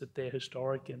just that they're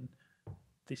historic and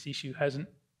this issue hasn't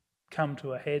come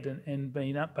to a head and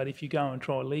been up. But if you go and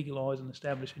try to legalise and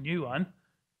establish a new one,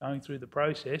 going through the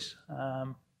process,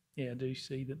 I do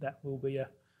see that will be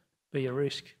a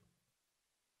risk.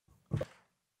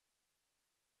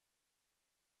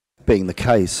 Being the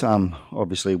case,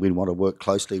 obviously we want to work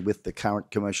closely with the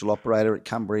current commercial operator at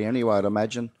Cumbria anyway, I'd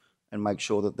imagine, and make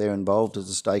sure that they're involved as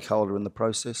a stakeholder in the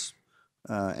process,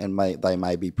 and they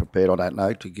may be prepared, I don't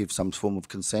know, to give some form of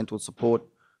consent or support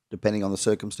depending on the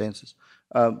circumstances.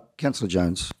 Councillor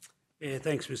Jones. Yeah,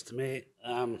 thanks, Mr. Mayor.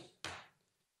 I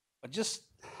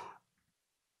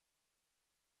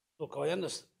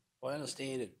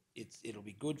understand it'll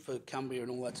be good for Cumbria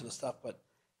and all that sort of stuff, but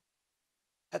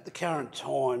At the current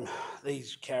time,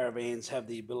 these caravans have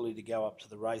the ability to go up to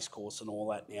the racecourse and all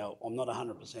that. Now, I'm not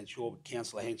 100% sure, but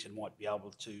Councillor Henson might be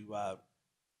able to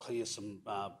clear some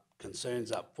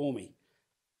concerns up for me.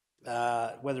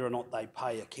 Whether or not they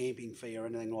pay a camping fee or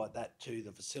anything like that to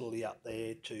the facility up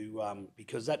there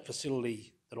because that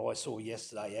facility that I saw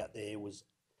yesterday out there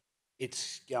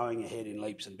it's going ahead in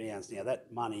leaps and bounds. Now,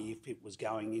 that money, if it was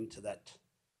going into that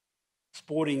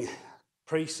sporting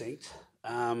precinct,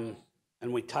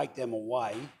 and we take them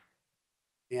away.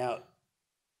 Now,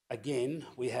 again,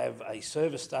 we have a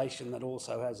service station that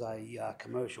also has a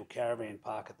commercial caravan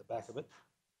park at the back of it.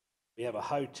 We have a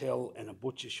hotel and a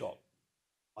butcher shop.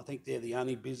 I think they're the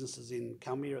only businesses in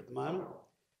Cumbria at the moment.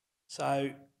 So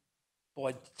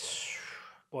by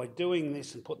doing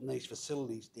this and putting these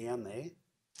facilities down there,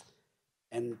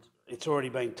 and it's already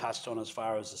been touched on as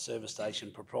far as the service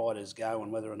station proprietors go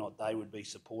and whether or not they would be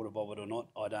supportive of it or not,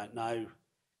 I don't know.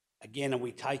 Again, are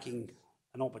we taking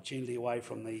an opportunity away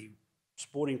from the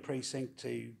sporting precinct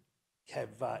to have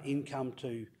income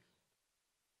to...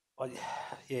 I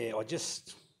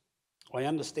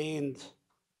understand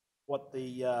what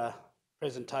the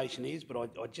presentation is, but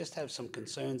I just have some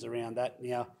concerns around that.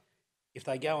 Now, if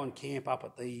they go and camp up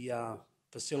at the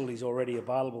facilities already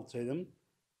available to them,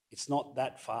 it's not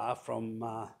that far from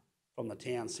the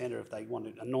town centre if they want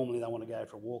to, and normally they want to go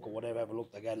for a walk or whatever, have a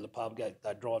look, they go to the pub, they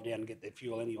drive down and get their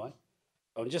fuel anyway.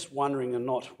 I'm just wondering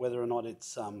whether or not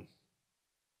it's,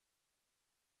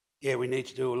 we need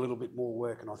to do a little bit more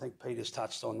work, and I think Peter's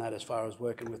touched on that as far as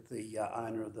working with the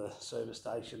owner of the service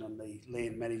station and the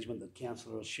land management that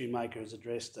Councillor Shoemaker has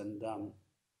addressed, and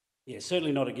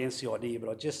certainly not against the idea, but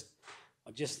I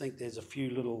just think there's a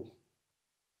few little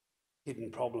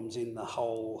hidden problems in the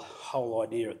whole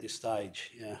idea at this stage.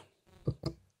 Yeah.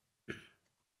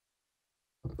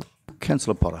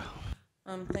 Councillor Potter.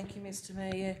 Thank you, Mr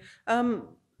Mayor.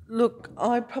 Look,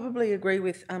 I probably agree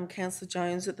with Councillor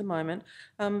Jones at the moment,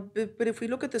 but if we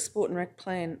look at the Sport and Rec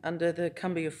plan under the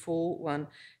Cumbria 4 one,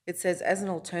 it says, as an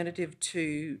alternative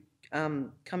to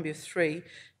Cumbria 3,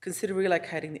 consider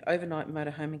relocating the overnight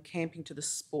motorhome and camping to the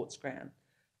sports ground,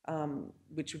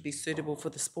 which would be suitable for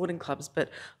the sporting clubs. But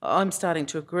I'm starting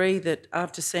to agree that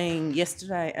after seeing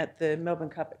yesterday at the Melbourne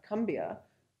Cup at Cumbria,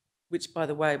 which, by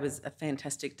the way, was a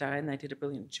fantastic day and they did a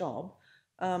brilliant job,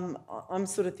 I'm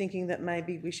sort of thinking that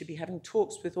maybe we should be having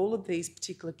talks with all of these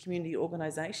particular community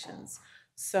organisations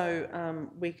so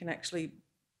we can actually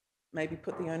maybe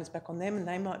put the onus back on them and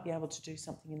they might be able to do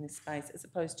something in this space as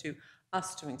opposed to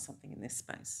us doing something in this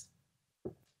space.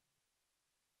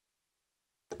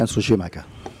 Councillor Shoemaker.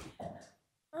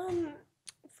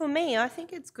 For me, I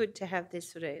think it's good to have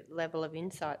this sort of level of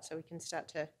insight so we can start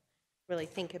to really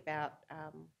think about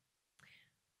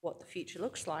what the future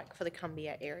looks like for the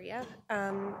Cumbria area.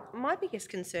 My biggest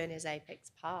concern is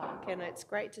Apex Park, and it's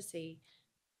great to see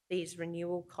these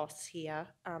renewal costs here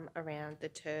around the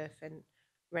turf and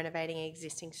renovating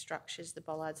existing structures, the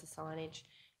bollards, the signage.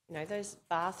 You know, those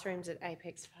bathrooms at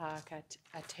Apex Park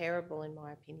are terrible in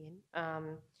my opinion.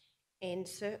 And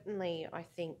certainly I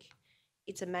think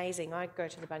it's amazing. I go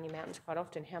to the Bunya Mountains quite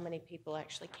often, how many people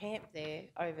actually camp there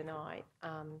overnight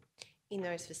in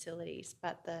those facilities.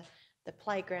 But the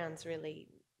playgrounds really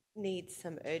need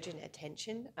some urgent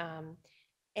attention.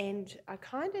 And I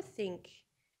kind of think,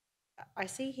 I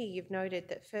see here you've noted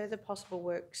that further possible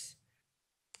works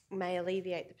may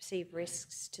alleviate the perceived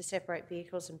risks to separate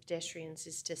vehicles and pedestrians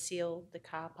is to seal the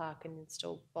car park and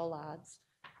install bollards,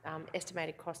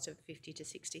 estimated cost of 50 to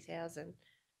 60,000.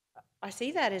 I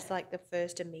see that as like the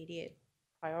first immediate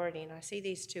priority, and I see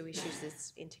these two issues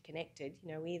as interconnected.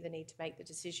 You know, we either need to make the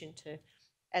decision to,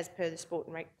 as per the Sport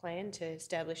and Rec plan, to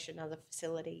establish another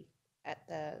facility at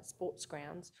the sports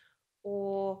grounds,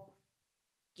 or,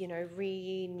 you know,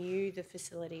 renew the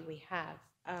facility we have.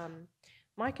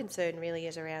 My concern really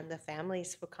is around the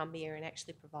families for Cumbria and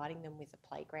actually providing them with a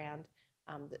playground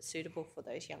that's suitable for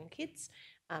those young kids,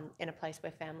 and a place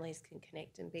where families can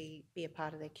connect and be a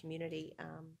part of their community.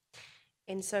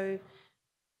 And so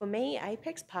for me,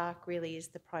 Apex Park really is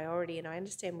the priority, and I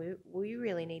understand we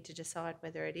really need to decide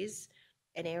whether it is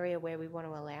an area where we want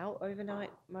to allow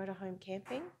overnight motorhome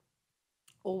camping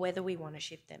or whether we want to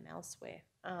shift them elsewhere.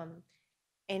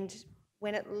 And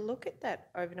when I look at that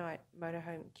overnight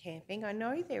motorhome camping, I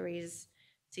know there is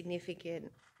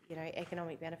significant, you know,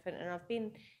 economic benefit, and I've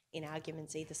been in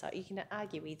arguments either side. You can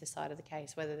argue either side of the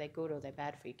case, whether they're good or they're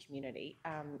bad for your community,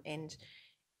 and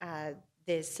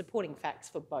there's supporting facts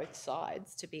for both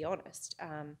sides, to be honest.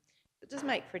 It does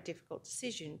make for a difficult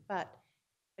decision, but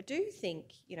I do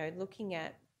think, you know, looking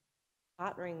at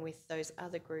partnering with those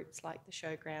other groups like the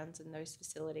showgrounds and those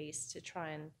facilities to try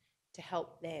and to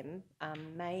help them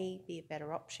may be a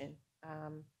better option.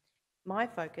 My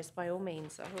focus, by all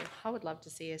means, I would love to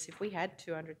see us, if we had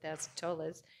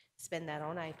 $200,000, spend that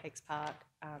on Apex Park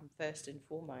first and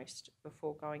foremost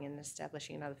before going and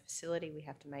establishing another facility we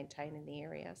have to maintain in the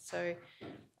area. So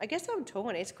I guess I'm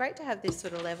torn. It's great to have this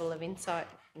sort of level of insight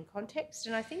and context,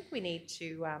 and I think we need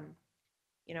to,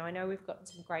 I know we've gotten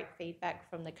some great feedback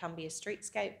from the Cumbia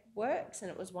Streetscape Works,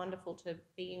 and it was wonderful to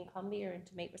be in Cumbia and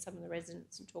to meet with some of the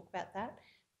residents and talk about that.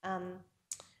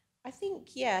 I think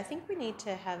we need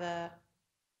to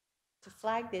to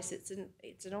flag this.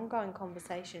 It's an ongoing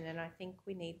conversation, and I think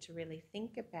we need to really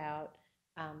think about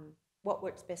what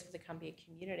works best for the Cumbia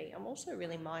community. I'm also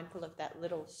really mindful of that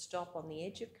little stop on the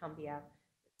edge of Cumbia.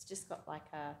 It's just got like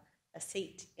a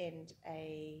seat and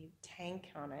a tank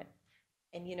on it,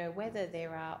 and whether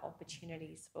there are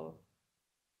opportunities for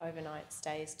overnight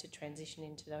stays to transition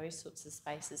into those sorts of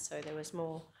spaces, so there was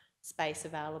more space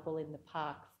available in the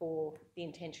park for the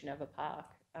intention of a park.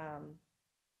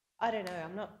 I don't know.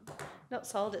 I'm not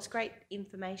sold. It's great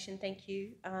information. Thank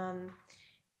you.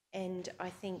 And I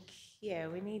think,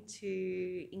 we need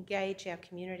to engage our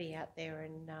community out there,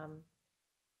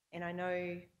 and I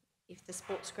know if the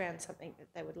sports ground's something that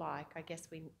they would like, I guess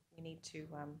we need to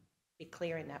be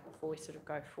clear in that before we sort of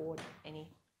go forward any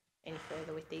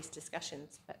further with these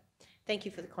discussions. But thank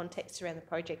you for the context around the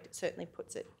project. It certainly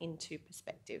puts it into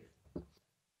perspective.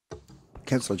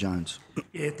 Councillor Jones.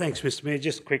 Yeah, thanks, Mr Mayor.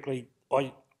 Just quickly,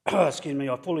 I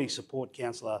fully support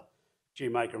Councillor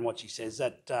Shoemaker and what she says,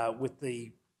 that with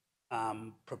the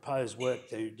proposed work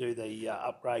to do the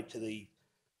upgrade to the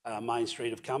main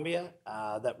street of Cumbia,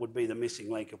 that would be the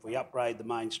missing link. If we upgrade the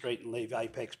main street and leave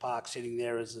Apex Park sitting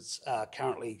there as it's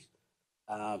currently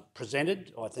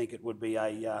presented, I think it would be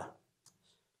a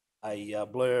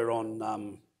blur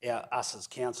on us as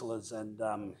councillors and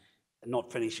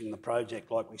not finishing the project.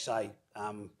 Like we say,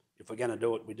 if we're going to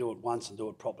do it, we do it once and do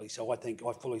it properly. So I think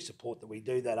I fully support that we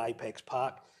do that Apex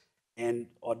Park. And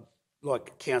I'd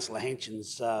like Councillor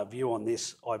Henson's view on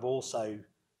this. I've also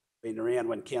been around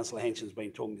when Councillor Henson's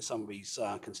been talking to some of his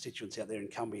constituents out there in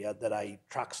Cumbia, that a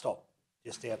truck stop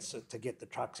just outside to get the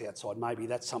trucks outside. Maybe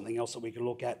that's something else that we could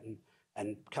look at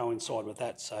and coincide with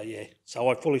that. So yeah, so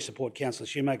I fully support Councillor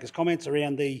Shoemaker's comments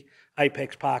around the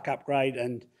Apex Park upgrade,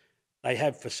 and they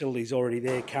have facilities already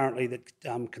there currently that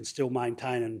can still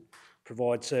maintain and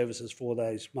provide services for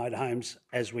those motorhomes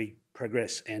as we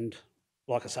progress. And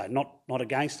like I say, not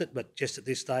against it, but just at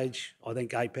this stage, I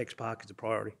think Apex Park is a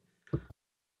priority.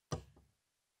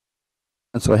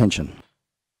 Councillor Henson.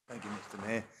 Thank you, Mr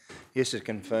Mayor. Yes, to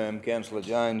confirm, Councillor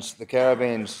Jones, the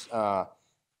caravans,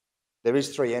 there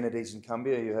is 3 entities in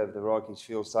Cumbia. You have the Rikers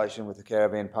Fuel Station with the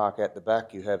caravan park at the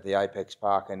back. You have the Apex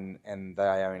Park, and they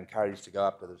are encouraged to go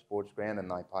up to the sports ground,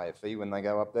 and they pay a fee when they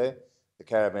go up there. The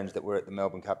caravans that were at the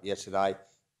Melbourne Cup yesterday,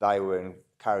 they were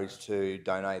encouraged to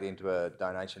donate into a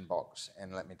donation box,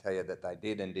 and let me tell you that they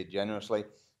did, and did generously.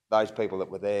 Those people that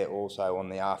were there also on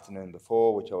the afternoon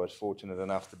before, which I was fortunate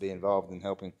enough to be involved in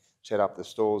helping set up the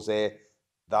stalls there,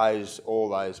 all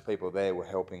those people there were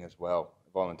helping as well,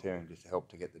 volunteering just to help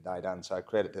to get the day done. So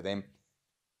credit to them.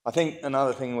 I think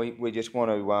another thing we just want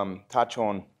to touch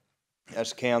on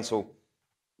as council,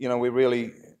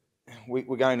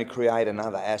 we're going to create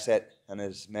another asset, and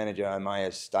as Manager O'May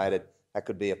has stated, that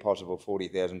could be a possible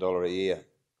 $40,000 a year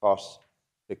cost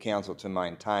for council to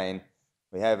maintain.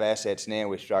 We have assets now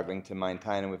we're struggling to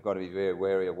maintain, and we've got to be very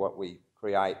wary of what we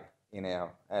create in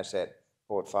our asset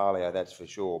portfolio, that's for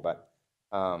sure. But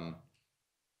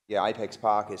Apex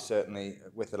Park is certainly,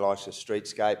 with the likes of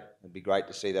Streetscape, it'd be great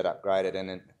to see that upgraded.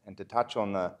 And to touch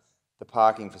on the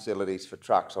parking facilities for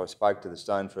trucks, I spoke to the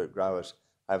stone fruit growers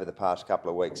over the past couple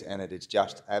of weeks, and it is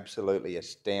just absolutely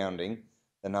astounding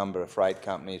the number of freight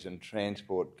companies and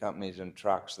transport companies and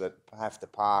trucks that have to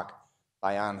park.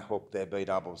 They unhook their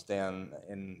B-doubles down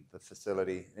in the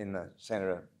facility in the centre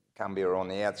of Cumbia or on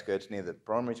the outskirts near the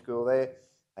primary school there.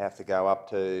 They have to go up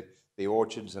to the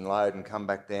orchards and load and come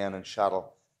back down and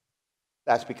shuttle.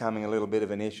 That's becoming a little bit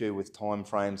of an issue with time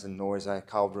frames and noise.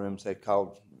 Cold rooms, they're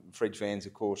cold fridge fans,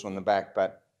 of course, on the back.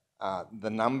 But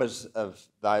the numbers of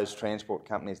those transport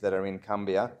companies that are in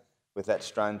Cumbia with that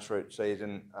stone fruit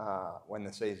season, when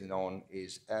the season's on,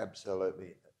 is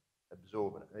absolutely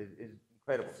absorbent. It's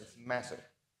incredible. It's massive.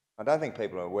 I don't think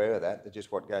people are aware of that. That's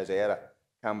just what goes out of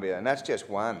Cumbia. And that's just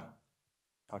one.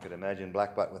 I could imagine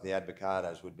Blackbutt with the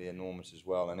avocados would be enormous as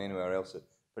well, and anywhere else that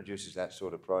produces that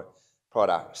sort of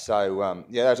product. So,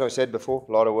 as I said before,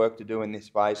 a lot of work to do in this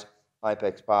space.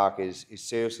 Apex Park is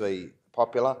seriously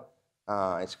popular.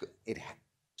 Its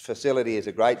facility is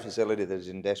a great facility that is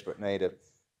in desperate need of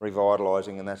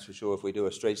revitalising, and that's for sure. If we do a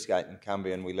streetscape in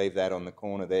Cumbria and we leave that on the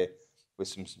corner there with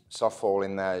some softball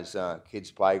in those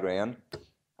kids' playground,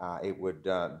 it would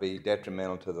be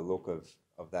detrimental to the look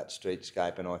of that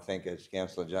streetscape. And I think, as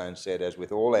Councillor Jones said, as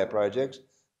with all our projects,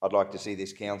 I'd like to see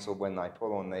this council, when they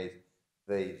pull on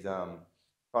these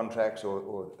contracts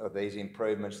or these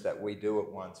improvements, that we do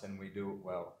it once and we do it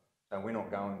well. So we're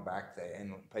not going back there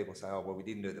and people say, oh, well, we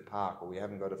didn't do the park, or we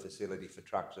haven't got a facility for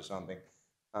trucks or something.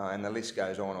 And the list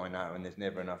goes on, I know, and there's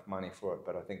never enough money for it.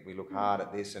 But I think we look hard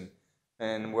at this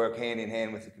and work hand in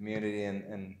hand with the community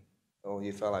and all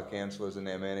your fellow councillors and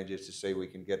our managers to see we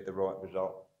can get the right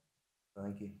result.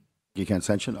 Thank you. You can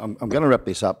sanction. I'm going to wrap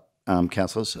this up,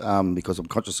 councillors, because I'm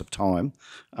conscious of time.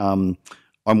 I'm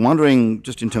wondering,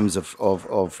 just in terms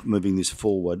of moving this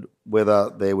forward, whether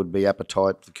there would be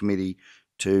appetite for the committee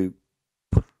to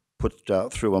put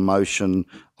through a motion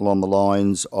along the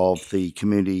lines of the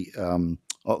community,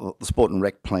 of the Sport and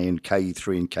Rec Plan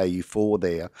KU3 and KU4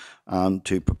 there,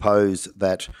 to propose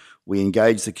that we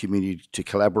engage the community to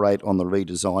collaborate on the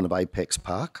redesign of Apex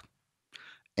Park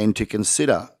and to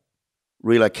consider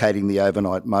relocating the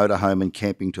overnight motorhome and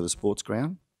camping to the sports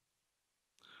ground,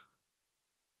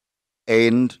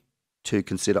 and to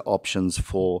consider options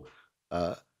for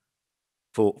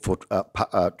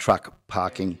truck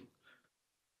parking,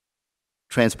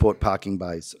 transport parking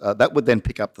bays. That would then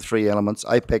pick up the three elements: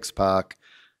 Apex Park,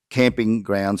 camping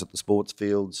grounds at the sports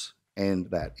fields,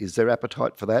 and that. Is there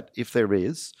appetite for that? If there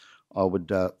is, I would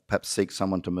perhaps seek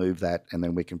someone to move that, and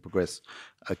then we can progress.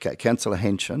 Okay, Councillor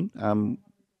Henson.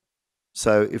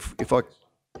 So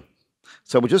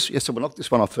we'll knock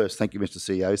this one off first. Thank you, Mr.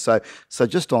 CEO. So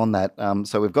just on that,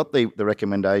 so we've got the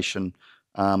recommendation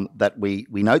that we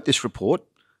note this report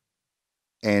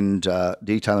and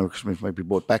detail the may be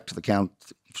brought back to the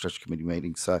Infrastructure Committee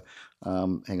meeting. So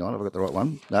hang on, have I got the right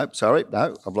one? No, sorry,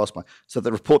 no, I've lost my. So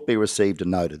the report be received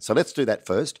and noted. So let's do that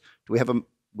first. Do we have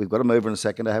we've got a mover and a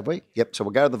seconder, have we? Yep, so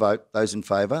we'll go to the vote. Those in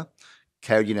favour,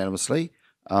 carried unanimously.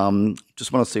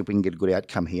 Just want to see if we can get a good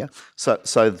outcome here.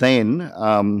 So then,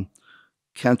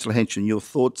 Councillor Henson, your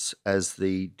thoughts as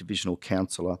the divisional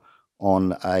councillor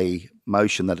on a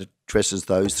motion that addresses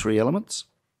those three elements?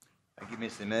 Thank you,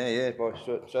 Mr. Mayor. Yeah,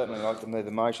 I'd certainly like to move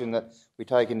a motion that we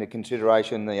take into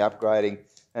consideration the upgrading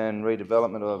and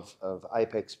redevelopment of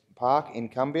Apex Park in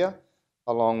Cumbria,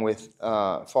 along with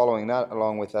following that,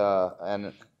 along with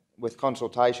and with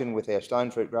consultation with our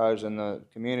Stonefruit Groves and the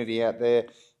community out there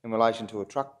in relation to a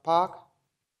truck park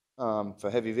for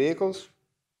heavy vehicles.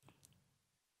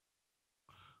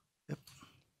 Yep.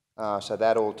 So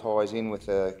that all ties in with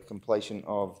the completion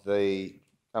of the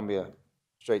Cumbria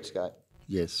streetscape.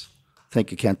 Yes.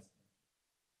 Thank you, Councillor.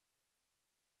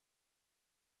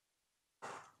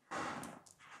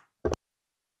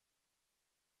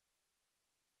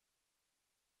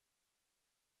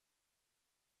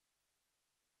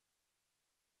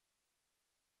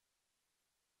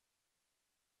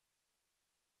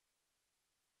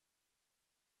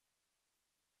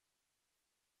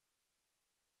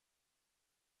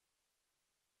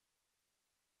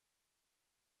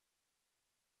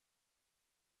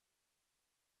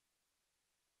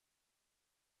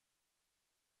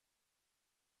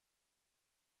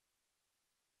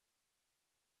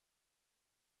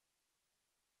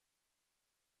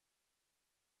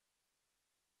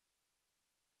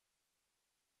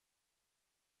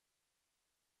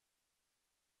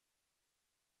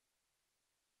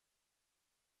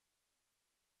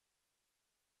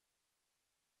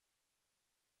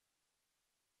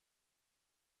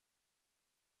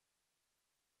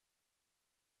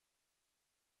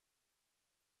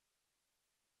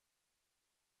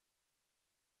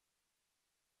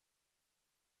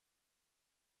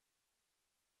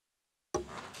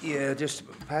 Yeah, just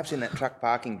perhaps in that truck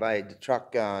parking bay, the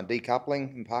truck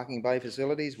decoupling and parking bay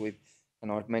facilities.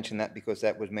 And I've mentioned that because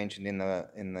that was mentioned in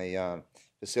the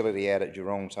facility out at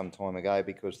Geelong some time ago,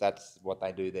 because that's what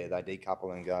they do there. They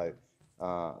decouple and go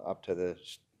up to the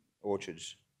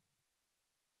orchards.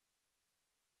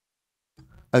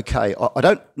 Okay, I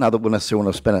don't know that we necessarily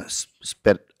want to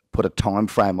put a time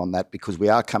frame on that, because we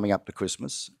are coming up to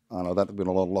Christmas, and I don't think we're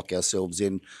going to lock ourselves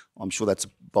in. I'm sure that's a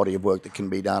body of work that can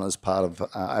be done as part of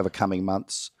over coming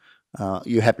months. Are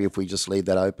you happy if we just leave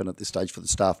that open at this stage for the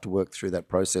staff to work through that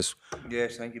process?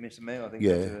 Yes, thank you, Mr. Mayor. I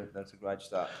think that's a great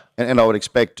start. And I would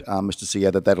expect, Mr.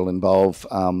 CEO, that'll involve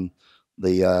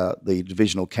the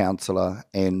divisional councillor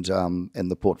and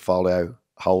the portfolio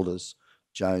holders,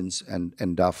 Jones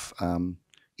and Duff,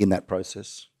 in that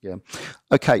process. Yeah.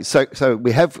 Okay, so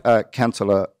we have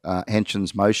Councillor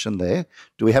Henson's motion there.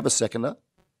 Do we have a seconder?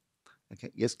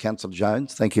 Okay, yes, Councillor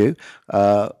Jones, thank you.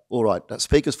 All right,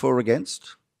 speakers for or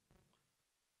against?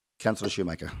 Councillor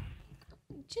Shoemaker.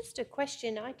 Just a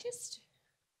question. I think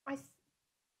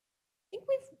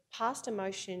we've passed a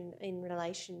motion in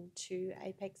relation to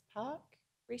Apex Park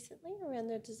recently around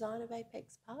the design of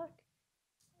Apex Park,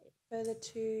 further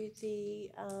to the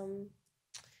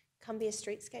Cumbia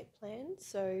Streetscape plan.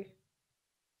 So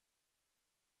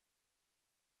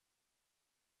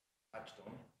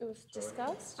it was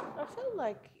discussed. I felt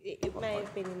like it may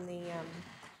have been in the.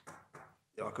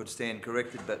 I could stand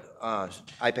corrected, but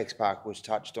Apex Park was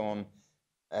touched on,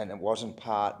 and it wasn't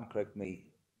part. And correct me,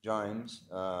 James.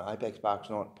 Apex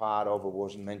Park's not part of, or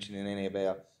wasn't mentioned in any of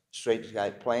our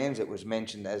streetscape plans. It was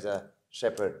mentioned as a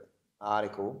separate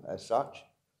article, as such.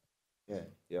 Yeah.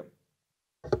 Yep.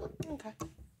 Okay.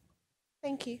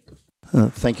 Thank you.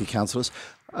 Thank you, councillors.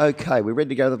 Okay, we're ready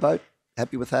to go to the vote.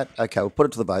 Happy with that? Okay, we'll put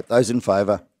it to the vote. Those in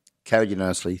favour, carried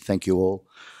unanimously. Thank you all.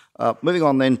 Moving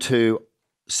on then to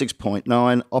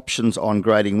 6.9, options on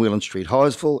grading Whelan Street,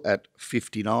 Highsville at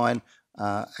 59,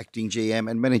 acting GM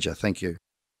and manager. Thank you.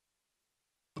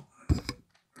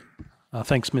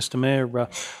 Thanks, Mr Mayor.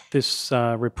 This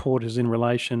report is in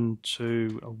relation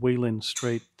to Whelan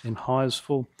Street in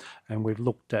Highsville, and we've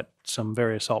looked at some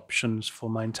various options for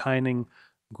maintaining,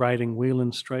 grading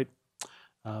Whelan Street.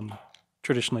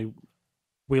 Traditionally,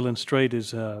 Whelan Street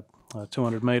is a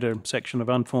 200-metre section of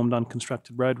unformed,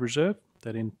 unconstructed road reserve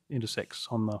that intersects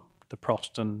on the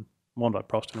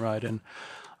Wandai-Proston Road. And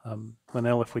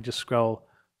Manel, if we just scroll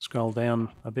down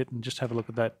a bit and just have a look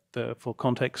at that for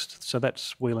context. So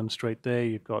that's Whelan Street there.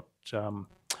 You've got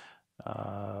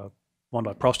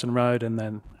Wandai-Proston Road, and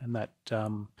that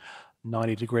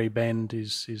 90-degree bend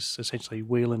is essentially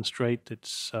Whelan Street.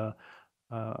 It's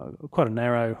quite a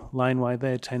narrow laneway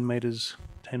there, 10 metres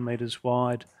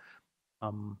wide,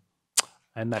 and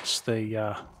that's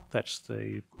the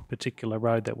particular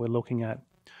road that we're looking at.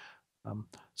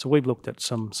 So we've looked at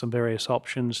some various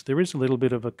options. There is a little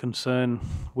bit of a concern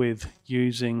with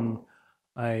using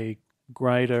a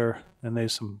grader, and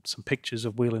there's some pictures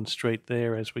of Whelan Street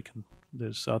there. As we can,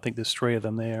 I think there's 3 of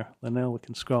them there. Linnell, we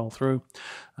can scroll through.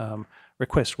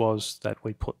 Request was that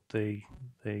we put the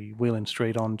Whelan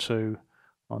Street onto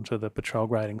the patrol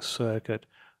grading circuit.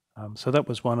 So that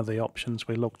was one of the options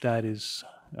we looked at, is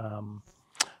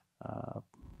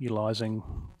utilising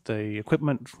the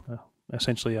equipment,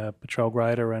 essentially a patrol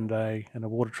grader and a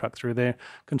water truck through there.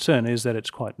 Concern is that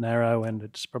it's quite narrow, and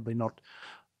it's probably not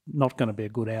going to be a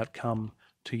good outcome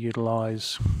to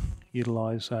utilise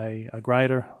a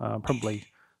grader. Probably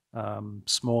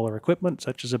smaller equipment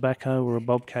such as a backhoe or a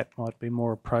bobcat might be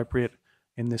more appropriate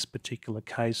in this particular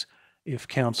case if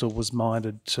council was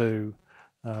minded to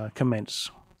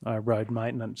commence road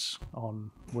maintenance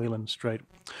on Whelan Street.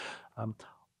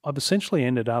 I've essentially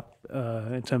ended up,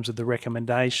 in terms of the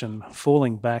recommendation,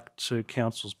 falling back to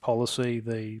council's policy,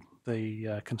 the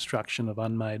construction of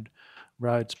unmade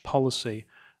roads policy,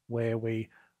 where we,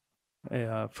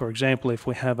 for example, if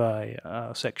we have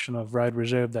a section of road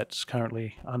reserve that's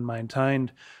currently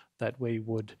unmaintained, that we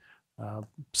would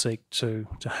seek to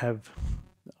have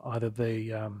either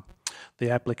the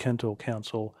applicant or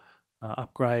council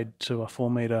upgrade to a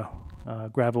 4-metre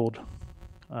gravelled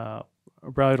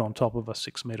road on top of a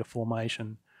 6-metre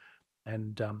formation,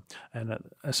 and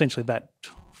essentially that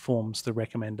forms the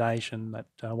recommendation that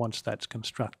once that's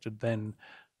constructed, then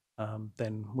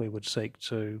we would seek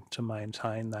to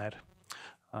maintain that.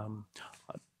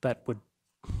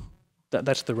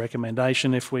 That's the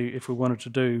recommendation if we wanted to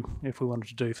do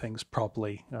things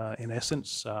properly, in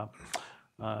essence,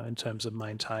 in terms of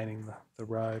maintaining the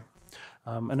road.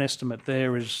 An estimate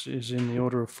there is in the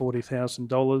order of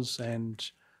 $40,000,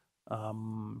 and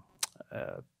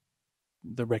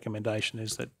the recommendation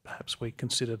is that perhaps we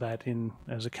consider that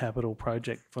as a capital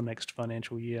project for next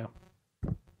financial year.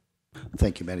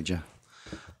 Thank you, Manager.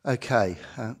 Okay,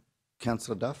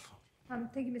 Councillor Duff.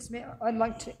 Thank you, Mr Mayor. I'd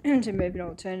like to move an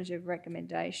alternative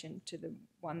recommendation to the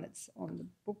one that's on the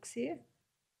books here.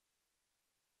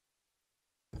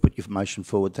 Put your motion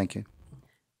forward, thank you.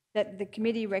 That the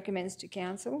committee recommends to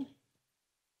council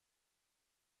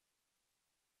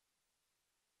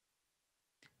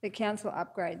the council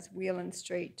upgrades Whelan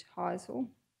Street, Highsville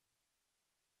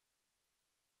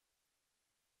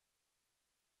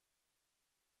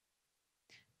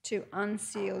to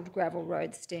unsealed gravel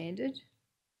road standard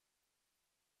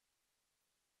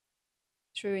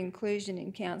through inclusion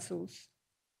in council's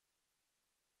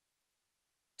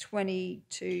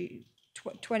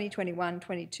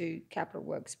 2021-22 capital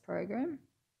works program,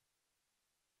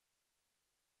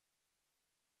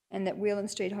 and that Whelan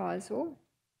Street, Highsville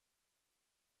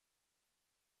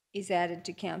is added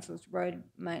to council's road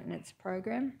maintenance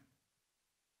program,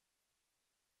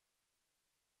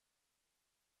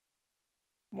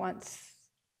 once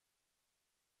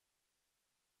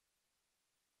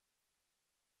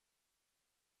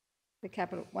the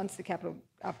capital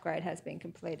upgrade has been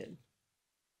completed.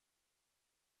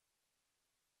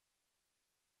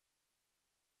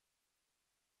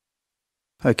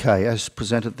 Okay, as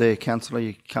presented there, councillor, are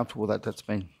you comfortable that that's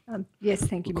been Yes,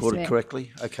 thank you, Mr. recorded Mayor.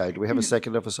 correctly? Okay, do we have a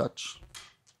seconder for such?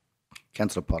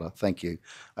 Councillor Potter, thank you.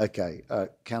 Okay,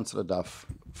 Councillor Duff,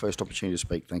 first opportunity to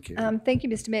speak, thank you. Thank you,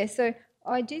 Mr. Mayor. So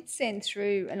I did send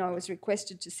through, and I was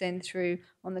requested to send through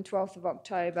on the 12th of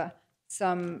October,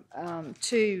 some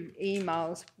 2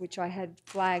 emails which I had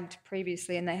flagged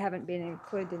previously, and they haven't been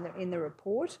included in the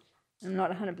report. I'm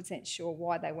not 100% sure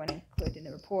why they weren't included in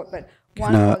the report, but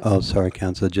one was... Oh, sorry,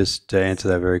 councillor, just to answer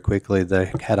that very quickly,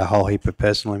 they had a whole heap of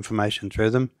personal information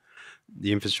through them.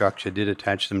 The infrastructure did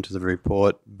attach them to the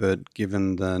report, but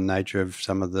given the nature of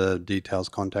some of the details,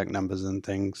 contact numbers and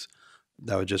things,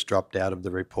 they were just dropped out of the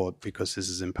report because this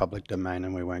is in public domain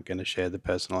and we weren't going to share the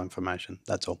personal information.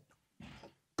 That's all.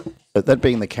 But that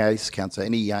being the case, councillor,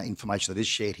 any information that is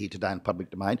shared here today in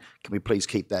public domain, can we please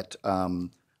keep that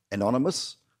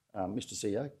anonymous? Mr.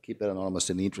 CEO, keep that anonymous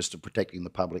in the interest of protecting the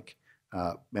public,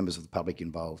 members of the public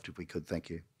involved, if we could. Thank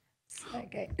you.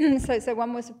 Okay, so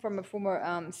one was from a former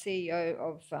CEO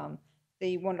of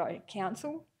the Wandai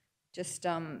Council. Just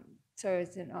so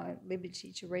is it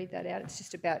liberty to read that out? It's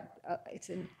just about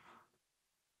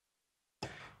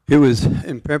It was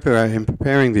in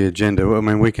preparing the agenda. I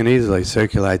mean, we can easily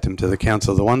circulate them to the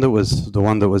council. The one that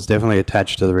was definitely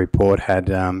attached to the report had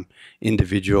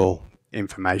individual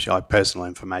information, like personal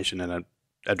information, and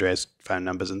address, phone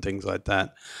numbers, and things like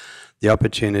that. The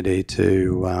opportunity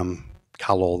to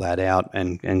cull all that out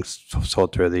and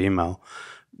sort through the email,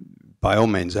 by all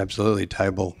means, absolutely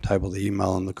table the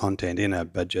email and the content in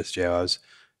it. But just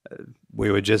we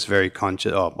were just very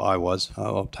conscious. Oh,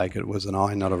 I'll take it was an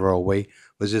I, not a royal we.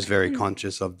 Was just very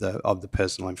conscious of the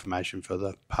personal information for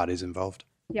the parties involved.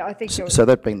 Yeah, I think so.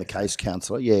 That being the case,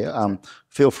 councillor,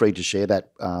 feel free to share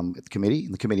that at the committee,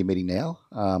 in the committee meeting now.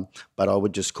 But I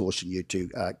would just caution you to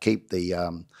keep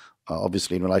the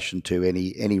obviously in relation to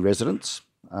any residents,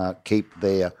 keep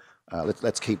their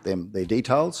let's keep their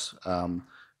details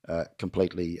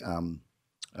completely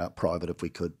private if we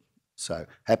could. So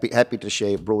happy to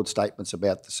share broad statements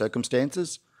about the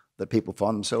circumstances that people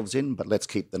find themselves in, but let's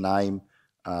keep the name,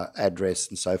 address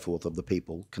and so forth of the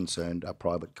people concerned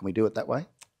private. Can we do it that way?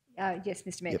 Yes,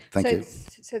 Mr. Mayor. Yep, thank you.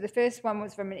 So the first one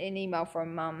was from an email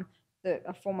from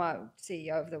a former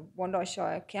CEO of the Wandai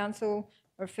Shire Council.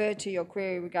 Referred to your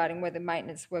query regarding whether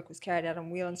maintenance work was carried out on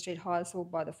Whelan Street,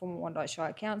 Highsville by the former Wandai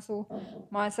Shire Council.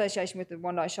 My association with the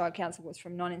Wandai Shire Council was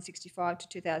from 1965 to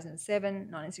 2007,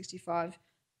 1965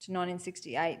 to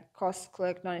 1968, Costs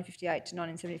Clerk, 1958 to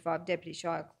 1975, Deputy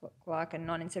Shire Clerk, and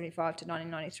 1975 to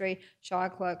 1993, Shire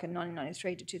Clerk, and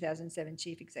 1993 to 2007,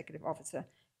 Chief Executive Officer.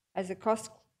 As a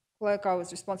Cost Clerk, I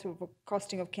was responsible for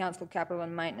costing of council capital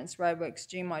and maintenance roadworks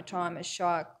during my time as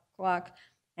Shire Clerk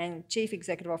and Chief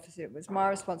Executive Officer. It was my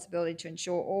responsibility to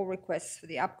ensure all requests for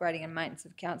the upgrading and maintenance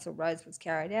of council roads was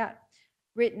carried out.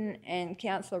 Written and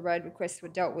councillor road requests were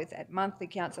dealt with at monthly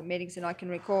council meetings, and I can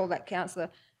recall that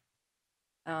Councillor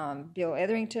Bill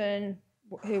Etherington,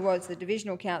 who was the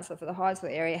divisional councillor for the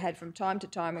Highsville area, had from time to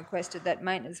time requested that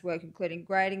maintenance work, including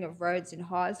grading of roads in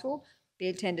Highsville, be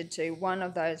attended to. One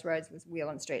of those roads was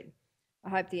Whelan Street. I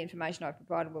hope the information I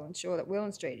provided will ensure that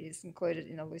Whelan Street is included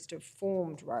in a list of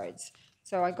formed roads.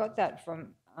 So I got that from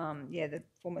the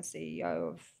former CEO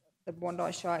of the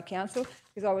Wandai Shire Council,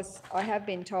 because I have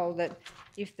been told that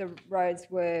if the roads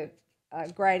were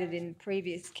graded in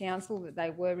previous council, that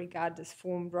they were regarded as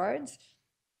formed roads,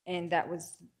 and that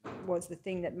was the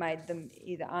thing that made them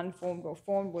either unformed or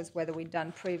formed, was whether we'd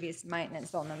done previous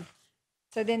maintenance on them.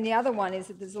 So then the other one is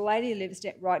that there's a lady who lives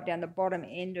right down the bottom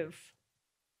end of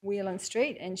Whelan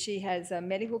Street, and she has a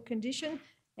medical condition,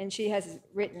 and she has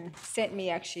sent me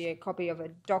actually a copy of a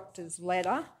doctor's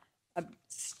letter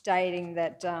stating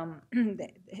that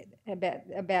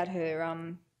about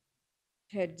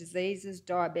her diseases,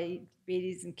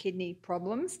 diabetes and kidney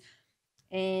problems,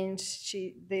 and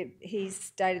he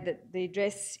stated that the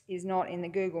address is not in the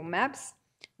Google Maps,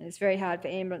 and it's very hard for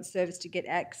ambulance service to get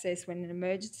access when in an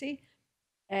emergency,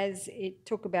 as it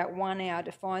took about 1 hour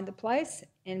to find the place,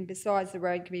 and besides the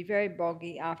road can be very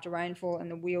boggy after rainfall and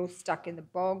the wheels stuck in the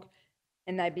bog,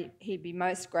 and he'd be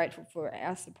most grateful for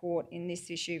our support in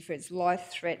this issue, for it's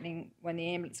life-threatening when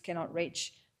the ambulance cannot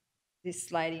reach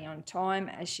this lady on time,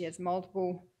 as she has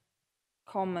multiple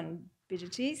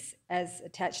comorbidities as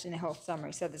attached in a health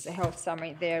summary. So there's a health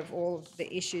summary there of all of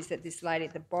the issues that this lady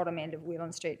at the bottom end of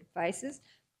Whelan Street faces.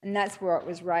 And that's where it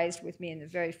was raised with me in the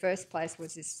very first place,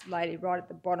 was this lady right at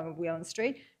the bottom of Whelan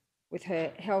Street with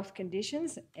her health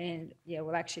conditions and,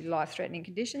 actually life-threatening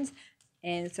conditions.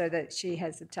 And so that she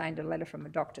has obtained a letter from a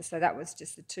doctor. So that was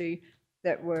just the two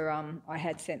that were I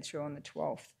had sent through on the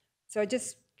 12th. So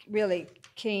just really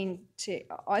keen to,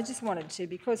 I just wanted to,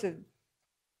 because of,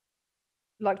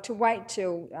 to wait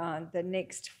till the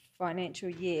next financial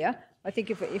year. I think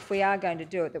if we are going to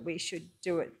do it, that we should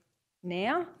do it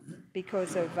now,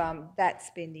 because of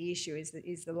that's been the issue, is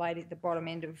the lady at the bottom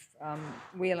end of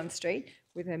Whelan Street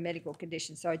with her medical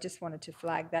condition. So I just wanted to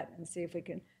flag that and see if we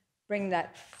can bring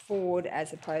that forward,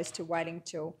 as opposed to waiting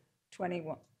till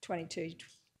 22,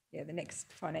 the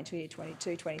next financial year,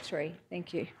 22, 23.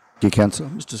 Thank you. Thank you, Councillor.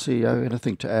 Mr CEO,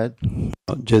 anything to add?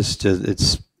 Just,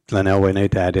 it's Glenelg, we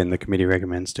need to add in the committee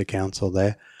recommends to council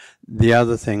there. The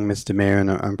other thing, Mr Mayor,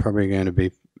 and I'm probably going to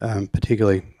be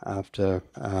particularly after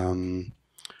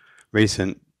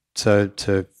recent,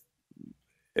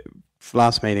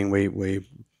 last meeting we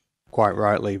quite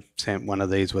rightly sent one of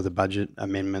these with a budget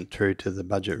amendment through to the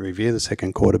budget review, the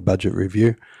second quarter budget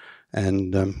review,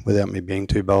 and without me being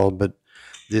too bold, but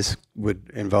this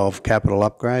would involve capital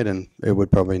upgrade, and it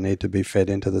would probably need to be fed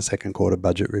into the second quarter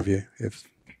budget review.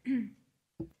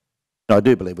 I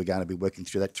do believe we're going to be working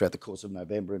through that throughout the course of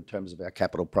November in terms of our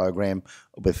capital program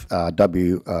with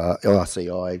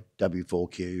LRCI,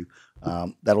 W4Q.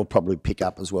 That'll probably pick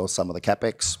up as well some of the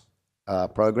CapEx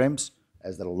programs,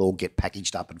 as that'll all get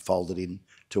packaged up and folded in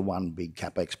to one big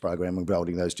CapEx program, and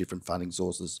building those different funding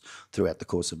sources throughout the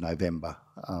course of November.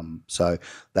 So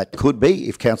that could be,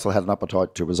 if council had an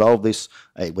appetite to resolve this,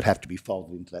 it would have to be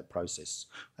folded into that process,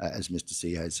 as Mr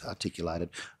CEO has articulated.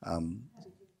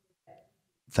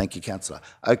 Thank you, Councillor.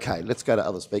 Okay, let's go to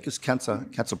other speakers. Councillor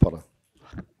Potter.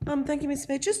 Thank you, Mr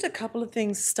Mayor. Just a couple of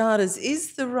things. Starters,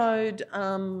 is the road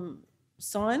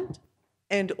signed?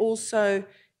 And also,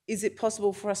 is it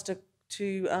possible for us to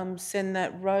send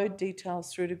that road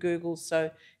details through to Google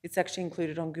so it's actually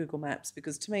included on Google Maps?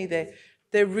 Because to me,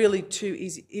 they're really too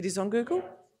easy. It is on Google?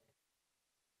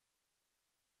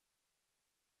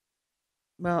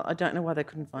 Well, I don't know why they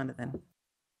couldn't find it then.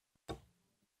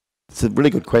 It's a really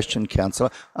good question,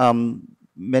 Councillor. General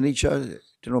Manager,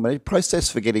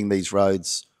 process for getting these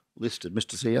roads listed,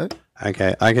 Mr CEO?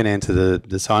 Okay, I can answer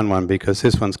the sign one, because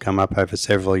this one's come up over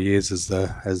several years, as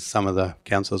some of the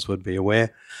councillors would be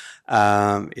aware.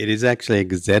 It is actually a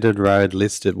gazetted road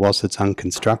listed whilst it's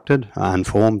unconstructed,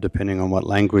 unformed, depending on what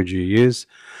language you use.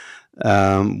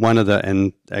 One of the,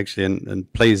 and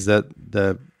please, that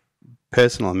the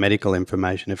personal and medical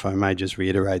information, if I may just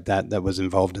reiterate that was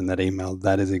involved in that email,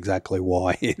 that is exactly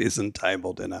why it isn't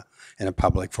tabled in a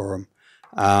public forum.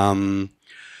 The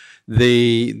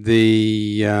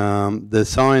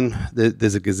sign,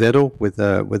 there's a gazettal with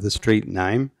a street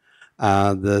name.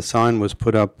 The sign was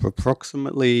put up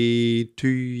approximately 2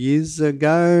 years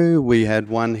ago. We had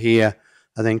one here,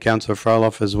 I think Councillor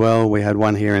Froloff as well. We had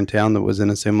one here in town that was in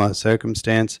a similar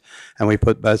circumstance, and we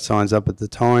put both signs up at the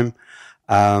time.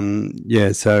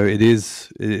 So it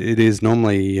is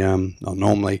normally,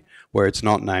 normally where it's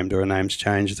not named or a name's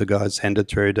changed, the guys send it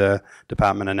through to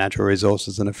Department of Natural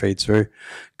Resources and it feeds through.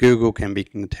 Google can be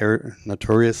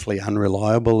notoriously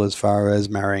unreliable as far as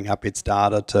marrying up its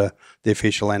data to the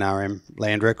official NRM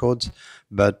land records,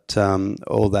 but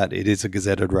all that, it is a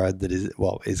gazetted road that is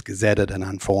gazetted and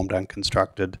unformed,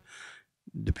 unconstructed,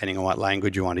 depending on what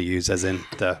language you want to use, as in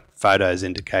the photos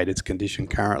indicate its condition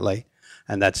currently.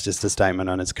 And that's just a statement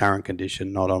on its current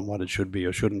condition, not on what it should be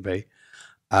or shouldn't be.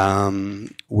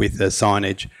 With the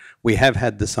signage, we have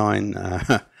had the sign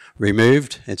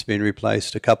removed. It's been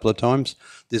replaced a couple of times.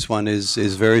 This one is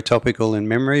very topical in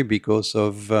memory because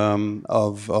of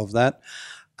that.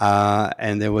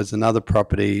 And there was another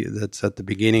property that's at the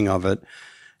beginning of it.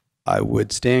 I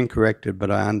would stand corrected,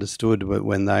 but I understood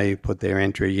when they put their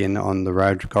entry in on the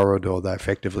road corridor, they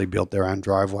effectively built their own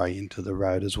driveway into the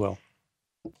road as well.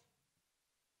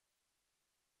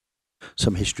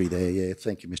 Some history there, yeah.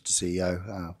 Thank you, Mr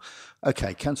CEO.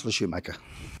 Okay, Councillor Shoemaker.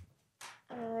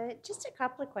 Just a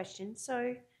couple of questions.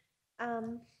 So,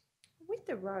 with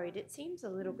the road, it seems a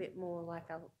little bit more like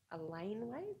a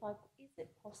laneway. Like, is it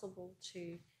possible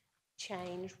to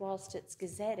change whilst it's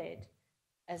gazetted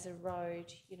as a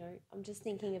road? You know, I'm just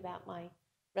thinking about my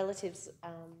relatives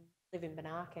live in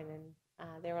Benarkan, and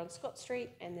they're on Scott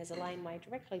Street, and there's a laneway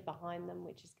directly behind them,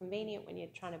 which is convenient when you're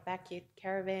trying to back your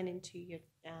caravan into your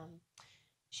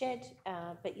shed,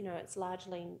 but you know, it's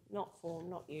largely not formed,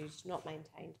 not used, not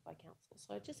maintained by council.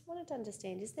 So I just wanted to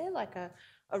understand, is there like a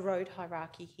road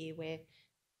hierarchy here where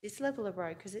this level of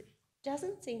road, because it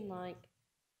doesn't seem like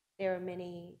there are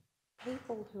many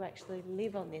people who actually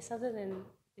live on this, other than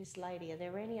this lady, are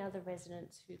there any other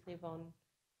residents who live on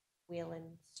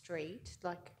Whelan Street,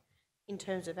 like in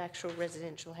terms of actual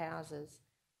residential houses?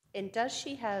 And does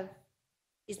she have,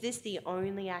 is this the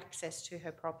only access to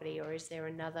her property, or is there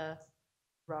another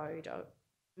road? Oh,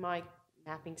 my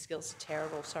mapping skills are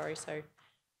terrible, sorry, so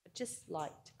I'd just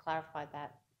like to clarify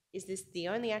that. Is this the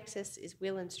only access, is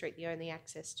Whelan Street the only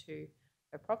access to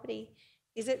her property?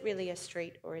 Is it really a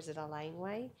street or is it a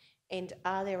laneway? And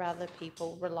are there other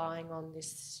people relying on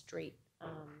this street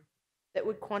that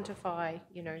would quantify,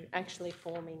 you know, actually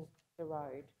forming the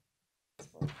road?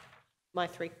 My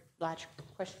three large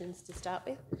questions to start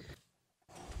with.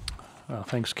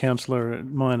 Thanks, councillor.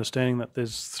 My understanding that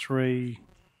there's 3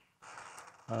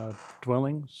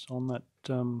 dwellings on that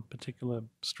particular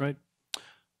street.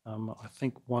 I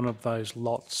think one of those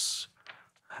lots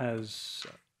is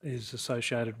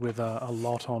associated with a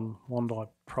lot on Wandai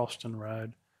Proston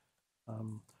Road.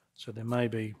 So there may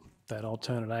be that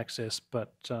alternate access,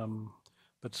 but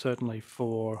certainly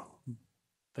for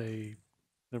the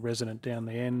resident down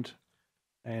the end,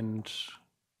 and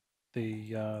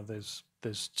there's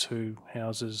 2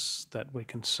 houses that we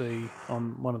can see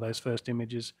on one of those first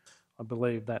images. I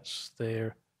believe that's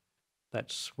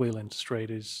Whelan Street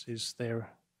is their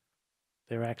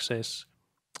access.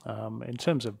 In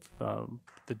terms of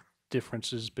the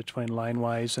differences between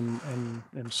laneways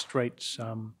and streets,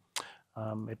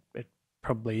 it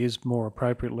probably is more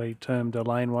appropriately termed a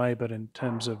laneway, but in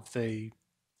terms of the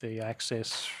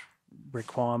access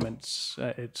requirements,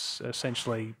 it's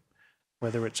essentially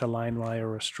whether it's a laneway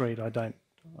or a street. I don't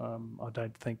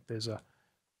think there's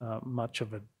much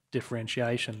of a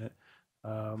differentiation.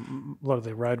 A lot of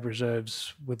the road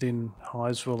reserves within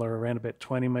Highsville are around about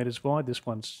 20 metres wide. This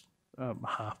one's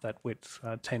half that width,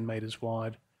 10 metres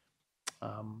wide.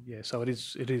 So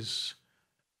it is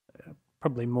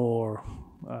probably more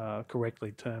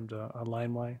correctly termed a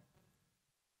laneway.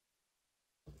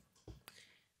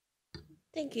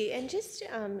 Thank you. And just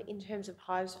in terms of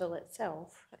Highsville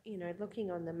itself, you know,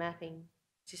 looking on the mapping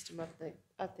system of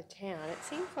the town, it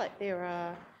seems like there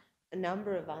are a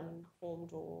number of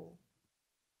unformed, or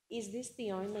is this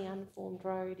the only unformed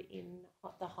road in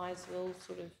the Highsville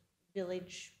sort of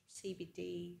village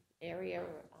CBD area,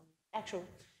 or actual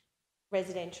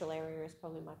residential area is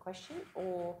probably my question,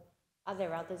 or are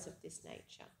there others of this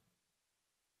nature?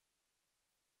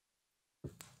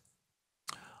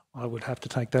 I would have to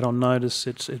take that on notice.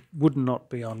 It would not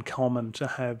be uncommon to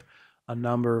have a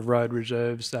number of road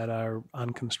reserves that are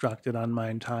unconstructed,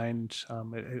 unmaintained.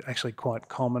 Actually quite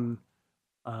common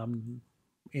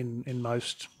in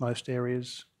most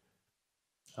areas.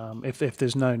 If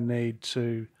there's no need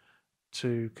to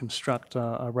construct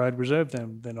a road reserve,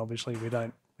 then obviously we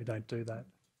don't do that.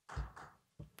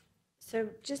 So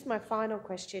just my final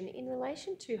question, in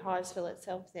relation to Highsville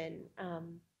itself then,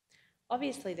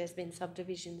 obviously there's been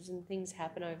subdivisions and things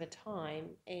happen over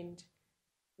time, and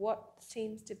what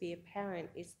seems to be apparent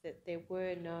is that there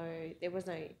was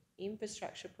no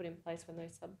infrastructure put in place when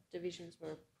those subdivisions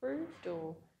were approved,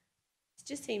 or it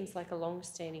just seems like a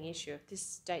long-standing issue. If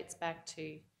this dates back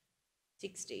to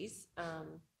 60s,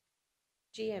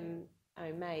 GM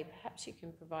O'May, perhaps you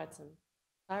can provide some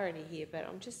clarity here, but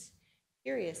I'm just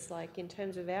curious, like in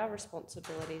terms of our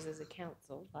responsibilities as a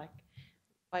council, like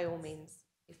by all means,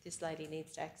 if this lady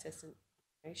needs to access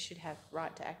and should have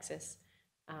right to access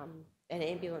an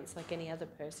ambulance like any other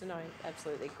person, I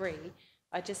absolutely agree.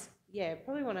 I just,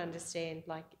 probably want to understand,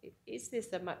 like, is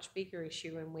this a much bigger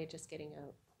issue and we're just getting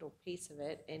a little piece of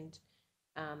it? And,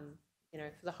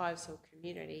 for the Highsville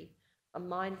community, I'm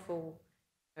mindful,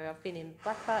 I've been in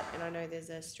Blackbutt, and I know there's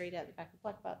a street out the back of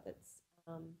Blackbutt that's,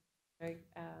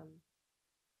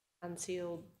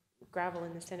 unsealed gravel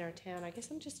in the centre of town. I guess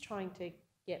I'm just trying to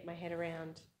get my head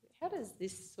around, how does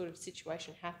this sort of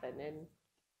situation happen, and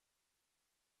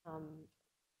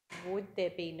would there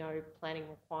be no planning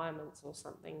requirements or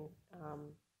something?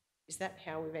 Is that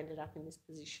how we've ended up in this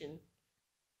position?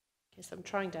 I guess I'm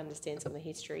trying to understand some of the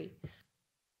history.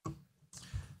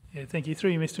 Yeah, thank you.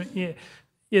 Through you, Mr.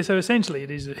 Yeah, so essentially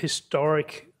it is a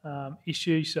historic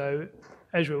issue. So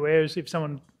as you're aware, if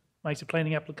someone makes a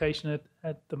planning application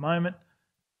at the moment,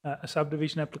 a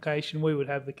subdivision application, we would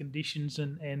have the conditions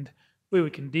and we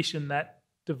would condition that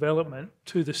development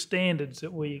to the standards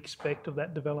that we expect of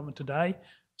that development today.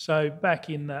 So back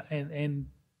in and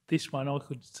this one I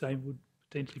could say would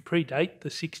potentially predate the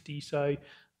 60s. So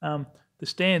the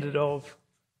standard of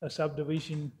a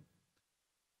subdivision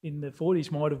in the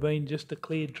 40s might have been just a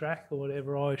cleared track or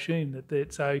whatever. I assume that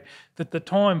the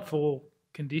time for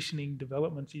conditioning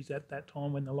developments is at that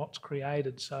time when the lot's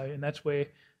created. So, and that's where,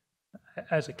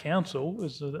 as a council,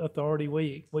 as an authority,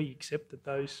 we accept that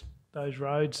those those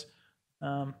roads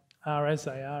are as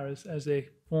they are, as they're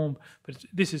formed. But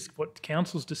this is what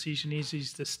council's decision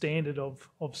is the standard of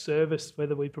service,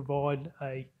 whether we provide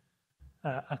a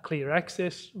clear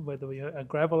access, whether we a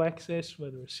gravel access,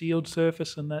 whether a sealed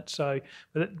surface and that. So,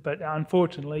 but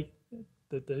unfortunately,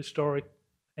 the historic,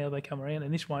 how they come around,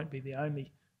 and this won't be the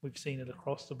only, we've seen it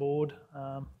across the board,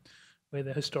 where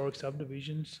the historic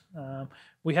subdivisions.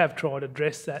 We have tried to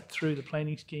address that through the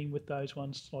planning scheme with those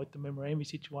ones like the Memorandum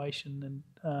situation,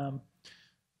 and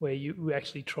where you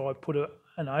actually try to put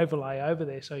an overlay over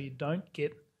there so you don't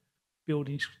get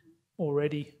buildings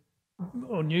already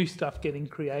or new stuff getting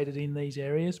created in these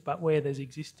areas, but where there's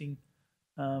existing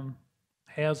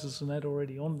houses and that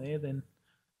already on there, then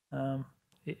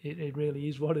it really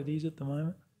is what it is at the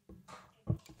moment.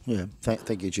 Yeah,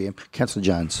 thank you, GM. Councillor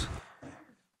Jones.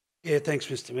 Yeah, thanks,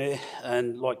 Mr Mayor.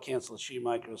 And like Councillor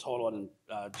Shoemaker was highlighting,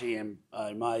 GM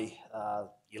May,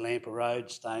 Yalampa Road,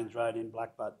 Staines Road in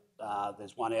Blackbutt.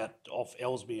 There's one out off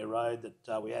Ellesmere Road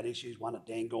that we had issues, one at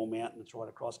Dangle Mountain that's right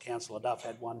across. Councillor Duff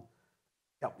had one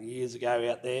a couple of years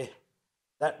ago out there.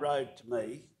 That road, to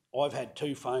me, I've had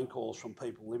 2 phone calls from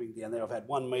people living down there. I've had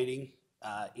one meeting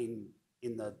in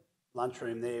the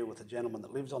lunchroom there with a gentleman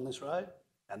that lives on this road,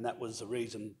 and that was the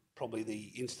reason, probably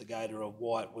the instigator of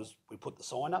why we put the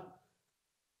sign up.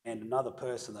 And another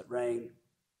person that rang,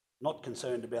 not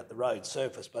concerned about the road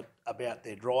surface, but about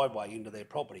their driveway into their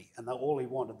property. And all he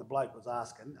wanted, the bloke was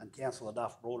asking, and Councillor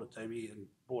Duff brought it to me and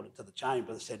brought it to the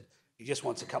chamber, said he just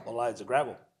wants a couple of loads of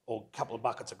gravel or a couple of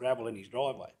buckets of gravel in his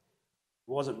driveway.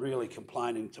 He wasn't really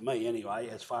complaining to me anyway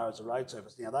as far as the road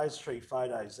surface. Now those 3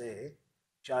 photos there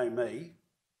show me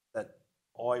that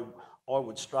I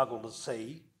would struggle to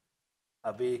see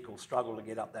a vehicle struggle to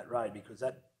get up that road, because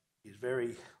that is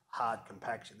very hard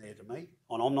compaction there to me.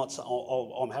 And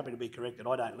I'm happy to be corrected.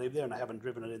 I don't live there and I haven't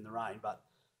driven it in the rain, but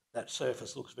that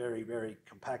surface looks very, very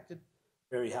compacted,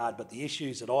 very hard. But the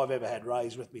issues that I've ever had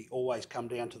raised with me always come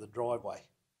down to the driveway,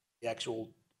 the actual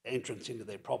entrance into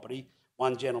their property.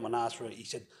 One gentleman asked for it. He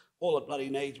said, all it bloody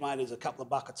needs, mate, is a couple of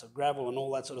buckets of gravel and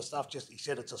all that sort of stuff. He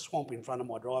said, it's a swamp in front of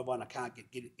my driveway and I can't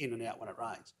get in and out when it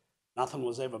rains. Nothing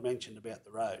was ever mentioned about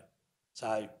the road.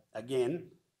 So again,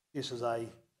 this is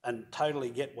and totally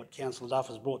get what Councillor Duff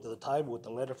has brought to the table with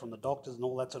the letter from the doctors and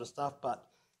all that sort of stuff, but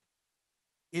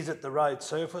is it the road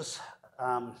surface?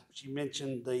 She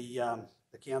mentioned, the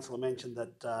councillor mentioned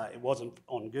that it wasn't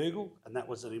on Google, and that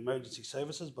was at emergency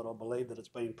services, but I believe that it's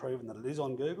been proven that it is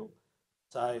on Google.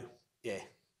 So yeah,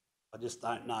 I just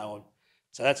don't know.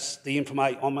 So that's the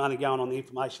information. I'm only going on the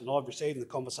information I've received and the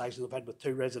conversations I've had with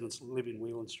 2 residents who live in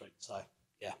Whelan Street. So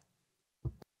yeah.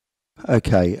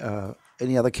 Okay,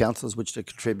 any other councillors wish to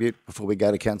contribute before we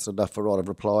go to Councillor Duff for right of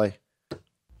reply?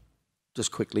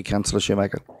 Just quickly, Councillor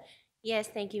Shoemaker. Yes,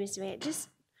 thank you, Mr Mayor. Just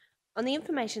on the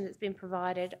information that's been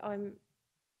provided, I'm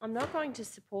not going to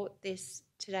support this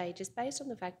today, just based on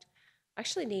the fact I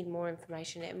actually need more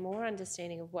information and more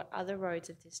understanding of what other roads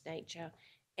of this nature,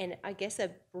 and I guess a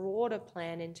broader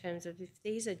plan in terms of if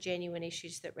these are genuine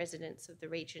issues that residents of the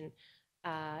region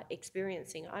are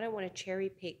experiencing. I don't want to cherry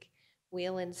pick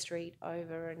Whelan Street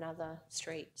over another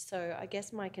street. So I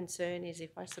guess my concern is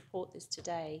if I support this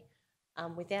today,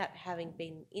 without having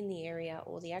been in the area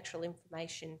or the actual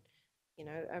information,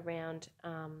 around,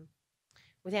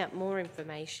 without more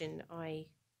information, I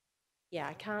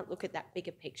can't look at that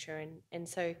bigger picture. And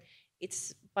so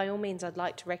it's, by all means, I'd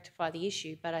like to rectify the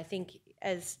issue, but I think,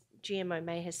 as GMO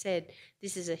May has said,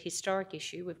 this is a historic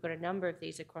issue. We've got a number of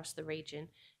these across the region,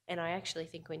 and I actually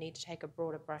think we need to take a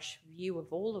broader brush view of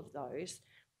all of those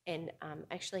and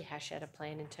actually hash out a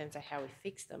plan in terms of how we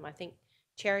fix them. I think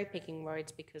cherry picking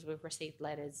roads because we've received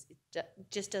letters, it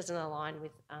just doesn't align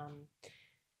with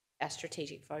our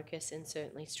strategic focus and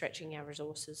certainly stretching our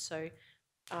resources. So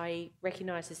I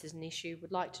recognise this is an issue,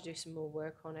 would like to do some more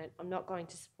work on it. I'm not going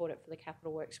to support it for the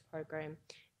Capital Works program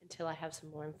until I have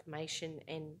some more information,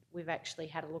 and we've actually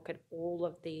had a look at all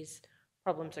of these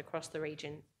problems across the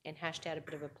region and hashed out a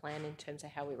bit of a plan in terms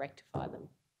of how we rectify them.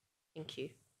 Thank you.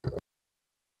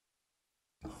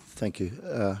 Thank you.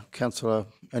 Councillor,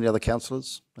 any other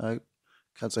councillors? No?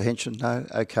 Councillor Henson? No?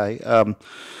 Okay.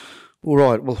 All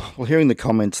right. Well, hearing the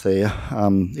comments there,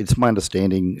 it's my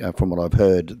understanding from what I've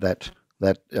heard that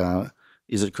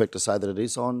is it correct to say that it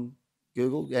is on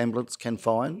Google? The ambulance can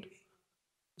find?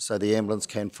 So the ambulance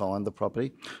can find the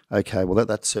property? Okay, well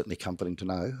that's certainly comforting to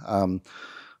know.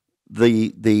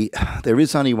 There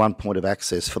is only one point of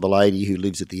access for the lady who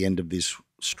lives at the end of this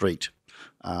street.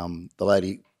 The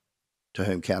lady to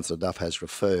whom Councillor Duff has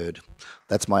referred,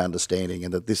 that's my understanding,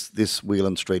 and that this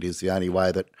Whelan Street is the only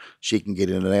way that she can get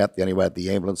in and out, the only way that the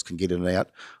ambulance can get in and out.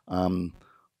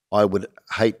 I would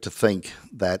hate to think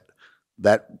that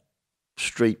that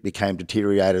street became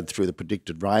deteriorated through the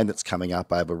predicted rain that's coming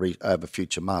up over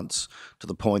future months, to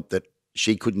the point that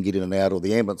she couldn't get in and out, or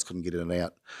the ambulance couldn't get in and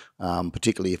out,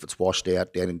 particularly if it's washed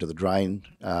out down into the drain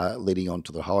leading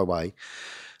onto the highway.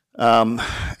 And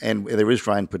there is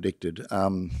rain predicted.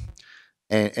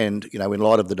 And you know, in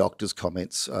light of the doctor's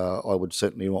comments, I would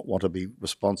certainly not want to be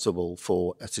responsible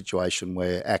for a situation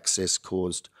where access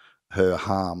caused her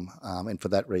harm. And for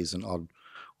that reason,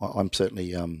 I'm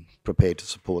certainly prepared to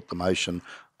support the motion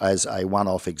as a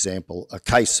one-off example, a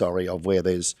case, of where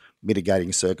there's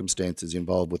mitigating circumstances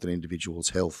involved with an individual's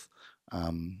health.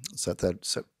 So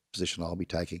that's a position I'll be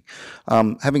taking.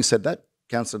 Having said that,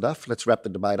 Councillor Duff, let's wrap the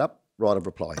debate up. Right of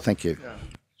reply. Thank you.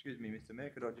 Excuse me, Mr Mayor,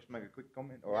 could I just make a quick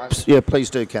comment? Or ask Yeah,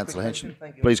 please do, Councillor Henson.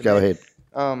 Thank you, Please Mr. go Mayor.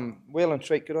 ahead. Whelan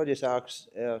Street, could I just ask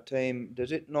our team,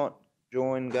 does it not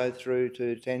go through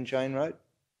to 10 Chain Road?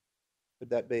 Could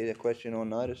that be a question or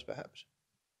notice, perhaps?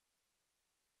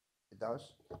 It does?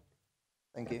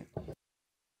 Thank you.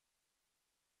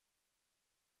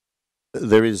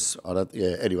 There is,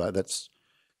 anyway, that's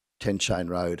 10 Chain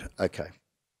Road. Okay.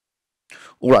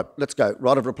 All right, let's go.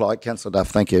 Right of reply, Councillor Duff,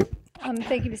 thank you.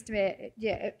 Thank you, Mr Mayor.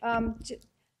 Yeah,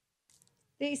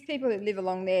 these people that live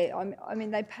along there, I mean,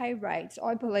 they pay rates.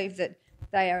 I believe that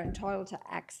they are entitled to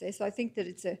access. I think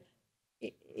that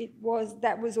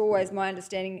that was always my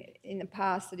understanding in the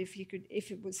past, that if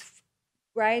it was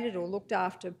graded or looked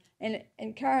after,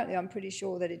 and currently I'm pretty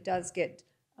sure that it does get,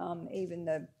 even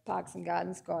the Parks and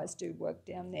Gardens guys do work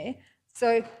down there.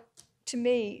 So to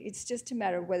me, it's just a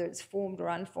matter of whether it's formed or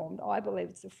unformed. I believe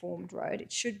it's a formed road.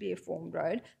 It should be a formed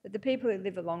road. But the people who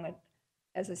live along it,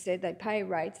 as I said, they pay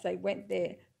rates. They went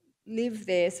there, live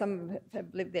there. Some of them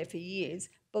have lived there for years,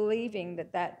 believing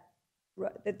that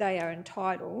they are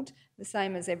entitled, the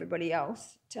same as everybody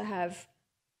else, to have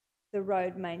the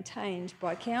road maintained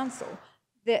by council.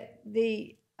 It's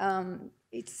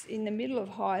in the middle of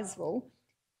Highsville.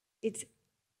 It's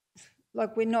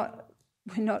like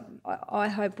I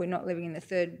hope we're not living in the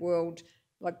third world,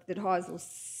 like that Highsville's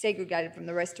segregated from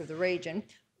the rest of the region.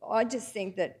 I just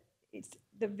think that it's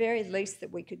the very least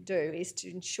that we could do is to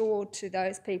ensure to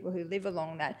those people who live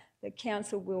along that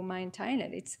council will maintain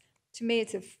it. To me,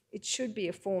 it should be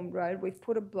a formed road. We've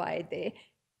put a blade there.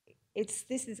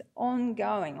 This is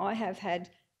ongoing. I have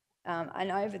had,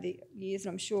 and over the years,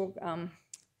 and I'm sure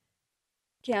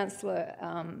Councillor,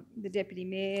 the Deputy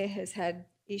Mayor has had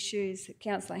issues,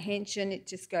 Councillor Henson, it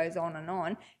just goes on and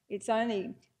on. It's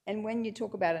only, and when you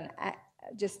talk about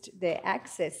just their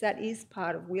access, that is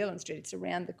part of Whelan Street. It's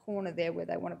around the corner there where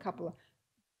they want a couple of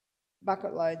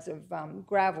bucket loads of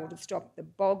gravel to stop the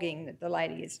bogging that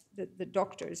the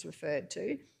doctor is referred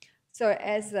to. So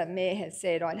as the Mayor has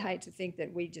said, I'd hate to think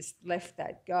that we just left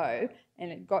that go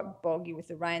and it got boggy with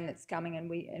the rain that's coming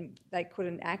and they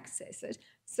couldn't access it.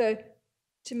 So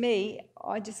to me,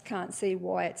 I just can't see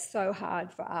why it's so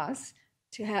hard for us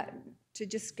to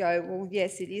just go, well,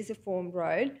 yes, it is a formed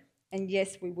road, and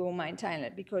yes, we will maintain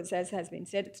it, because as has been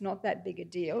said, it's not that big a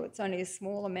deal. It's only a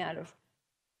small amount of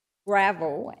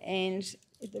gravel, and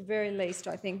at the very least,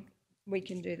 I think we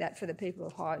can do that for the people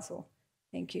of Highsville.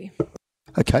 Thank you.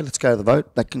 Okay, let's go to the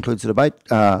vote. That concludes the debate.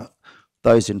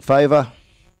 Those in favour?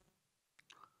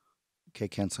 Okay,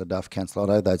 Councillor Duff, Councillor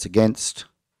Otto. Those against?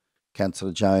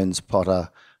 Councillor Jones,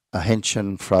 Potter,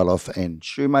 Henson, Froloff and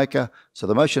Shoemaker. So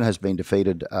the motion has been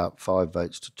defeated, 5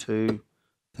 votes to 2.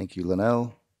 Thank you,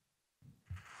 Linnell.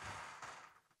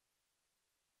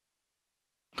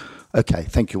 Okay,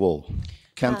 thank you all.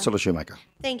 Councillor Shoemaker.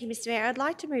 Thank you, Mr Mayor. I'd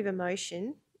like to move a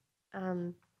motion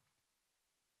that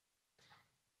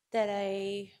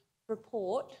a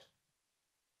report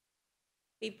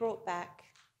be brought back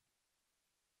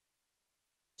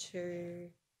to,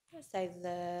 let's say,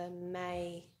 the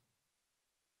May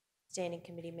Standing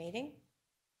Committee meeting,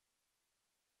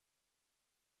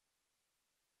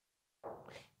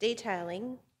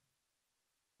 detailing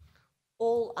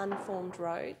all unformed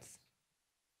roads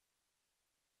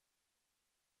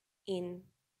in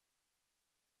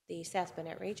the South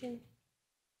Burnett region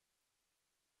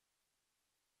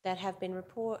that have been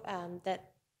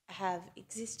that have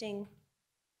existing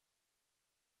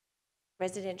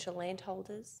residential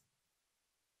landholders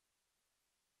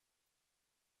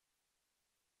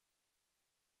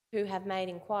who have made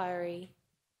inquiry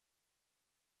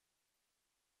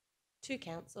to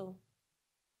council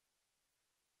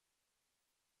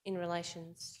in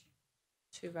relation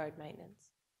to road maintenance.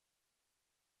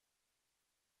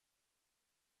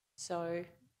 So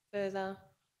further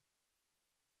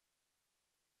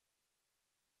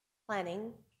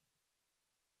planning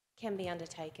can be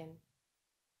undertaken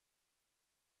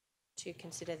to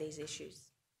consider these issues.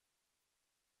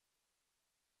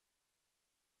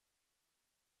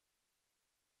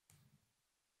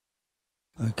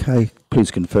 Okay, please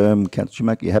confirm, Councillor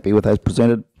Schumacher, you're happy with those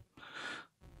presented?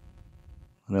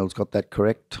 Nell's got that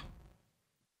correct.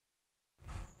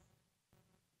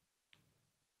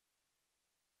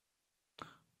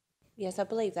 Yes, I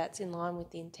believe that's in line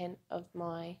with the intent of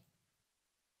my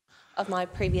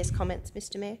previous comments,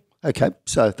 Mr. Mayor. Okay,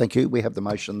 so thank you. We have the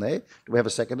motion there. Do we have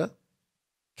a seconder?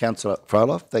 Councillor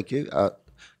Froloff, thank you.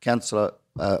 Councillor,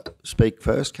 speak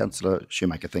first. Councillor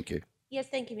Schumacher, thank you. Yes,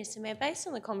 thank you, Mr. Mayor. Based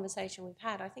on the conversation we've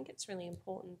had, I think it's really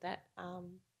important that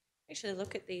actually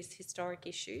look at these historic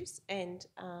issues and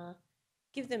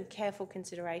give them careful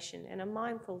consideration. And I'm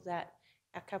mindful that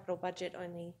our capital budget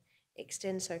only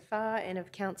extends so far, and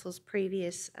of Council's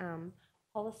previous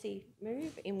policy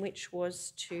move, in which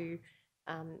was to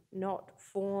not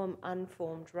form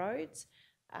unformed roads.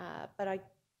 But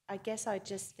I guess I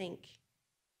just think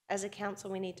as a council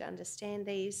we need to understand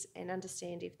these and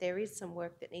understand if there is some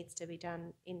work that needs to be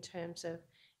done in terms of,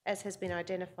 as has been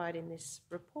identified in this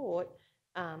report,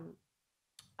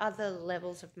 other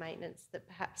levels of maintenance that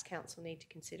perhaps council need to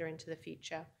consider into the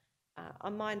future.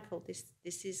 I'm mindful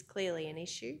this is clearly an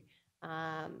issue,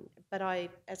 but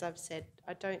as I've said,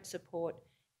 I don't support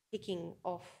picking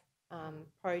off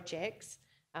projects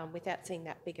without seeing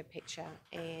that bigger picture.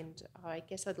 And I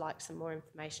guess I'd like some more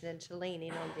information and to lean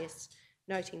in on this,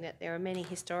 noting that there are many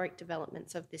historic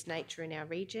developments of this nature in our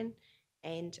region.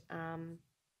 And,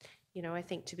 you know, I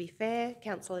think to be fair,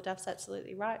 Councillor Duff's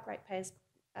absolutely right. Ratepayers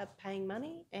are paying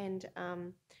money and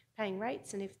paying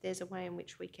rates. And if there's a way in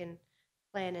which we can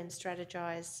plan and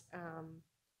strategise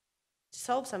to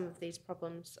solve some of these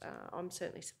problems, I'm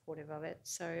certainly supportive of it.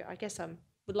 So I guess I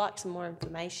would like some more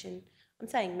information. I'm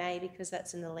saying may because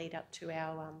that's in the lead up to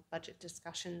our budget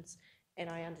discussions, and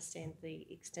I understand the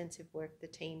extensive work the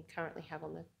team currently have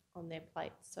on their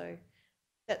plate. So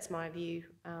that's my view.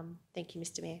 Thank you,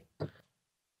 Mr. Mayor.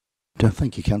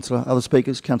 Thank you, Councillor. Other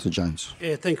speakers? Councillor Jones.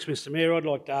 Yeah, thanks, Mr. Mayor. I'd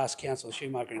like to ask Councillor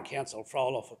Schumacher and Councillor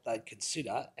Froloff if they'd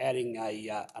consider adding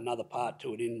another part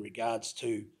to it in regards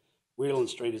to Whelan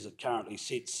Street as it currently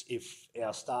sits. If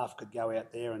our staff could go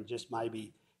out there and just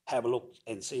maybe have a look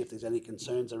and see if there's any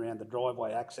concerns around the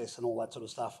driveway access and all that sort of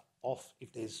stuff off,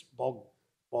 if there's bog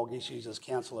issues as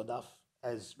Councillor Duff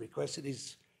has requested.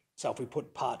 So if we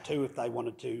put part 2, if they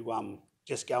wanted to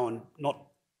just go and not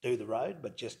do the road,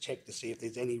 but just check to see if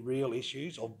there's any real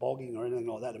issues of bogging or anything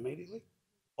like that immediately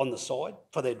on the side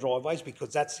for their driveways,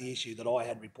 because that's the issue that I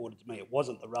had reported to me. It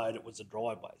wasn't the road, it was the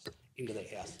driveways into their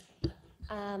house.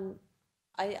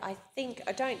 I think,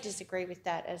 I don't disagree with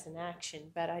that as an action,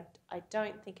 but I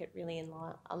don't think it really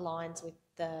aligns with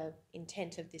the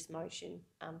intent of this motion,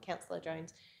 Councillor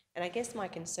Jones. And I guess my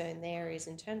concern there is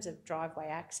in terms of driveway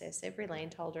access, every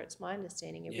landholder, it's my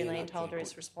understanding, every landholder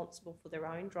is responsible for their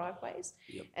own driveways.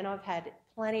 Yep. And I've had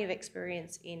plenty of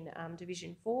experience in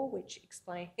Division 4, which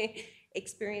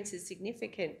experiences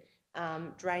significant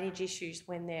drainage issues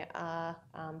when there are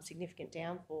significant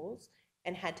downfalls,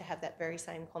 and had to have that very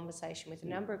same conversation with a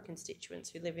number of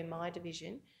constituents who live in my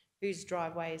division whose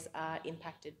driveways are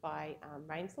impacted by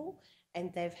rainfall,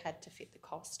 and they've had to fit the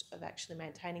cost of actually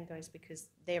maintaining those because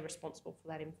they're responsible for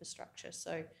that infrastructure.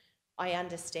 So I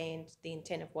understand the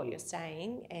intent of what you're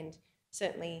saying, and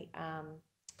certainly,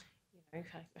 you know,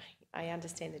 I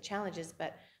understand the challenges,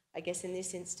 but I guess in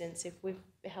this instance, if we've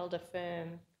held a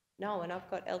firm no, and I've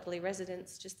got elderly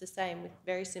residents just the same with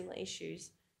very similar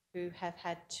issues who have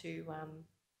had to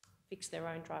fix their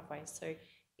own driveways. So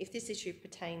if this issue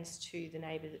pertains to the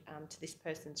neighbour, to this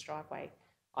person's driveway,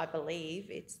 I believe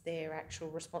it's their actual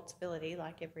responsibility,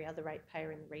 like every other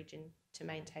ratepayer in the region, to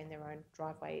maintain their own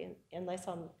driveway, unless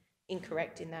I'm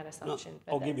incorrect in that assumption.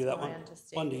 No, I'll give you that one.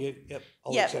 One to you. Yep,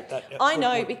 I'll accept that. Yep. I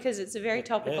know, because it's a very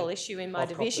topical issue in my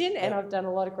division, and I've done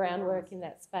a lot of groundwork in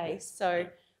that space. So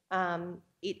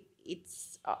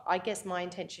it's I guess my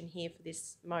intention here for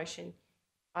this motion,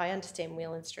 I understand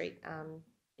Whelan Street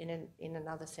in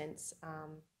another sense,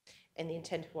 and the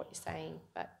intent of what you're saying,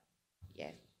 but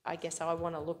yeah, I guess I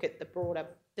want to look at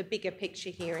the bigger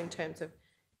picture here in terms of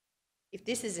if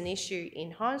this is an issue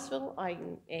in Hinesville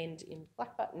and in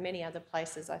Blackbutt and many other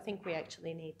places, I think we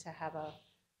actually need to have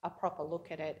a proper look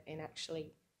at it and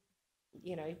actually,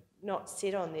 you know, not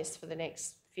sit on this for the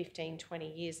next 15,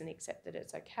 20 years and accept that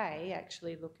it's okay,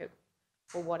 actually look at,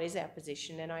 well, what is our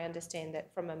position? And I understand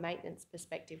that from a maintenance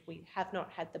perspective, we have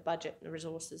not had the budget and the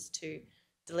resources to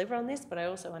deliver on this, but I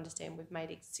also understand we've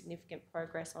made significant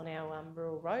progress on our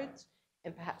rural roads,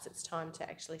 and perhaps it's time to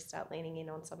actually start leaning in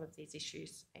on some of these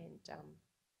issues and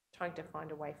trying to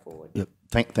find a way forward. Yep.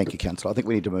 Thank you, Councillor. I think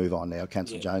we need to move on now,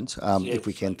 Councillor Jones, if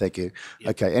we Yes. can. Thank you.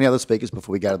 Okay, any other speakers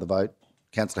before we go to the vote?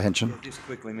 Councillor Henson. Just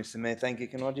quickly, Mr Mayor, thank you.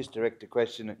 Can I just direct a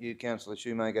question at you, Councillor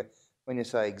Shoemaker? When you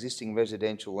say existing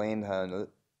residential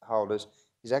landholders,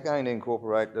 is that going to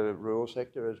incorporate the rural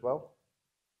sector as well?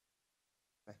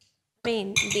 I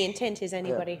mean, the intent is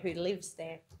anybody who lives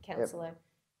there, councillor.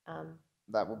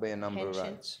 That will be a number of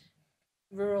Henson. rates.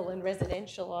 Rural and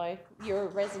residential, you're a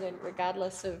resident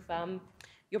regardless of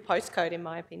your postcode, in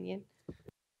my opinion.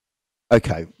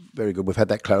 Okay, very good. We've had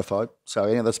that clarified. So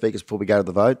any other speakers before we go to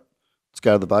the vote? Let's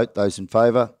go to the vote. Those in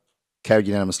favour? Carried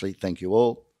unanimously. Thank you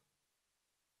all.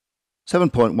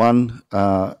 7.1,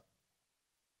 now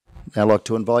I'd like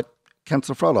to invite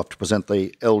Councillor Froloff to present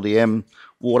the LDM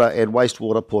Water and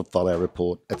Wastewater Portfolio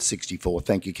Report at 64.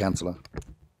 Thank you, Councillor.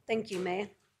 Thank you, Mayor.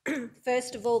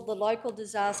 First of all, the local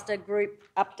disaster group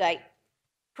update.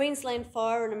 Queensland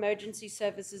Fire and Emergency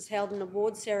Services held an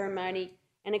award ceremony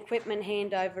and equipment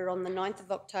handover on the 9th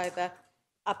of October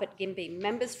up at Gympie.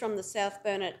 Members from the South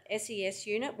Burnett SES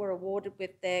unit were awarded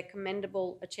with their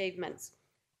commendable achievements.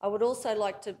 I would also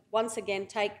like to once again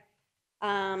take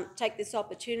this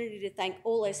opportunity to thank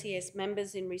all SES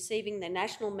members in receiving their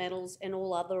national medals and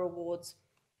all other awards.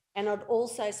 And I'd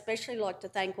also especially like to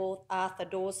thank Arthur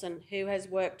Dawson, who has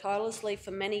worked tirelessly for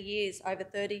many years, over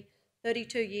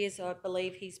 32 years I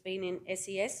believe he's been in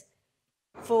SES.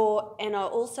 And I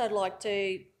also like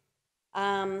to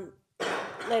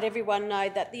let everyone know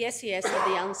that the SES are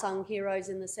the unsung heroes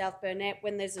in the South Burnett.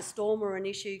 When there's a storm or an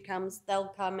issue comes,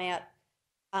 they'll come out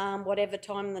whatever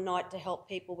time of the night to help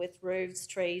people with roofs,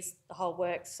 trees, the whole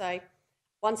works. So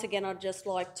once again, I'd just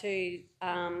like to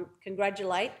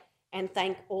congratulate and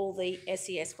thank all the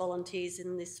SES volunteers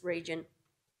in this region.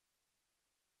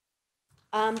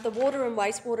 The Water and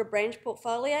Wastewater Branch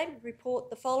Portfolio report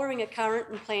the following are current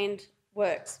and planned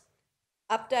works,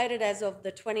 updated as of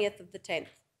the 20th of the 10th.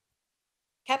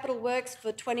 Capital works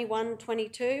for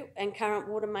 21-22 and current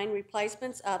water main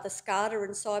replacements are the SCADA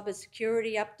and cyber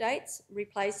security updates,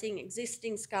 replacing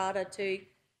existing SCADA to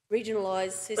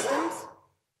regionalised systems,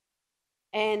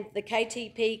 and the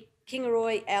KTP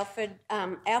Kingaroy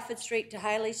Alfred Street to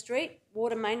Haley Street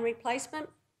water main replacement,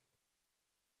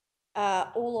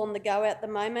 all on the go at the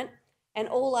moment, and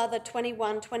all other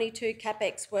 21-22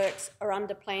 CapEx works are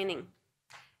under planning.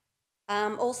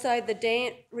 Also, the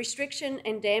dam restriction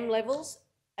and dam levels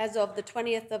as of the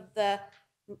 20th of the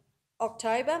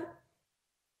October,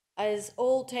 as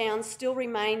all towns still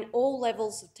remain, all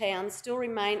levels of towns still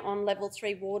remain on level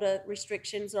 3 water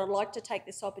restrictions. And I'd like to take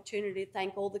this opportunity to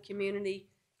thank all the community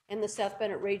in the South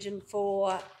Burnett region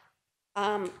for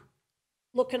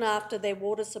looking after their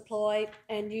water supply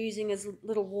and using as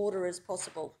little water as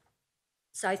possible.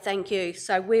 So thank you.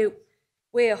 So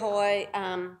we're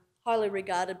highly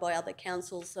regarded by other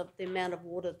councils of the amount of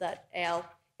water that our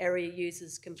area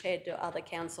uses compared to other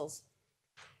councils.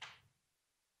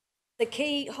 The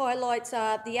key highlights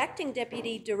are the Acting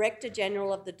Deputy Director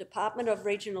General of the Department of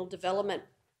Regional Development,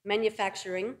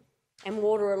 Manufacturing and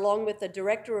Water, along with the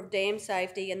Director of Dam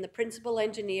Safety and the Principal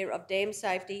Engineer of Dam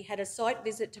Safety, had a site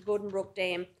visit to Goodenbrook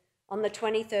Dam on the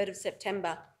 23rd of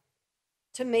September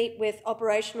to meet with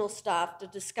operational staff to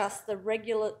discuss the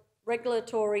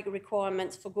regulatory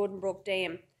requirements for Goodenbrook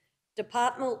Dam.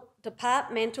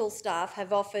 Departmental staff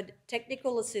have offered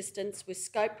technical assistance with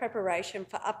scope preparation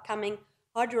for upcoming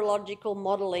hydrological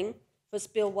modelling for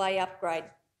spillway upgrade.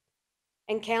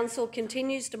 And Council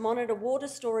continues to monitor water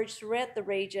storage throughout the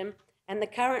region, and the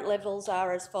current levels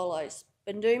are as follows.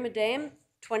 Bundooma Dam,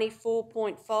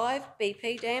 24.5,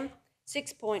 BP Dam,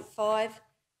 6.5,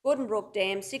 Goodenbrook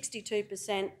Dam,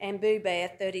 62%, and Boo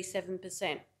Bear,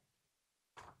 37%.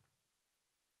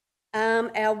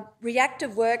 Our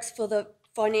reactive works for the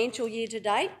financial year to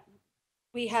date,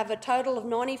 we have a total of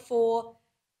 94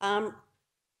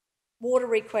 water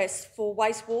requests for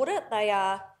wastewater. They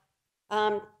are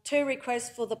 2 requests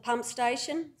for the pump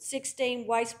station, 16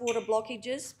 wastewater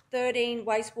blockages, 13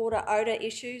 wastewater odour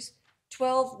issues,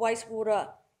 12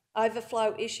 wastewater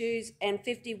overflow issues, and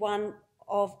 51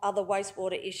 of other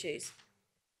wastewater issues.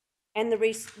 And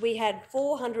we had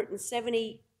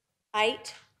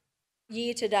 478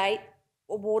 year-to-date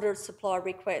water supply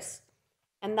requests,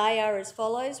 and they are as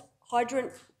follows.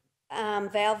 Hydrant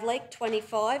valve leak,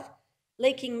 25,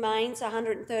 leaking mains,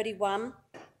 131,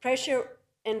 pressure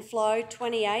and flow,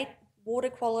 28, water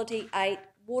quality, 8,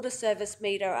 water service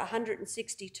meter,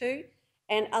 162,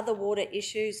 and other water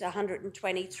issues,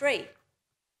 123.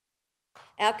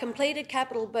 Our completed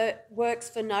capital works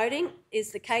for noting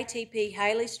is the KTP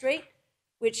Haley Street,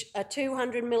 which a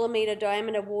 200mm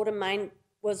diameter water main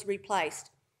was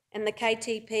replaced. and the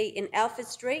KTP in Alfred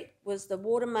Street was the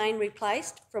water main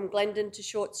replaced from Glendon to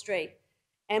Short Street,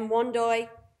 and Wandai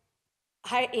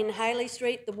in Haley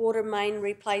Street, the water main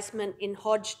replacement in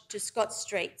Hodge to Scott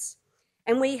Streets.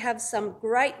 And we have some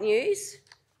great news.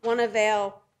 One of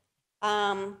our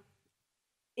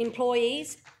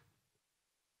employees,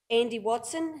 Andy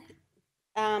Watson,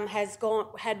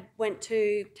 went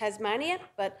to Tasmania,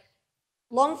 but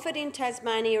Longford in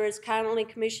Tasmania is currently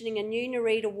commissioning a new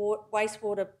Narita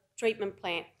wastewater treatment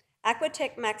plant.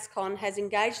 Aquatech Maxcon has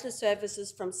engaged the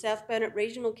services from South Burnett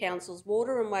Regional Council's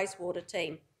water and wastewater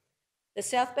team. The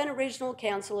South Burnett Regional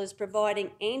Council is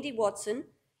providing Andy Watson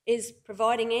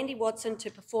to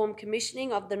perform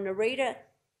commissioning of the Narita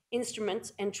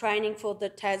instruments and training for the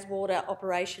Taswater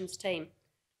operations team.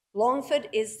 Longford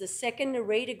is the second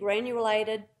Narita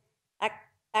granulated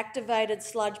activated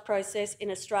sludge process in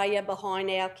Australia behind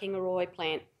our Kingaroy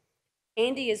plant.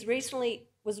 Andy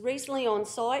was recently on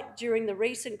site during the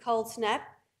recent cold snap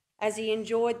as he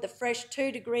enjoyed the fresh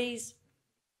 2 degrees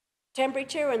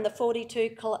temperature and the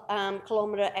 42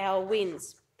 kilometre-hour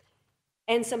winds.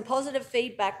 And some positive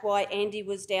feedback why Andy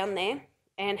was down there,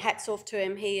 and hats off to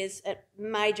him. He is a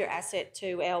major asset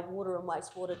to our water and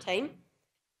wastewater team.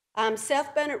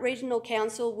 South Burnett Regional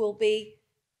Council will be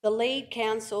the lead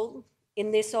council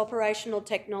in this operational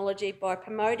technology by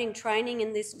promoting training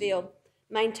in this field.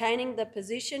 Maintaining the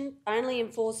position only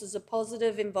enforces a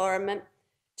positive environment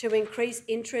to increase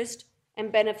interest and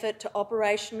benefit to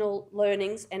operational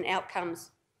learnings and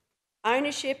outcomes.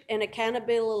 Ownership and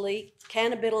accountability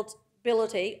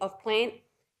of plant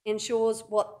ensures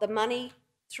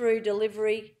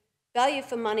value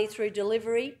for money through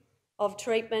delivery of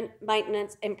treatment,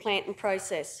 maintenance and plant and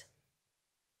process.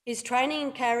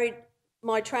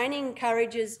 My training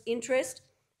encourages interest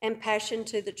and passion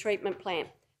to the treatment plant.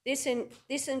 This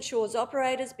ensures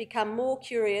operators become more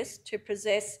curious to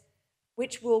possess,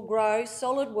 which will grow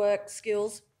solid work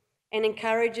skills and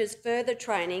encourages further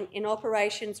training in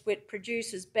operations, which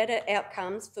produces better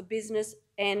outcomes for business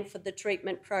and for the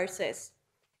treatment process.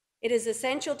 It is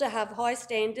essential to have high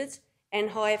standards and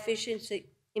high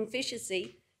efficiency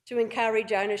to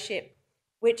encourage ownership,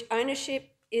 which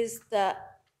ownership is the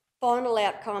final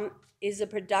outcome is a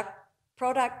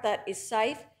product that is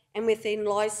safe and within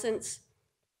licence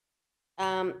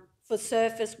for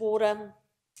surface water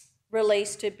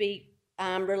release to be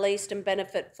released and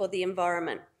benefit for the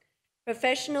environment.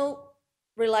 Professional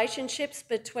relationships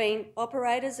between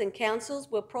operators and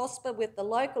councils will prosper with the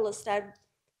local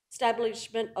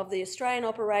establishment of the Australian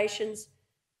Operations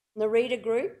Narita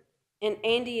Group, and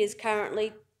Andy is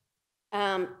currently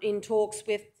in talks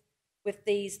with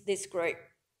this group.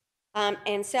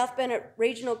 And South Burnett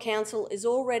Regional Council is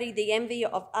already the envy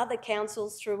of other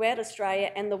councils throughout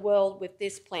Australia and the world with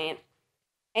this plant.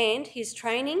 And his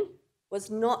training was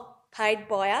not paid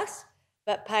by us,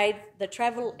 but the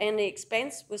travel and the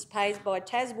expense was paid by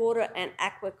Taswater and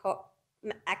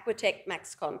Aquatech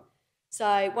Maxcon.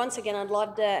 So once again, I'd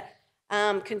love to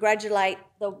congratulate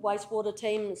the wastewater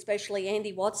team, especially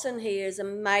Andy Watson. He is a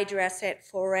major asset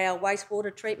for our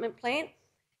wastewater treatment plant,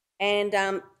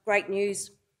 and great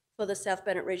news for the South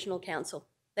Burnett Regional Council.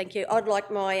 Thank you. I'd like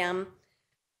my,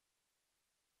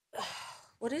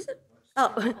 what is it?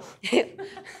 Oh,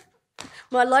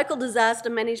 my local disaster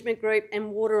management group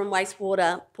and water and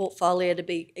wastewater portfolio to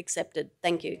be accepted.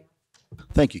 Thank you.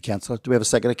 Thank you, Councillor. Do we have a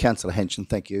second? Councillor Henson,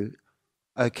 thank you.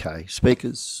 Okay,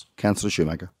 speakers. Councillor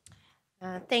Shoemaker.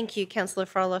 Thank you, Councillor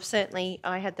Froloff. Certainly,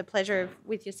 I had the pleasure of,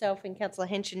 with yourself and Councillor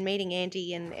Henson, meeting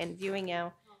Andy and viewing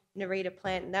our Narita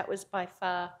plant, and that was by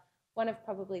far one of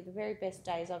probably the very best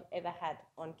days I've ever had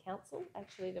on council.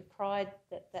 Actually, the pride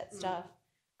that staff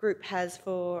group has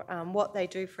for what they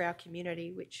do for our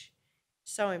community, which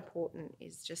is so important,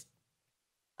 is just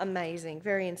amazing,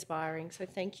 very inspiring. So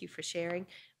thank you for sharing.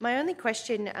 My only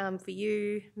question for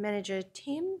you, Manager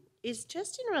Tim, is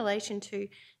just in relation to,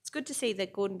 it's good to see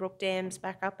that Gordon Brook Dam's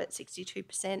back up at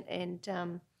 62%,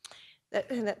 and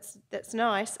that's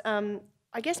nice.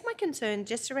 I guess my concern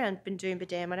just around Bundoomba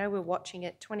Dam, I know we're watching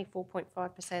it,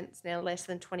 24.5%, it's now less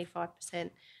than 25%.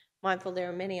 Mindful there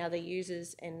are many other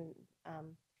users and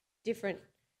different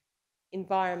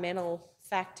environmental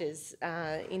factors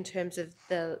in terms of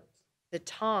the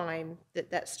time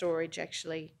that storage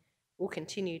actually will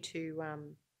continue to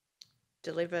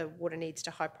deliver water needs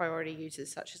to high priority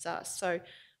users such as us. So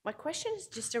my question is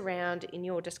just around, in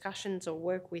your discussions or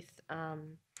work with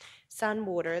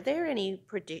Sunwater, are there any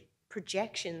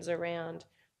projections around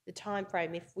the time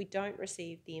frame if we don't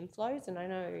receive the inflows? And I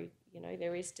know, you know,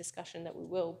 there is discussion that we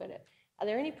will, but are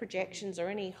there any projections or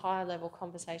any higher level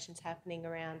conversations happening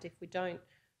around if we don't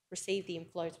receive the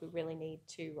inflows we really need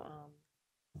to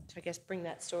I guess, bring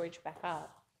that storage back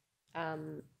up.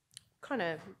 Kind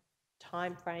of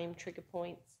time frame, trigger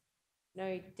points.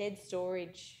 No, dead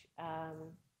storage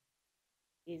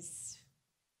is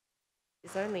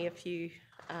only a few.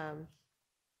 I'm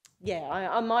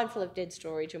mindful of dead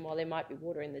storage, and while there might be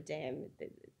water in the dam,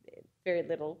 very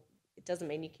little. It doesn't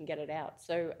mean you can get it out.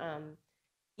 So,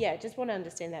 just want to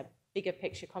understand that bigger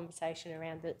picture conversation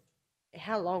around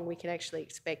how long we can actually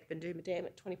expect Bundooma Dam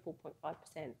at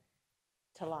 24.5%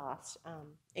 to last,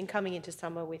 and coming into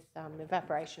summer with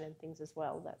evaporation and things as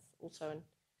well. That's also a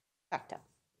factor.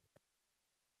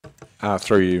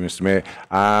 Through you, Mr. Mayor.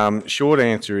 Short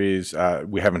answer is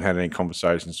we haven't had any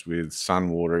conversations with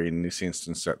Sunwater in this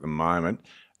instance at the moment.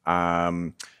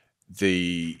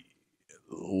 The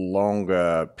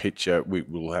longer picture, we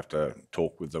will have to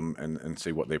talk with them and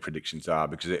see what their predictions are,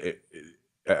 because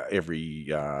every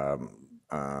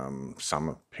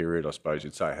summer period, I suppose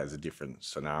you'd say, has a different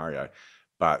scenario.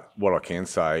 But what I can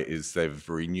say is they've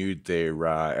renewed their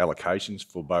allocations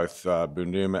for both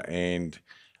Bundooma and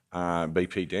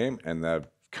BP Dam, and they've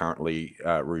currently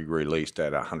released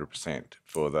at 100%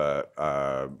 for the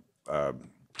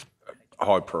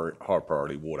high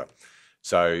priority water.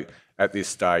 So at this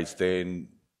stage, then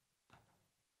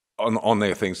on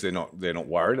their things, they're not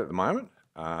worried at the moment.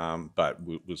 But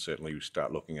we'll certainly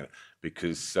start looking at it,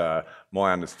 because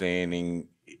my understanding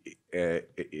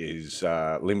is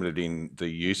limited in the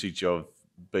usage of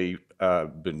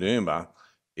Bundooma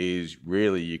is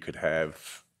really you could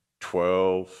have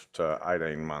 12 to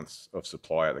 18 months of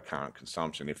supply at the current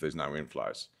consumption if there's no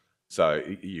inflows. So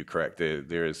you're correct,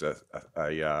 there is a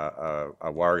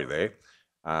worry there.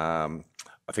 I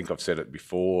think I've said it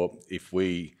before, if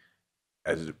we,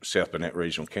 as South Burnett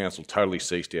Regional Council, totally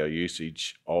ceased our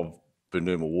usage of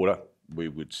Bundooma water,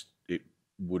 it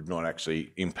would not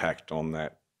actually impact on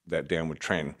that downward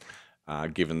trend,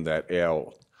 given that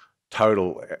our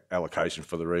total allocation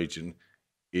for the region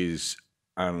is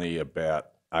only about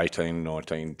 18,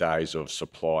 19 days of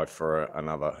supply for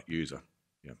another user.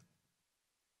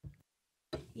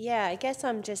 Yeah, I guess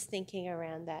I'm just thinking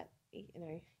around that,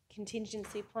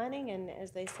 contingency planning, and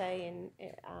as they say in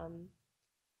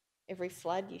every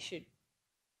flood, you should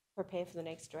prepare for the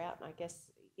next drought. And I guess,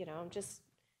 I'm just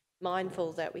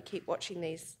mindful that we keep watching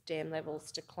these dam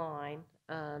levels decline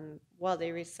while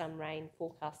there is some rain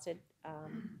forecasted,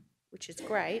 which is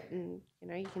great. And,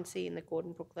 you can see in the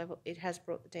Gordon Brook level, it has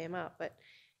brought the dam up. But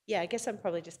I guess I'm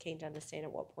probably just keen to understand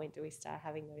at what point do we start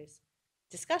having those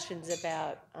discussions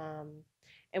about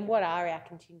and what are our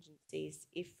contingencies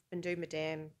if Bundooma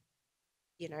Dam,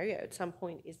 at some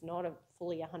point is not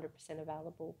fully 100%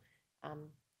 available.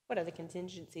 What are the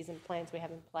contingencies and plans we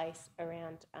have in place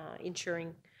around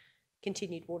ensuring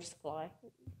continued water supply?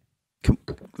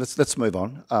 Let's move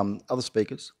on. Other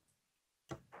speakers?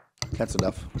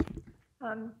 Councillor Duff.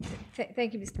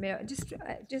 Thank you, Mr. Mayor.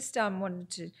 Just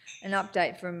wanted an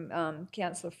update from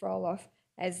Councillor Froloff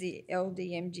as the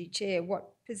LDMG chair.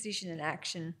 What position and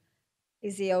action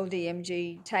is the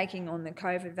LDMG taking on the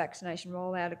COVID vaccination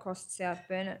rollout across South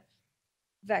Burnett?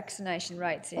 Vaccination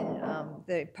rates in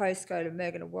the postcode of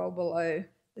Mergen are well below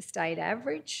the state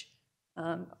average.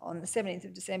 On the 17th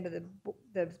of December,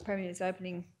 the Premier is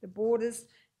opening the borders,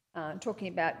 talking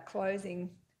about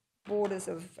closing borders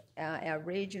of our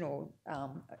region, or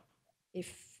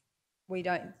if we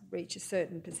don't reach a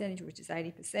certain percentage, which is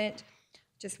 80%.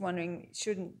 Just wondering,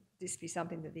 shouldn't this be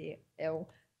something that the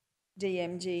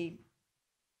LDMG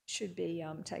should be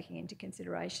taking into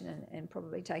consideration and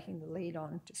probably taking the lead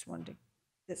on?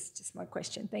 That's just my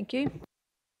question. Thank you.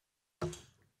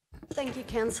 Thank you,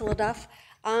 Councillor Duff.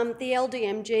 The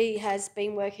LDMG has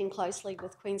been working closely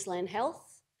with Queensland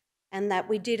Health, and that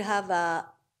we did have a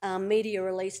media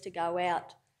release to go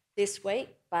out this week,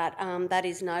 but that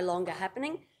is no longer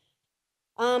happening.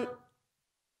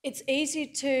 It's easy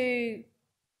to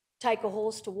take a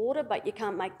horse to water, but you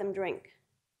can't make them drink,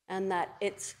 and that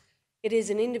it is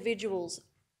an individual's,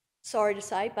 sorry to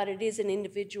say, but it is an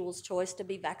individual's choice to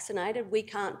be vaccinated. We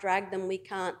can't drag them, we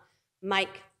can't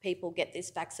make people get this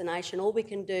vaccination. All we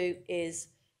can do is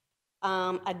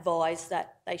advise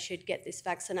that they should get this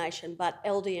vaccination. But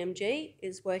LDMG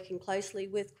is working closely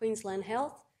with Queensland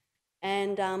Health,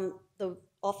 and the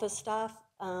office staff,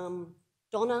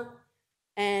 Donna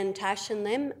and Tash and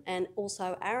them, and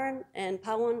also Aaron and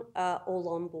Pawan are all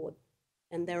on board,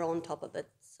 and they're on top of it.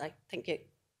 So thank you.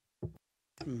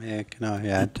 Mayor, can I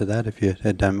add to that, if you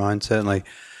don't mind? Certainly.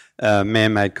 Mayor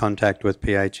made contact with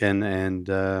PHN and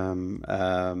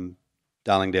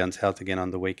Darling Downs Health again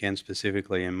on the weekend,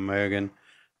 specifically in Mergen.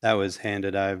 That was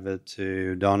handed over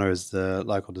to Donna as the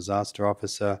local disaster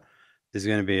officer. There's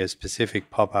going to be a specific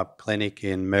pop-up clinic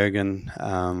in Mergen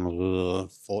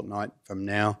fortnight from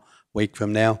now, week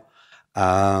from now,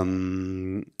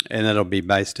 and it'll be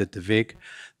based at the Vic.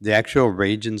 The actual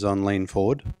region's on lean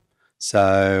forward,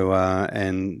 so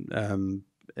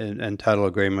and total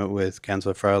agreement with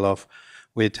Councillor Froloff.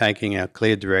 We're taking our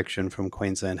clear direction from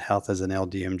Queensland Health as an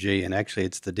LDMG, and actually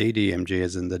it's the DDMG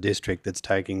as in the district that's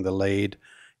taking the lead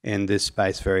in this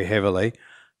space very heavily.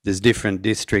 There's different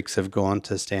districts have gone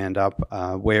to stand up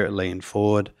where it leaned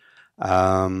forward.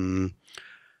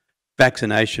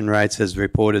 Vaccination rates, as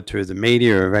reported through the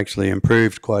media, have actually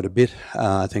improved quite a bit.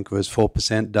 I think it was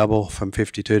 4% double from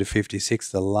 52 to 56.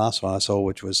 The last one I saw,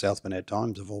 which was South Burnett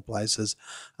Times of all places,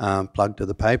 plugged to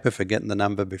the paper for getting the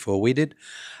number before we did,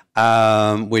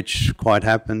 which quite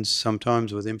happens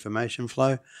sometimes with information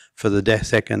flow for the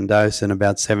second dose and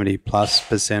about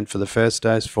 70+% for the first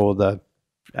dose for the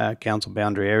council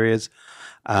boundary areas.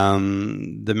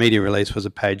 The media release was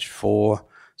a page 4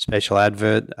 special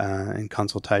advert in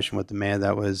consultation with the mayor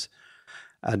that was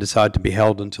decided to be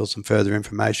held until some further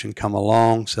information come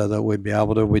along so that we'd be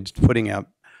able to, we're putting out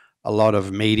a lot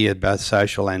of media, both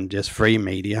social and just free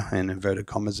media, in inverted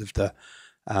commas if the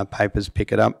papers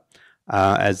pick it up,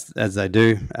 as they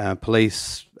do.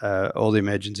 Police, all the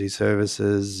emergency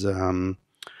services,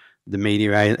 the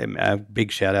media, a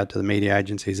big shout out to the media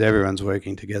agencies. Everyone's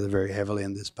working together very heavily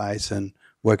in this space and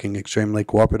working extremely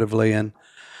cooperatively. And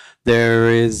there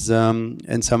is,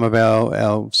 in some of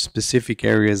our specific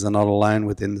areas are not alone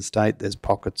within the state, there's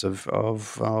pockets of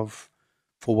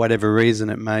for whatever reason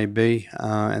it may be,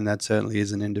 and that certainly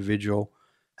is an individual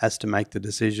has to make the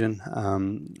decision.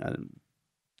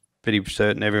 Pretty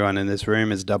certain everyone in this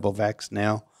room is double vaxxed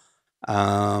now,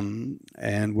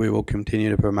 and we will continue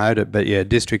to promote it. But yeah,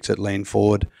 districts that lean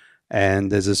forward,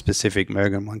 and there's a specific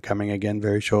Mergen one coming again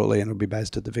very shortly, and it'll be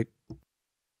based at the Vic.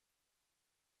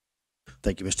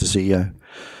 Thank you, Mr. CEO.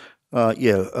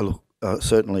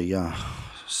 Certainly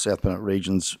South Burnett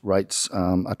Region's rates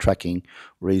are tracking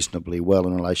reasonably well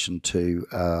in relation to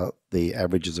the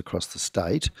averages across the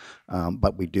state,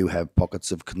 but we do have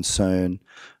pockets of concern,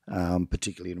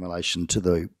 particularly in relation to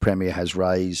the Premier has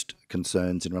raised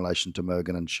concerns in relation to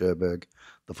Mergen and Cherbourg,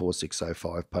 the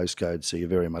 4605 postcode. So you're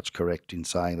very much correct in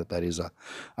saying that that is a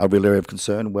real area of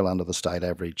concern, well under the state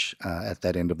average at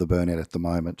that end of the Burnett at the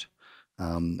moment.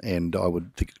 And I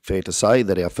would think it fair to say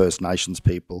that our First Nations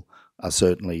people are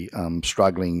certainly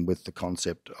struggling with the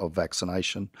concept of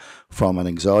vaccination from an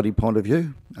anxiety point of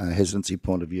view, a hesitancy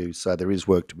point of view. So there is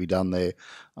work to be done there.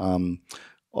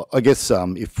 I guess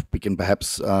if we can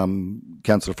perhaps,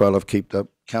 Councillor Froloff, keep the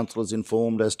councillors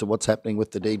informed as to what's happening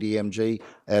with the DDMG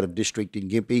out of district in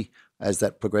Gympie as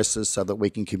that progresses, so that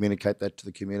we can communicate that to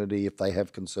the community if they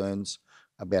have concerns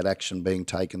about action being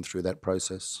taken through that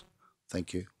process.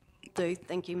 Thank you.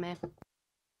 Thank you, Mayor.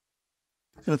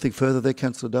 Anything further there,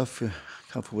 Councillor Duff? You're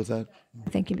comfortable with that?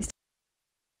 Thank you, Mr.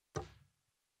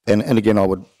 And again, I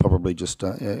would probably just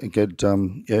encourage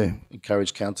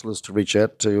councillors to reach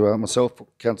out to myself,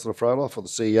 Councillor Froloff, or the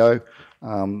CEO,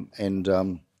 and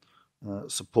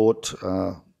support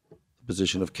the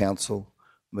position of council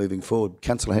moving forward.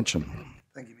 Councillor Hensham.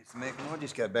 Thank you, Mr. Mayor. Can I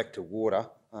just go back to water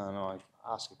and I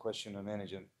ask a question of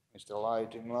Manager Mr. Lowe,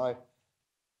 Tim Lowe?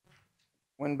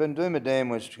 When Bunduma Dam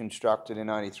was constructed in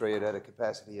 '83, it had a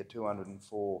capacity of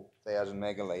 204,000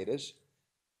 megalitres.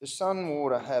 Does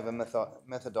Sunwater have a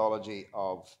methodology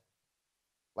of,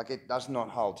 like, it does not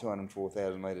hold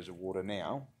 204,000 litres of water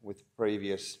now with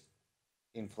previous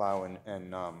inflow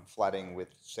and flooding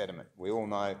with sediment? We all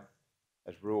know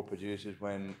as rural producers,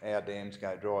 when our dams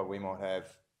go dry, we might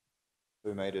have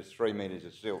 2 metres, 3 metres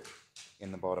of silt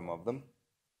in the bottom of them.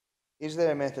 Is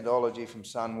there a methodology from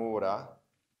Sunwater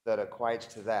that equates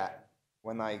to that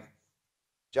when they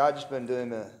judged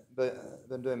Bunduma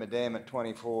Dam at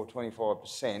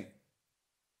 25%?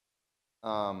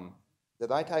 Do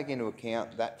they take into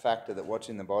account that factor, that what's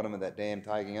in the bottom of that dam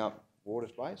taking up water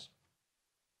space?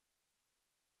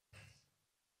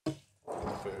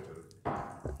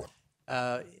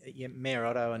 Mayor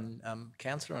Otto and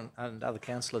Councillor and other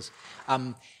councillors,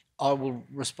 I will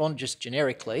respond just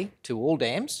generically to all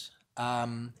dams,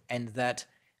 and that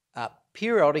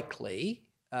periodically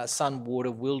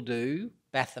Sunwater will do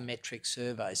bathymetric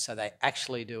surveys, so they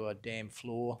actually do a dam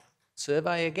floor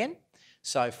survey again.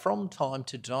 So from time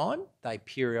to time, they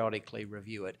periodically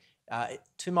review it.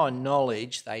 To my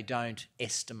knowledge, they don't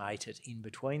estimate it in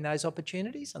between those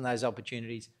opportunities, and those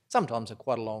opportunities sometimes are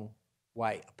quite a long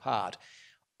way apart.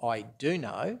 I do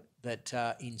know that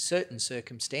in certain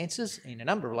circumstances, in a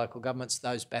number of local governments,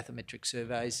 those bathymetric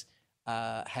surveys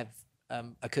have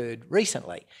occurred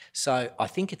recently. So I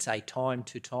think it's a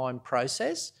time-to-time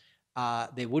process.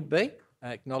 There would be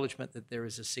acknowledgement that there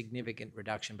is a significant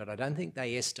reduction, but I don't think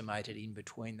they estimated in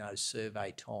between those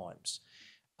survey times.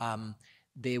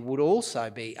 There would also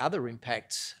be other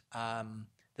impacts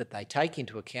that they take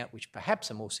into account, which perhaps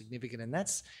are more significant, and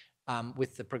that's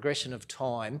with the progression of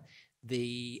time,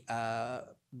 the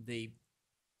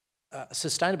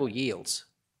sustainable yields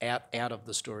out of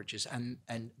the storages,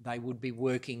 and they would be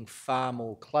working far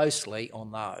more closely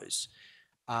on those.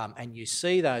 And you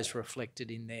see those reflected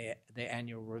in their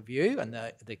annual review, and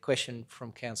the question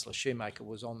from Councillor Shoemaker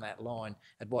was on that line: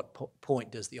 at what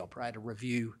point does the operator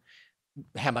review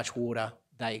how much water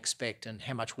they expect and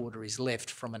how much water is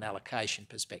left from an allocation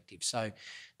perspective? So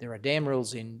there are dam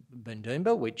rules in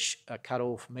Bundoomba which cut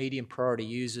off medium priority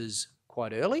users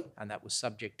quite early, and that was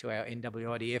subject to our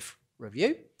NWIDF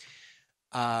review.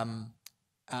 And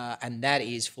that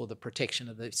is for the protection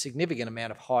of the significant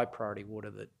amount of high priority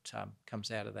water that comes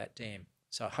out of that dam.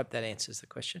 So I hope that answers the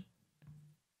question.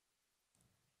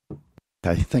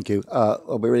 Okay, thank you.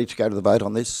 Are we ready to go to the vote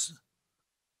on this?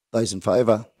 Those in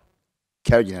favour?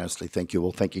 Carried unanimously. Thank you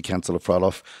all. Thank you, Councillor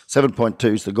Fryloff.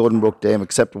 7.2 is the Gordon Brook Dam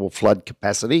acceptable flood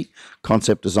capacity,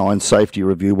 concept design, safety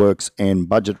review works and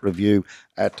budget review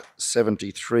at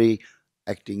 73.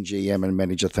 Acting GM and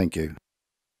Manager, thank you.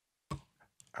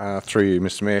 Through you,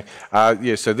 Mr. Mayor.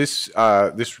 So this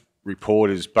report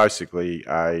is basically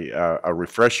a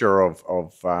refresher of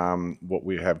what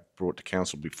we have brought to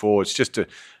council before. It's just to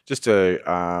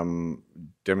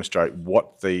demonstrate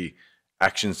what the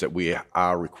actions that we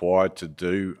are required to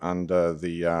do under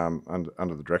the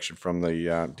direction from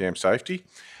the dam safety.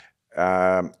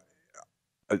 I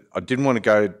didn't want to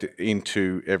go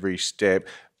into every step,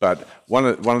 but one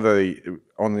of the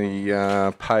on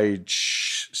the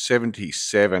page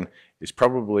 77 is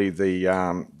probably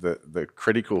the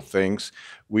critical things.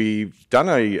 We've done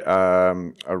a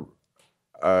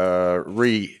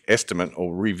re-estimate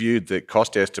or reviewed the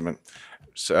cost estimate.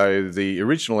 So the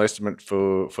original estimate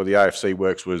for the AFC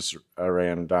works was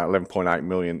around 11.8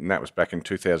 million, and that was back in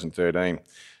 2013.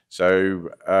 So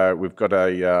we've got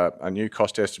a new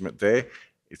cost estimate there.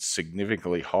 It's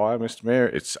significantly higher, Mr. Mayor.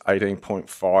 It's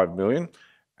 18.5 million,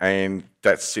 and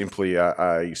that's simply a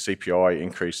CPI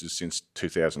increases since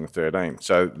 2013.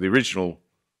 So the original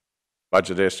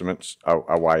budget estimates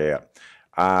are way out.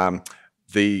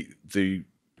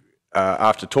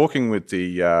 After talking with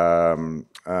the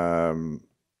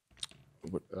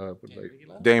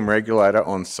dam regulator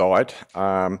on site,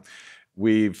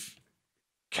 we've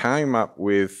came up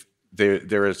with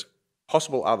there is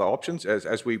possible other options,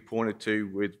 as we pointed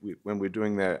to when we're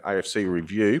doing the AFC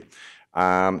review.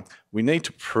 We need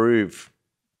to prove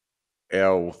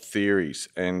our theories,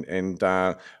 and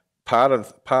part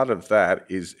of that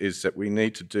is that we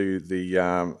need to do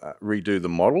redo the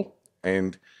model,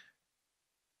 and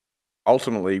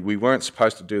ultimately we weren't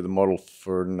supposed to do the model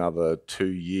for another 2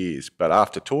 years. But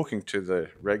after talking to the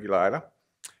regulator,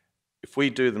 if we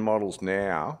do the models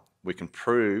now, we can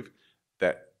prove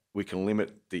that we can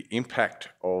limit the impact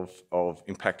of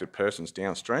impacted persons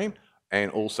downstream, and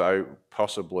also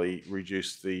possibly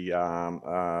reduce the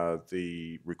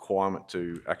requirement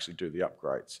to actually do the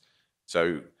upgrades.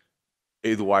 So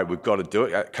either way, we've got to do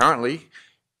it. Currently,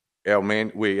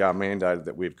 we are mandated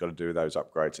that we've got to do those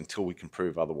upgrades until we can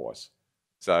prove otherwise.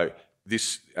 So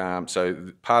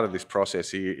part of this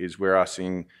process here is we're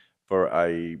asking for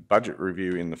a budget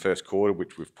review in the first quarter,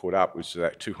 which we've put up, which is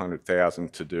that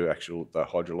 200,000 to do the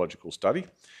hydrological study.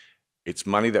 It's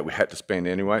money that we had to spend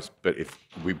anyways, but if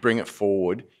we bring it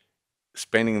forward,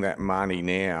 spending that money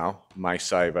now may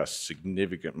save us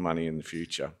significant money in the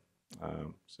future.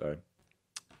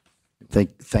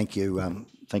 Thank you,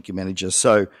 Manager.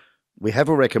 So we have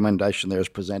a recommendation there as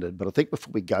presented, but I think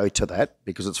before we go to that,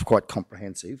 because it's quite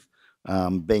comprehensive,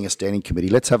 being a standing committee,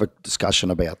 let's have a discussion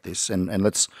about this, and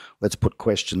let's put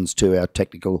questions to our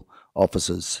technical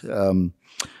officers.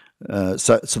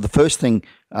 So the first thing,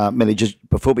 Manager,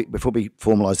 before we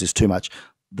formalise this too much,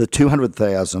 the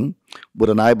 200,000 would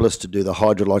enable us to do the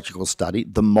hydrological study,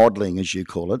 the modelling as you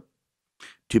call it,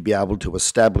 to be able to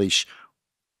establish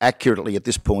accurately at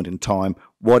this point in time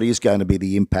what is going to be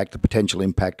the impact, the potential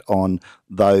impact on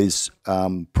those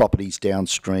properties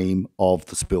downstream of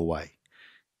the spillway.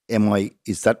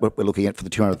 Is that what we're looking at for the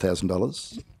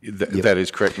 $200,000? That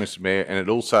is correct, Mr. Mayor, and it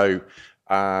also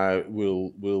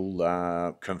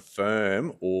will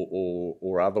confirm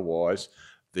or otherwise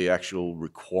the actual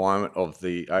requirement of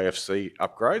the AFC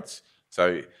upgrades.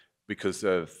 So because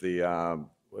of the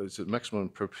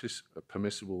maximum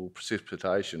permissible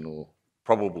precipitation or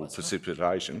probable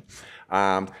precipitation,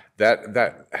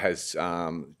 that has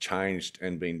changed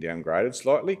and been downgraded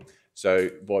slightly. So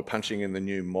by punching in the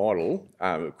new model,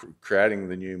 creating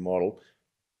the new model,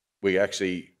 we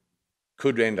actually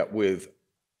could end up with,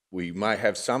 we may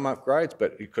have some upgrades,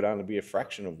 but it could only be a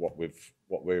fraction of what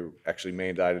we're actually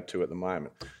mandated to at the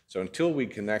moment. So until we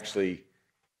can actually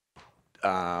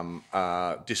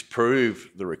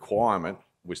disprove the requirement,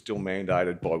 we're still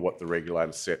mandated by what the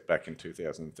regulator set back in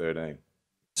 2013.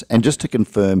 And just to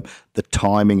confirm the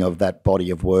timing of that body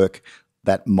of work,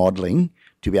 that modelling,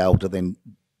 to be able to then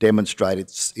demonstrate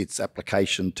its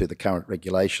application to the current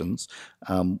regulations,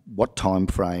 what time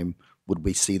frame would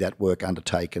we see that work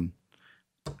undertaken?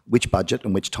 Which budget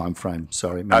and which time frame?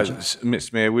 Sorry, Manager.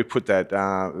 Mr. Mayor, we put that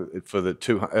for the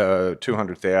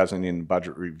 200,000 in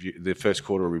budget review, the first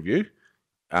quarter review,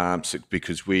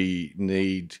 because we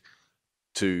need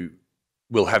to.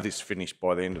 We'll have this finished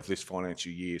by the end of this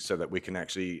financial year, so that we can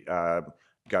actually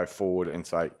go forward and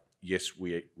say, yes,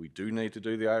 we do need to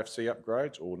do the AFC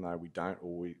upgrades, or no, we don't,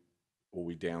 or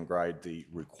we downgrade the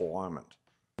requirement.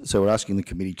 So we're asking the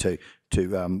committee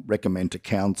to recommend to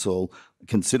council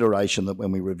consideration that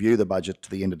when we review the budget to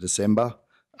the end of December,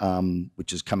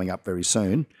 which is coming up very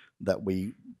soon, that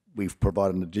we've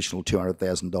provided an additional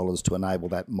 $200,000 to enable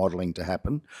that modelling to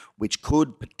happen, which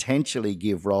could potentially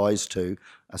give rise to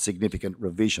a significant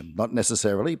revision, not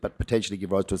necessarily, but potentially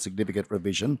give rise to a significant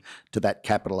revision to that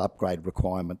capital upgrade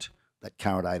requirement, that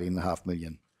current $18.5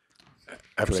 million.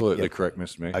 Absolutely correct,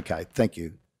 Mr. Mayor. Okay, thank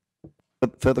you.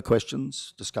 Further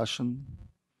questions, discussion?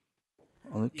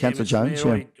 Councillor Jones?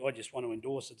 Mayor, I just want to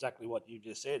endorse exactly what you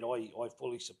just said. I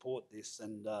fully support this,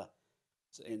 and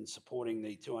in supporting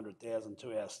the 200,000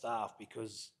 to our staff,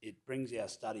 because it brings our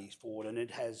studies forward, and it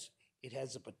has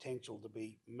the potential to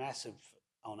be massive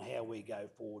on how we go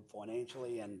forward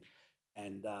financially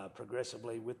and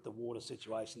progressively with the water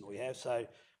situation that we have. So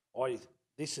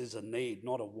this is a need,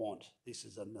 not a want. This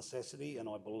is a necessity, and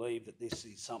I believe that this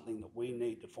is something that we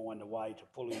need to find a way to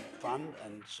fully fund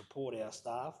and support our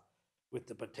staff, with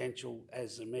the potential,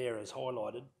 as the Mayor has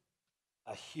highlighted,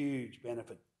 a huge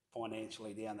benefit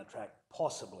financially down the track,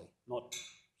 possibly, not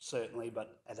certainly,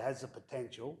 but it has the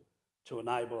potential to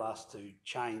enable us to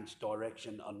change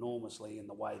direction enormously in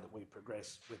the way that we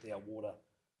progress with our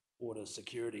water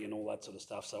security and all that sort of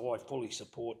stuff. So I fully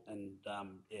support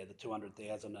the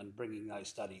 200,000 and bringing those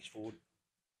studies forward.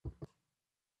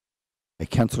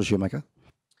 Councillor Shoemaker.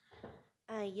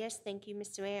 Yes, thank you,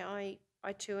 Mr. Mayor.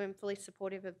 I too am fully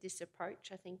supportive of this approach.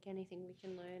 I think anything we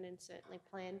can learn and certainly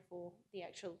plan for the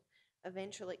actual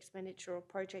eventual expenditure or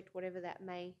project, whatever that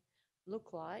may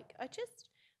look like.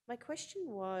 My question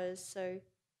was, so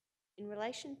in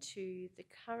relation to the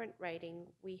current rating,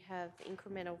 we have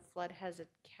incremental flood hazard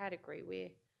category. We're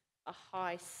a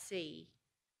high C.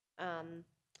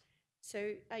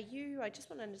 So I just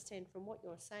want to understand from what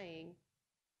you're saying,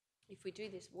 if we do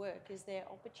this work, is there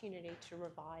opportunity to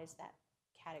revise that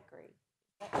category?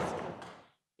 That's sort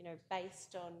of,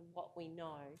 based on what we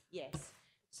know, yes.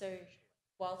 So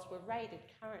whilst we're rated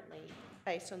currently,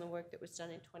 based on the work that was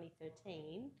done in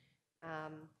 2013,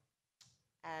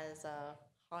 as a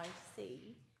high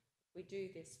C, we do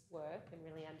this work and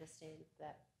really understand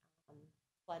that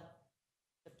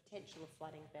the potential of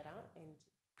flooding better and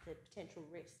the potential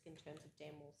risk in terms of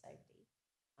dam wall safety.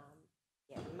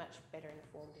 We're much better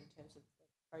informed in terms of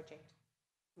the project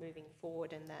moving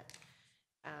forward, and that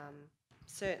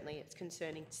certainly it's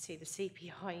concerning to see the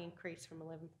CPI increase from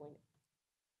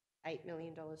 $11.8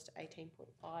 million to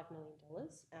 $18.5 million,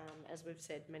 as we've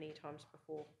said many times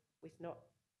before, with not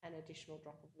an additional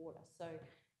drop of water. So,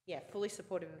 fully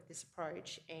supportive of this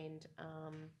approach, and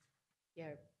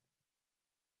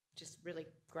just really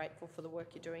grateful for the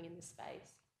work you're doing in this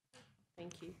space.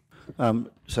 Thank you.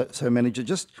 So, Manager,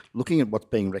 just looking at what's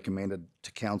being recommended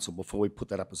to Council before we put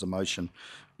that up as a motion,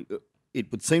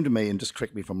 it would seem to me, and just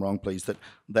correct me if I'm wrong, please,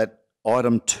 that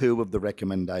item 2 of the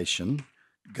recommendation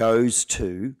goes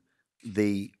to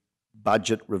the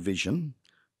budget revision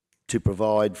to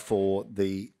provide for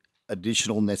the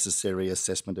additional necessary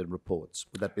assessment and reports.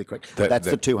 Would that be correct? That's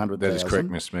the 200,000. That is correct,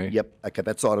 Mr. Mayor. Yep. Okay,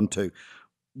 that's item 2.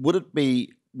 Would it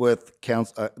be worth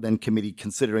then committee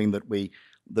considering that we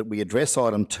address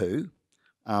item 2,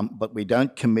 but we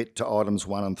don't commit to items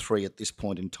 1 and 3 at this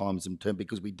point in time,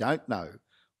 because we don't know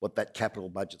what that capital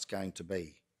budget's going to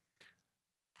be?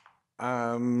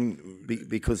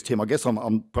 Because, Tim, I guess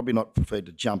I'm probably not prepared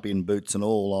to jump in boots and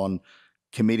all on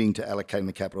committing to allocating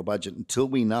the capital budget until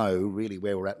we know really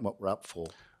where we're at and what we're up for.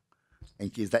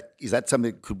 And is that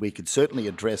something we could certainly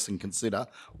address and consider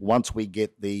once we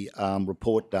get the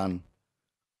report done?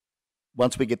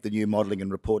 Once we get the new modelling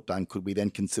and report done, could we then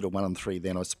consider 1 and 3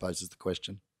 then, I suppose, is the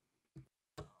question?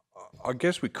 I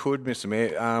guess we could, Mr.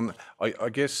 Mayor. I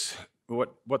guess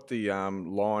What the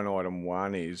line item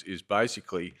 1 is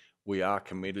basically we are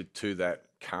committed to that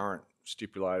current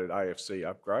stipulated AFC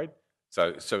upgrade.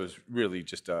 So it's really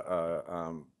just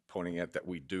pointing out that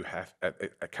we do have,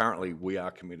 currently we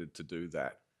are committed to do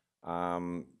that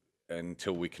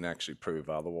until we can actually prove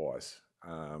otherwise.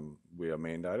 We are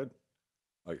mandated.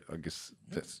 I guess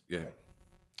that's, yeah.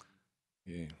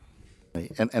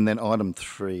 And then item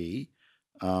 3,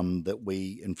 that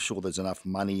we ensure there's enough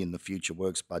money in the future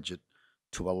works budget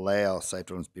to allow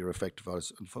Safety Ordnance Bureau effective.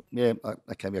 Yeah,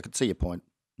 okay, I can see your point.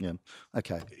 Yeah,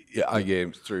 okay. Yeah,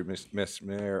 through Mr.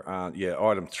 Mayor.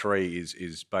 Item 3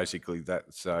 is basically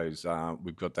that. So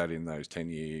we've got that in those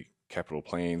 10-year capital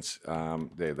plans.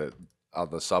 They're the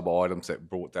other sub-items that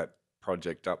brought that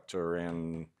project up to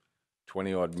around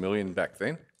 20-odd million back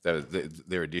then.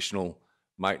 They're additional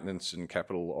maintenance and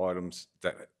capital items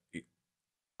that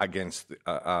against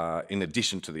in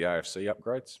addition to the AFC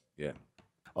upgrades. Yeah.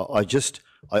 I just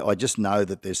know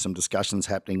that there's some discussions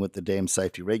happening with the dam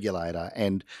safety regulator,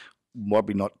 and might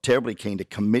be not terribly keen to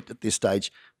commit at this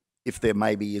stage if there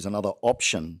maybe is another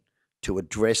option to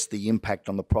address the impact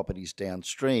on the properties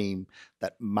downstream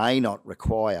that may not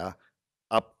require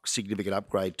significant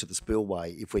upgrade to the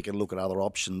spillway, if we can look at other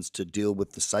options to deal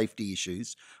with the safety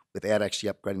issues without actually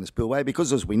upgrading the spillway.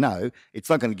 Because as we know, it's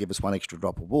not going to give us one extra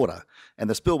drop of water. And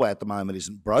the spillway at the moment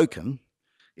isn't broken.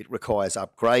 It requires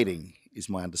upgrading, is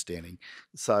my understanding.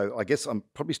 So I guess I'm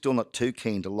probably still not too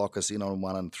keen to lock us in on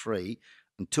 1 and 3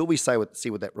 until we see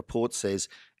what that report says,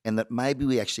 and that maybe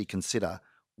we actually consider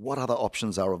what other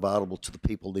options are available to the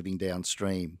people living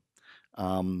downstream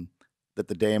that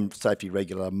the dam safety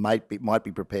regulator might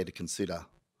be prepared to consider.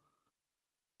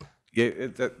 Yeah,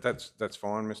 that's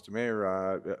fine, Mr. Mayor.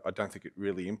 I don't think it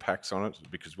really impacts on it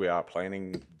because we are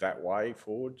planning that way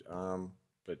forward.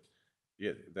 But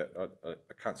yeah,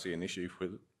 I can't see an issue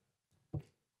with it.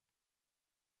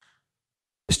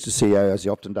 Mr. CEO, as he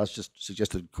often does, just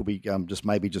suggested could we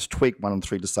just tweak 1 and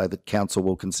 3 to say that council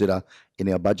will consider in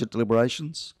our budget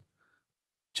deliberations?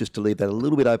 Just to leave that a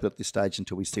little bit open at this stage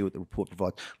until we see what the report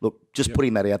provides. Look, just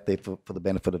putting that out there for the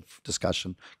benefit of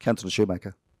discussion. Councillor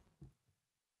Shoemaker.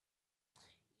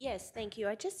 Yes, thank you.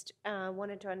 I just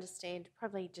wanted to understand,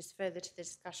 probably just further to the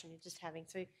discussion you're just having.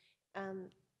 So,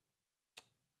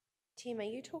 Tim, are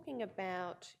you talking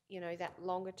about, that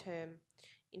longer term,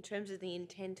 in terms of the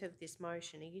intent of this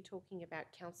motion, are you talking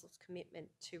about council's commitment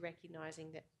to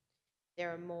recognising that there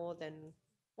are more than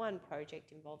one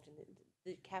project involved in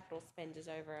the capital spend is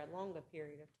over a longer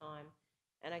period of time?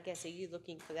 And I guess, are you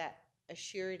looking for that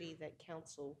assurity that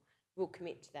council will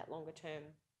commit to that longer term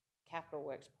capital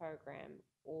works program,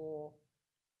 or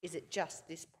is it just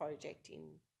this project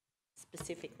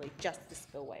specifically just the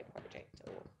spillway project?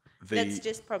 Or that's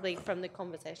just probably from the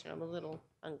conversation, I'm a little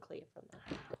unclear from that.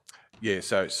 Yeah,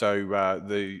 so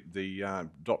the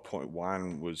dot point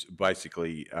 1 was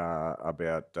basically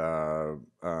about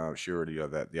surety of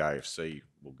that the AFC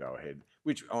will go ahead,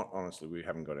 which honestly we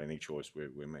haven't got any choice. We're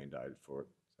mandated for it.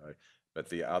 So, but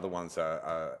the other ones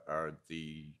are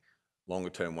the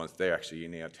longer term ones. They're actually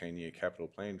in our 10-year capital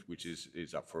plan, which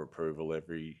is up for approval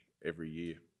every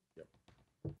year.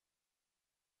 Yep.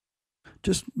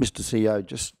 Just, Mr. CEO,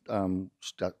 just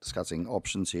start discussing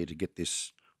options here to get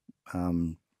this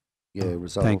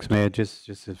resolved. Thanks, Mayor. Just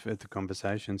at the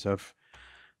conversation. So if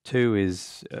 2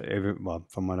 is,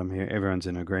 from what I'm hearing, everyone's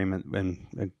in agreement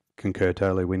and concur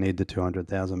totally. We need the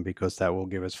 200,000 because that will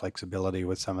give us flexibility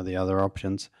with some of the other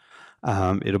options.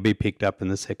 It'll be picked up in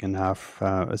the second half,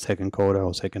 second quarter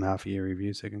or second half year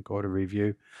review, second quarter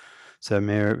review. So,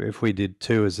 Mayor, if we did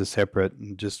 2 as a separate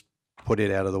and just put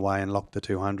it out of the way and lock the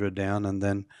 200 down, and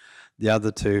then the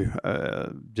other 2,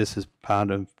 just as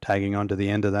part of tagging on to the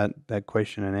end of that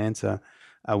question and answer,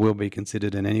 will be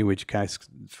considered in any which case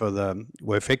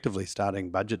we're effectively starting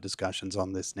budget discussions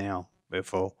on this now,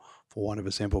 for want of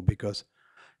a simple, because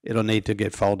it'll need to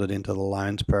get folded into the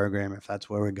loans program if that's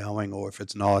where we're going, or if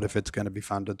it's not, if it's going to be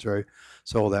funded through.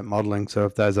 So all that modelling. So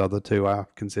if those other 2 are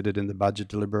considered in the budget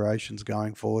deliberations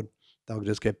going forward, they'll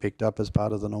just get picked up as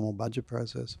part of the normal budget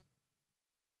process.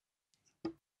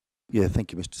 Yeah,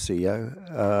 thank you, Mr.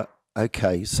 CEO.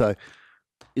 Okay, so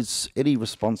is any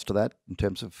response to that in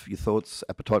terms of your thoughts,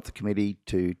 appetite of the committee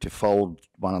to fold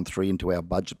 1 and 3 into our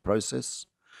budget process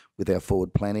with our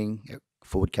forward planning, our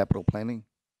forward capital planning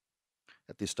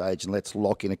at this stage, and let's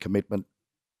lock in a commitment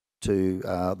to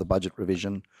the budget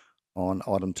revision on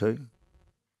item 2?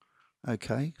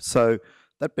 Okay, so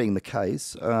that being the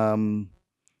case, probably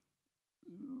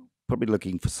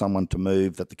looking for someone to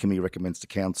move that the committee recommends to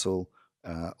council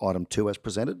item 2 as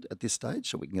presented at this stage,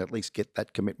 so we can at least get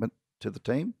that commitment to the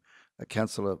team.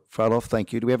 Councillor Froloff,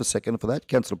 thank you. Do we have a second for that?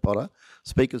 Councillor Potter.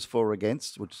 Speakers for or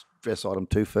against? We'll just address item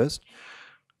 2 first.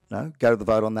 No? Go to the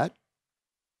vote on that.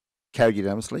 Carried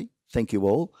unanimously. Thank you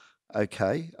all.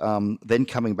 Okay. Then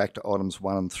coming back to items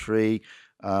 1 and 3.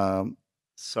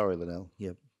 Sorry, Linnell.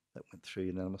 Yep, that went through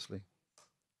unanimously.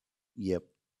 Yep.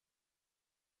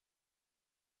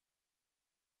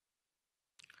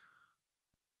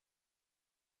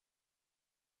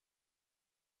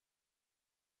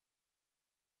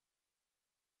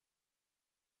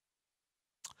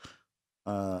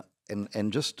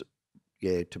 And just,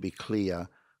 to be clear,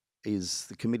 is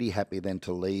the committee happy then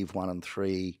to leave 1 and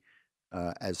 3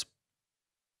 as,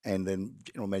 and then,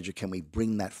 General Manager, can we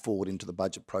bring that forward into the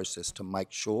budget process to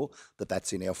make sure that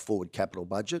that's in our forward capital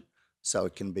budget so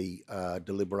it can be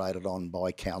deliberated on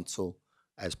by council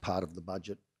as part of the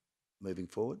budget moving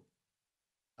forward?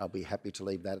 I'll be happy to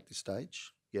leave that at this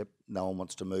stage. Yep, no one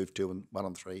wants to move 2 and 1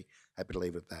 and 3. Happy to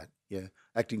leave it at that. Yeah,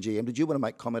 Acting GM, did you want to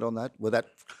make comment on that? Will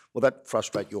that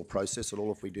frustrate your process at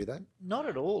all if we do that? Not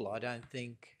at all, I don't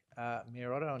think,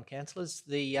 Mayor Otto and councillors.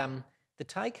 The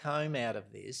take home out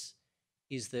of this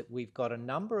is that we've got a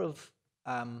number of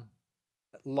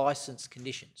licence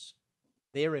conditions.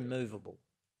 They're immovable.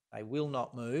 They will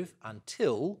not move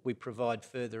until we provide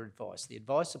further advice. The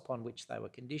advice upon which they were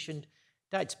conditioned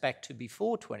dates back to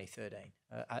before 2013.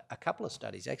 A couple of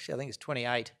studies, actually, I think it's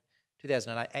 2008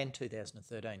 and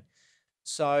 2013.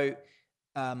 So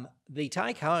the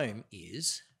take home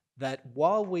is that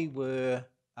while we were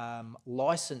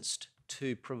licensed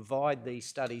to provide these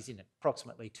studies in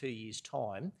approximately 2 years'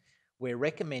 time, we're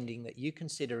recommending that you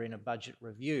consider in a budget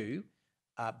review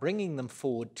bringing them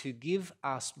forward to give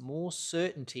us more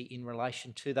certainty in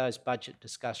relation to those budget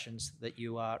discussions that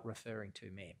you are referring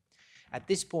to, Mayor. At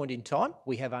this point in time,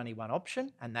 we have only one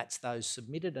option, and that's those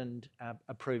submitted and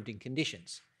approved in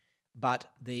conditions. But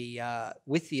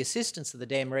with the assistance of the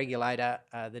dam regulator,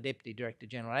 the Deputy Director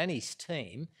General and his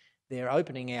team, they're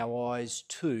opening our eyes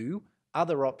to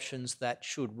other options that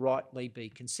should rightly be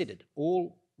considered,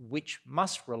 all which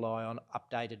must rely on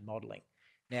updated modelling.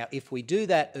 Now, if we do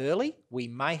that early, we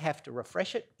may have to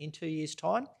refresh it in 2 years'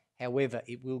 time. However,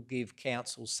 it will give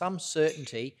council some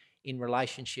certainty in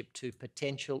relationship to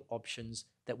potential options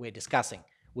that we're discussing.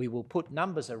 We will put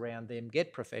numbers around them,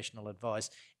 get professional advice,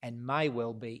 and may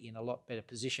well be in a lot better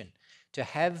position. To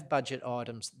have budget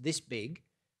items this big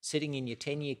sitting in your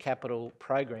 10-year capital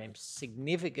program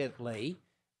significantly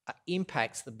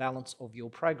impacts the balance of your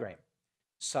program.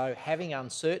 So having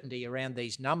uncertainty around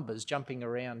these numbers jumping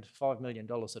around $5 million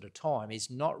at a time is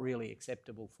not really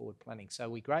acceptable forward planning. So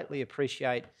we greatly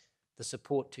appreciate the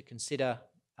support to consider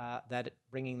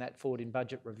bringing that forward in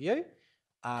budget review.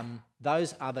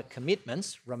 Those other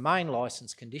commitments remain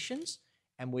licence conditions,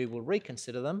 and we will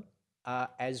reconsider them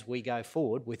as we go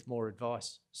forward with more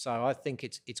advice. So I think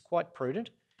it's quite prudent.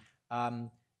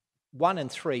 1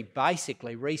 and 3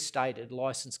 basically restated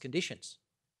licence conditions.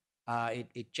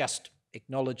 It just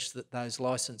acknowledged that those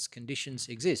licence conditions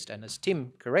exist, and as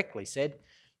Tim correctly said,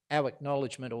 our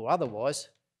acknowledgement or otherwise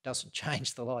doesn't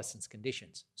change the licence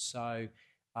conditions. So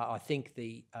I think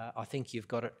you've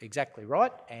got it exactly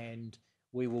right, and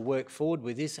we will work forward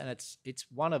with this, and it's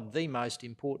one of the most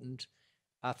important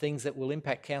things that will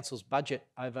impact council's budget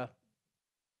over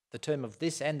the term of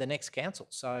this and the next council.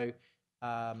 So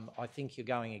I think you're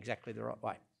going exactly the right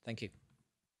way. Thank you.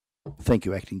 Thank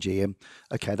you, Acting GM.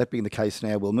 Okay, that being the case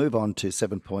now, we'll move on to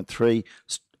 7.3.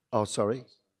 Oh, sorry,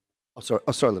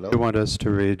 Liddell. Do you want us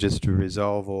to just to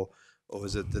resolve, or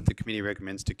is it that the committee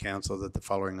recommends to council that the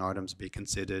following items be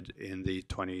considered in the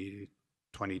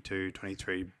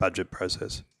 2022-23 budget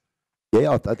process?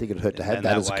 Yeah, I think it'd hurt to have and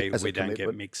that way as a we don't get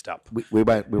commitment. mixed up. We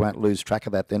won't lose track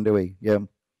of that then, do we? Yeah.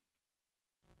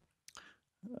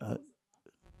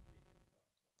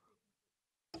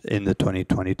 In the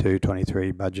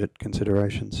 2022-23 budget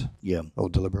considerations. Yeah. Or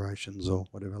deliberations, or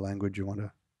whatever language you want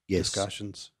to. Yes.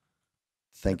 Discussions.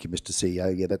 Thank you, Mr.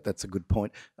 CEO. Yeah, that's a good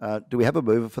point. Do we have a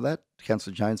mover for that?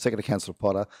 Councillor Jones, second to Councillor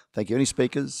Potter. Thank you. Any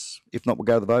speakers? If not, we'll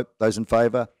go to the vote. Those in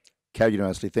favour? Carried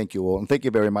unanimously. Thank you all. And thank you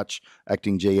very much,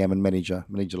 Acting GM and Manager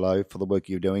Lowe, for the work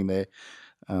you're doing there.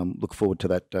 Look forward to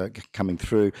that coming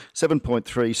through.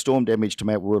 7.3, storm damage to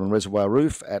Mount Warren Reservoir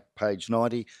roof at page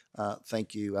 90.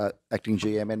 Thank you, Acting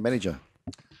GM and Manager.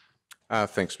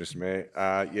 Thanks, Mr. Mayor.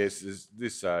 Yes,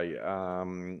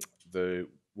 the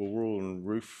Woorollen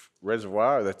Roof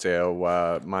Reservoir, that's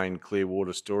our main clear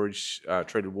water storage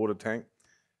treated water tank.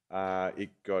 It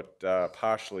got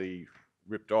partially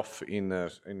ripped off in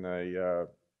a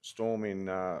storm in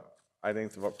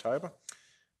 18th of October.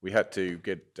 We had to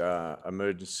get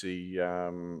emergency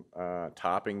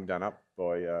tarping done up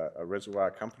by a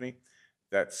reservoir company.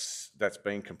 that's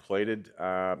been completed.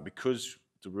 Because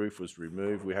the roof was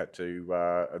removed, we had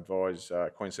to advise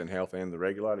Queensland Health and the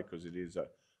regulator, because it is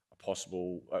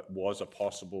was a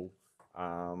possible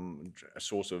a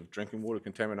source of drinking water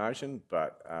contamination,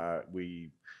 but we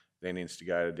then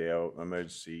instigated our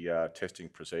emergency testing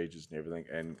procedures and everything,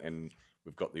 and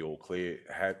we've got the all clear,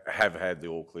 have had the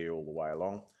all clear all the way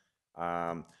along.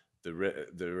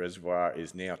 The reservoir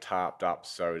is now tarped up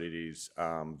so it is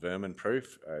vermin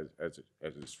proof as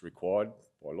is required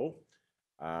by law.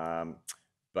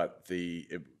 But the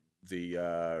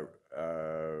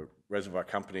reservoir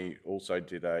company also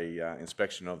did a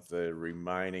inspection of the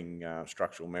remaining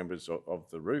structural members of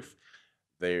the roof.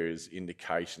 There is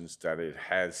indications that it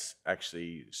has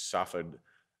actually suffered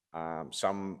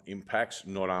some impacts,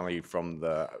 not only from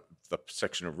the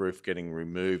section of roof getting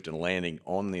removed and landing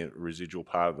on the residual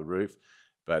part of the roof,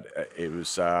 but it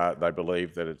was they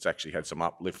believe that it's actually had some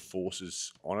uplift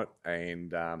forces on it,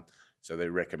 and so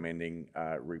they're recommending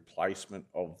replacement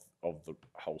of the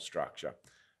whole structure.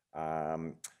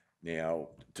 Now,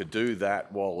 to do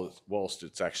that whilst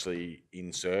it's actually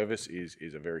in service is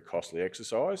a very costly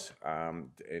exercise,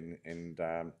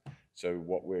 so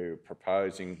what we're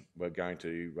proposing, we're going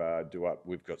to do up.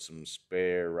 We've got some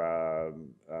spare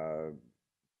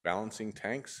balancing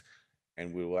tanks,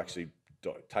 and we'll actually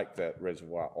take that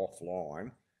reservoir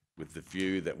offline with the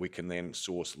view that we can then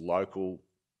source local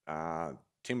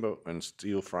timber and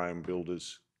steel frame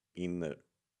builders in the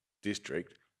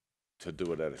district to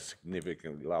do it at a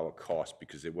significantly lower cost,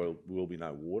 because there will be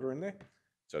no water in there.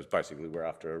 So it's basically we're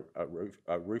after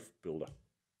a roof builder.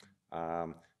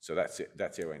 So that's it.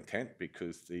 That's our intent,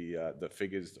 because the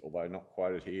figures, although not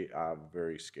quoted here, are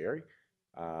very scary,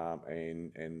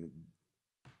 and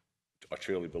I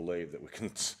truly believe that we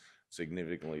can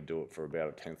significantly do it for about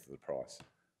a tenth of the price,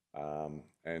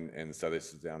 and so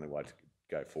this is the only way to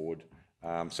go forward.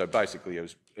 So basically,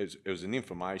 it was an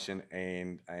information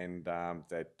and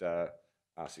that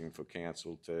asking for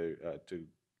council to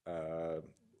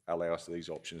allow us these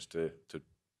options to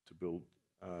build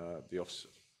the office,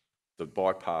 the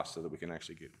bypass, so that we can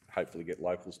actually hopefully get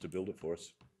locals to build it for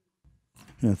us.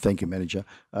 Thank you, Manager.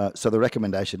 So the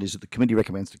recommendation is that the committee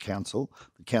recommends to council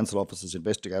that council officers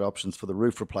investigate options for the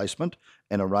roof replacement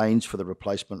and arrange for the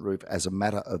replacement roof as a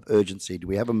matter of urgency. Do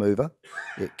we have a mover?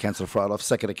 Yeah, Councillor Fryloff,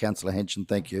 second to Councillor Henson.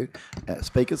 Thank you.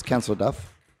 Speakers, Councillor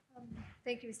Duff.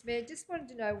 Thank you, Mr. Mayor. Just wanted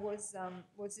to know,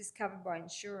 was this covered by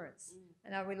insurance,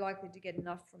 and are we likely to get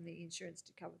enough from the insurance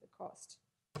to cover the cost?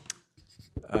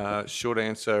 Short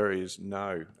answer is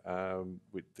no.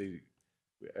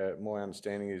 My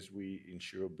understanding is we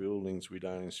insure buildings, we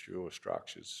don't insure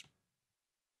structures.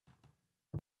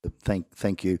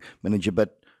 Thank you, Manager.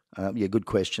 But yeah, good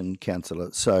question,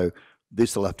 Councillor. So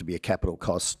this will have to be a capital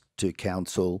cost to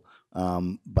council.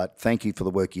 But thank you for the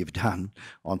work you've done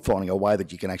on finding a way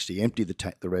that you can actually empty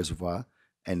the reservoir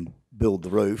and build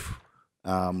the roof,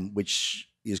 which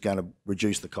is going to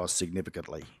reduce the cost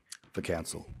significantly for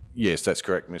council. Yes, that's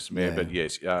correct, Mr. Mayor. Yeah. But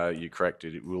yes, you're correct.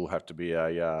 It will have to be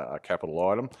a capital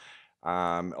item.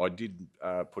 I did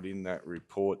put in that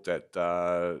report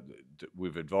that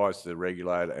we've advised the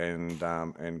regulator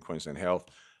and Queensland Health.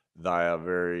 They are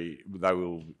very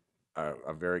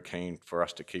keen for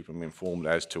us to keep them informed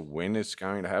as to when it's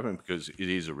going to happen, because it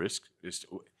is a risk.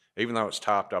 Even though it's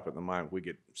tarped up at the moment, we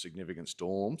get significant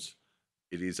storms.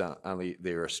 It is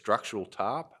they're a structural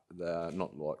tarp. They're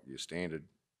not like your standard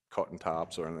cotton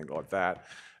tarps or anything like that,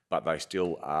 but they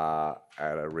still are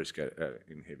at a risk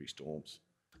in heavy storms.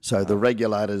 So the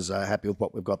regulators are happy with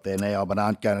what we've got there now, but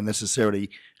aren't going to necessarily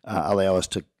allow us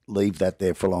to leave that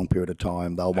there for a long period of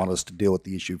time. They'll want us to deal with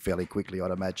the issue fairly quickly,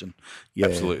 I'd imagine. Yeah.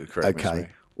 Absolutely correct. Okay,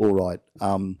 all right.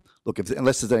 Look,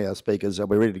 unless there's any other speakers, are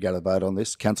we ready to go to vote on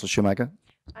this? Councillor Shoemaker?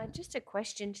 Just a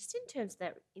question, just in terms of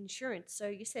that insurance. So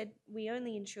you said we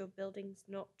only insure buildings,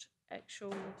 not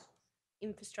actual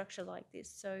infrastructure like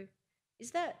this. So is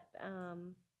that,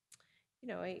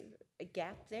 a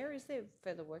gap there? Is there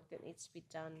further work that needs to be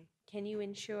done? Can you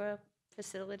insure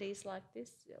facilities like this,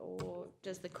 or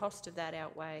does the cost of that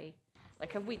outweigh?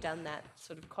 Like, have we done that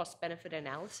sort of cost-benefit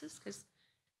analysis? Because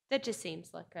that just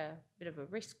seems like a bit of a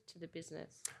risk to the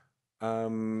business.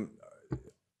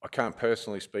 I can't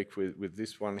personally speak with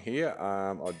this one here.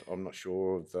 I'm not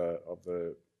sure of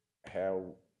the how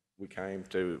we came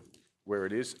to where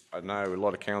it is. I know a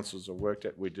lot of councils I've worked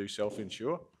at, we do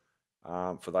self-insure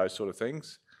for those sort of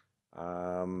things,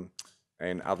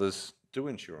 and others do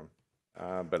insure them.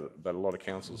 But a lot of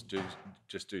councils do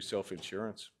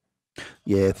self-insurance.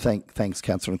 Yeah, thanks,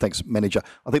 Councillor, and thanks, Manager.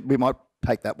 I think we might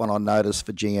take that one on notice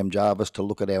for GM Jarvis to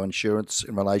look at our insurance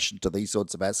in relation to these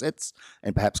sorts of assets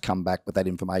and perhaps come back with that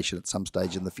information at some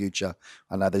stage in the future.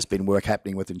 I know there's been work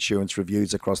happening with insurance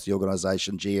reviews across the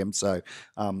organisation, GM. So,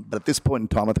 but at this point in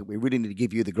time, I think we really need to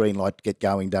give you the green light to get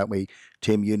going, don't we?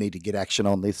 Tim, you need to get action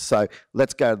on this. So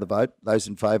let's go to the vote. Those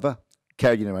in favour?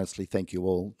 Carried unanimously. Thank you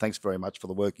all. Thanks very much for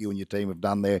the work you and your team have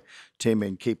done there, Tim,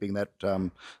 in keeping that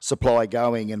supply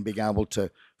going and being able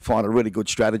to find a really good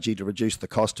strategy to reduce the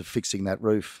cost of fixing that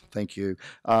roof. Thank you.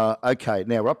 Okay,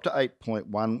 now we're up to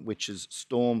 8.1, which is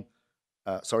storm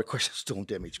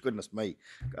damage. Goodness me,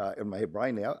 in my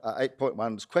brain now.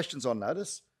 8.1 is questions on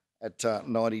notice at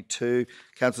 92.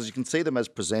 Councillors, you can see them as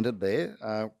presented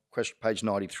there. Question page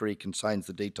 93 contains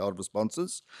the detailed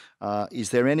responses. Is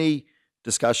there any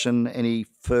discussion, any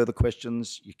further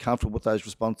questions? You comfortable with those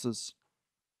responses?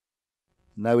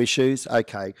 No issues?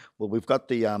 Okay. Well, we've got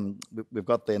then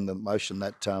the motion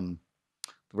that the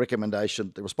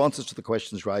recommendation, the responses to the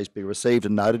questions raised be received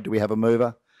and noted. Do we have a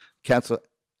mover? Councillor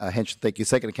Henson, thank you.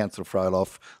 Second, Councillor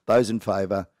Froloff. Those in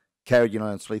favour? Carried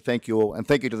unanimously. Thank you all, and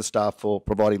thank you to the staff for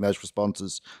providing those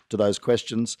responses to those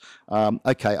questions.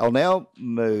 Okay, I'll now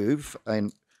move an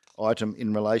item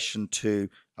in relation to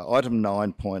item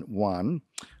 9.1,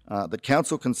 that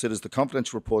Council considers the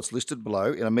confidential reports listed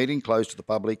below in a meeting closed to the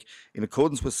public in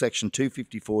accordance with Section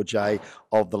 254J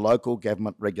of the Local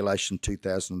Government Regulation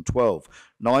 2012.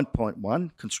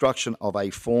 9.1, construction of a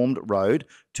formed road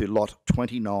to Lot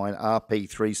 29 RP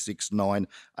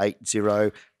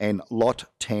 36980 and Lot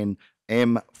 10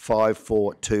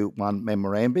 M5421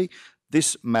 Memorandum.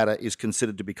 This matter is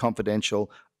considered to be confidential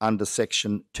under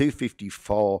Section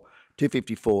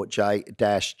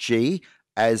 254J-G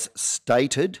as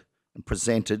stated and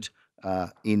presented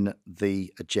in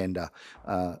the agenda.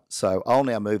 So I'll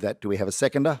now move that. Do we have a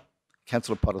seconder?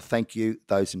 Councillor Potter, thank you.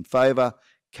 Those in favour?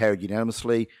 Carried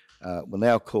unanimously. We'll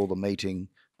now call the meeting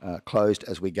closed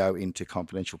as we go into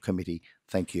confidential committee.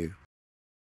 Thank you.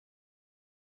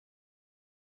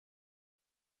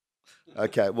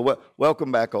 Okay, well,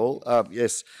 welcome back all.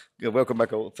 Yes, welcome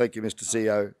back all. Thank you, Mr.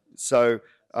 CEO. So,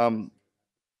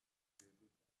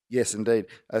 yes, indeed.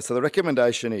 So the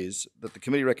recommendation is that the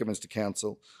committee recommends to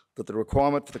Council that the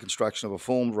requirement for the construction of a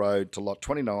formed road to Lot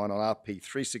 29 on RP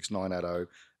 36980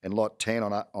 and Lot 10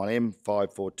 on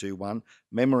M5421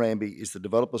 Memorandum is the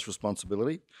developer's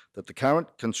responsibility, that the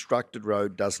current constructed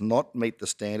road does not meet the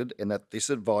standard and that this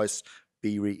advice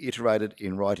be reiterated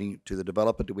in writing to the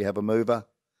developer. Do we have a mover?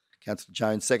 Councillor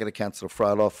Jones, second to Councillor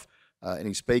Froloff.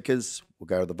 Any speakers? We'll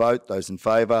go to the vote. Those in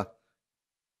favour?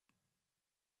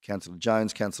 Councillor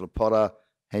Jones, Councillor Potter,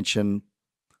 Henson,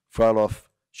 Froloff,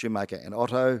 Shoemaker and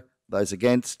Otto. Those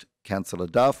against? Councillor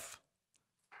Duff.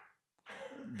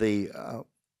 The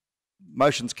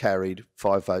motion's carried,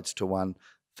 5 votes to 1.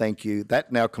 Thank you.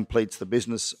 That now completes the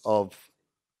business of...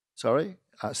 Sorry?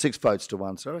 6 votes to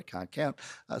 1, sorry, I can't count.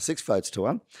 6 votes to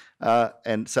 1.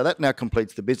 And so that now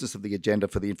completes the business of the agenda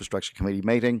for the Infrastructure Committee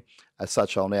meeting. As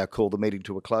such, I'll now call the meeting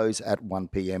to a close at 1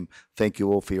 p.m. Thank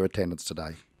you all for your attendance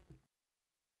today.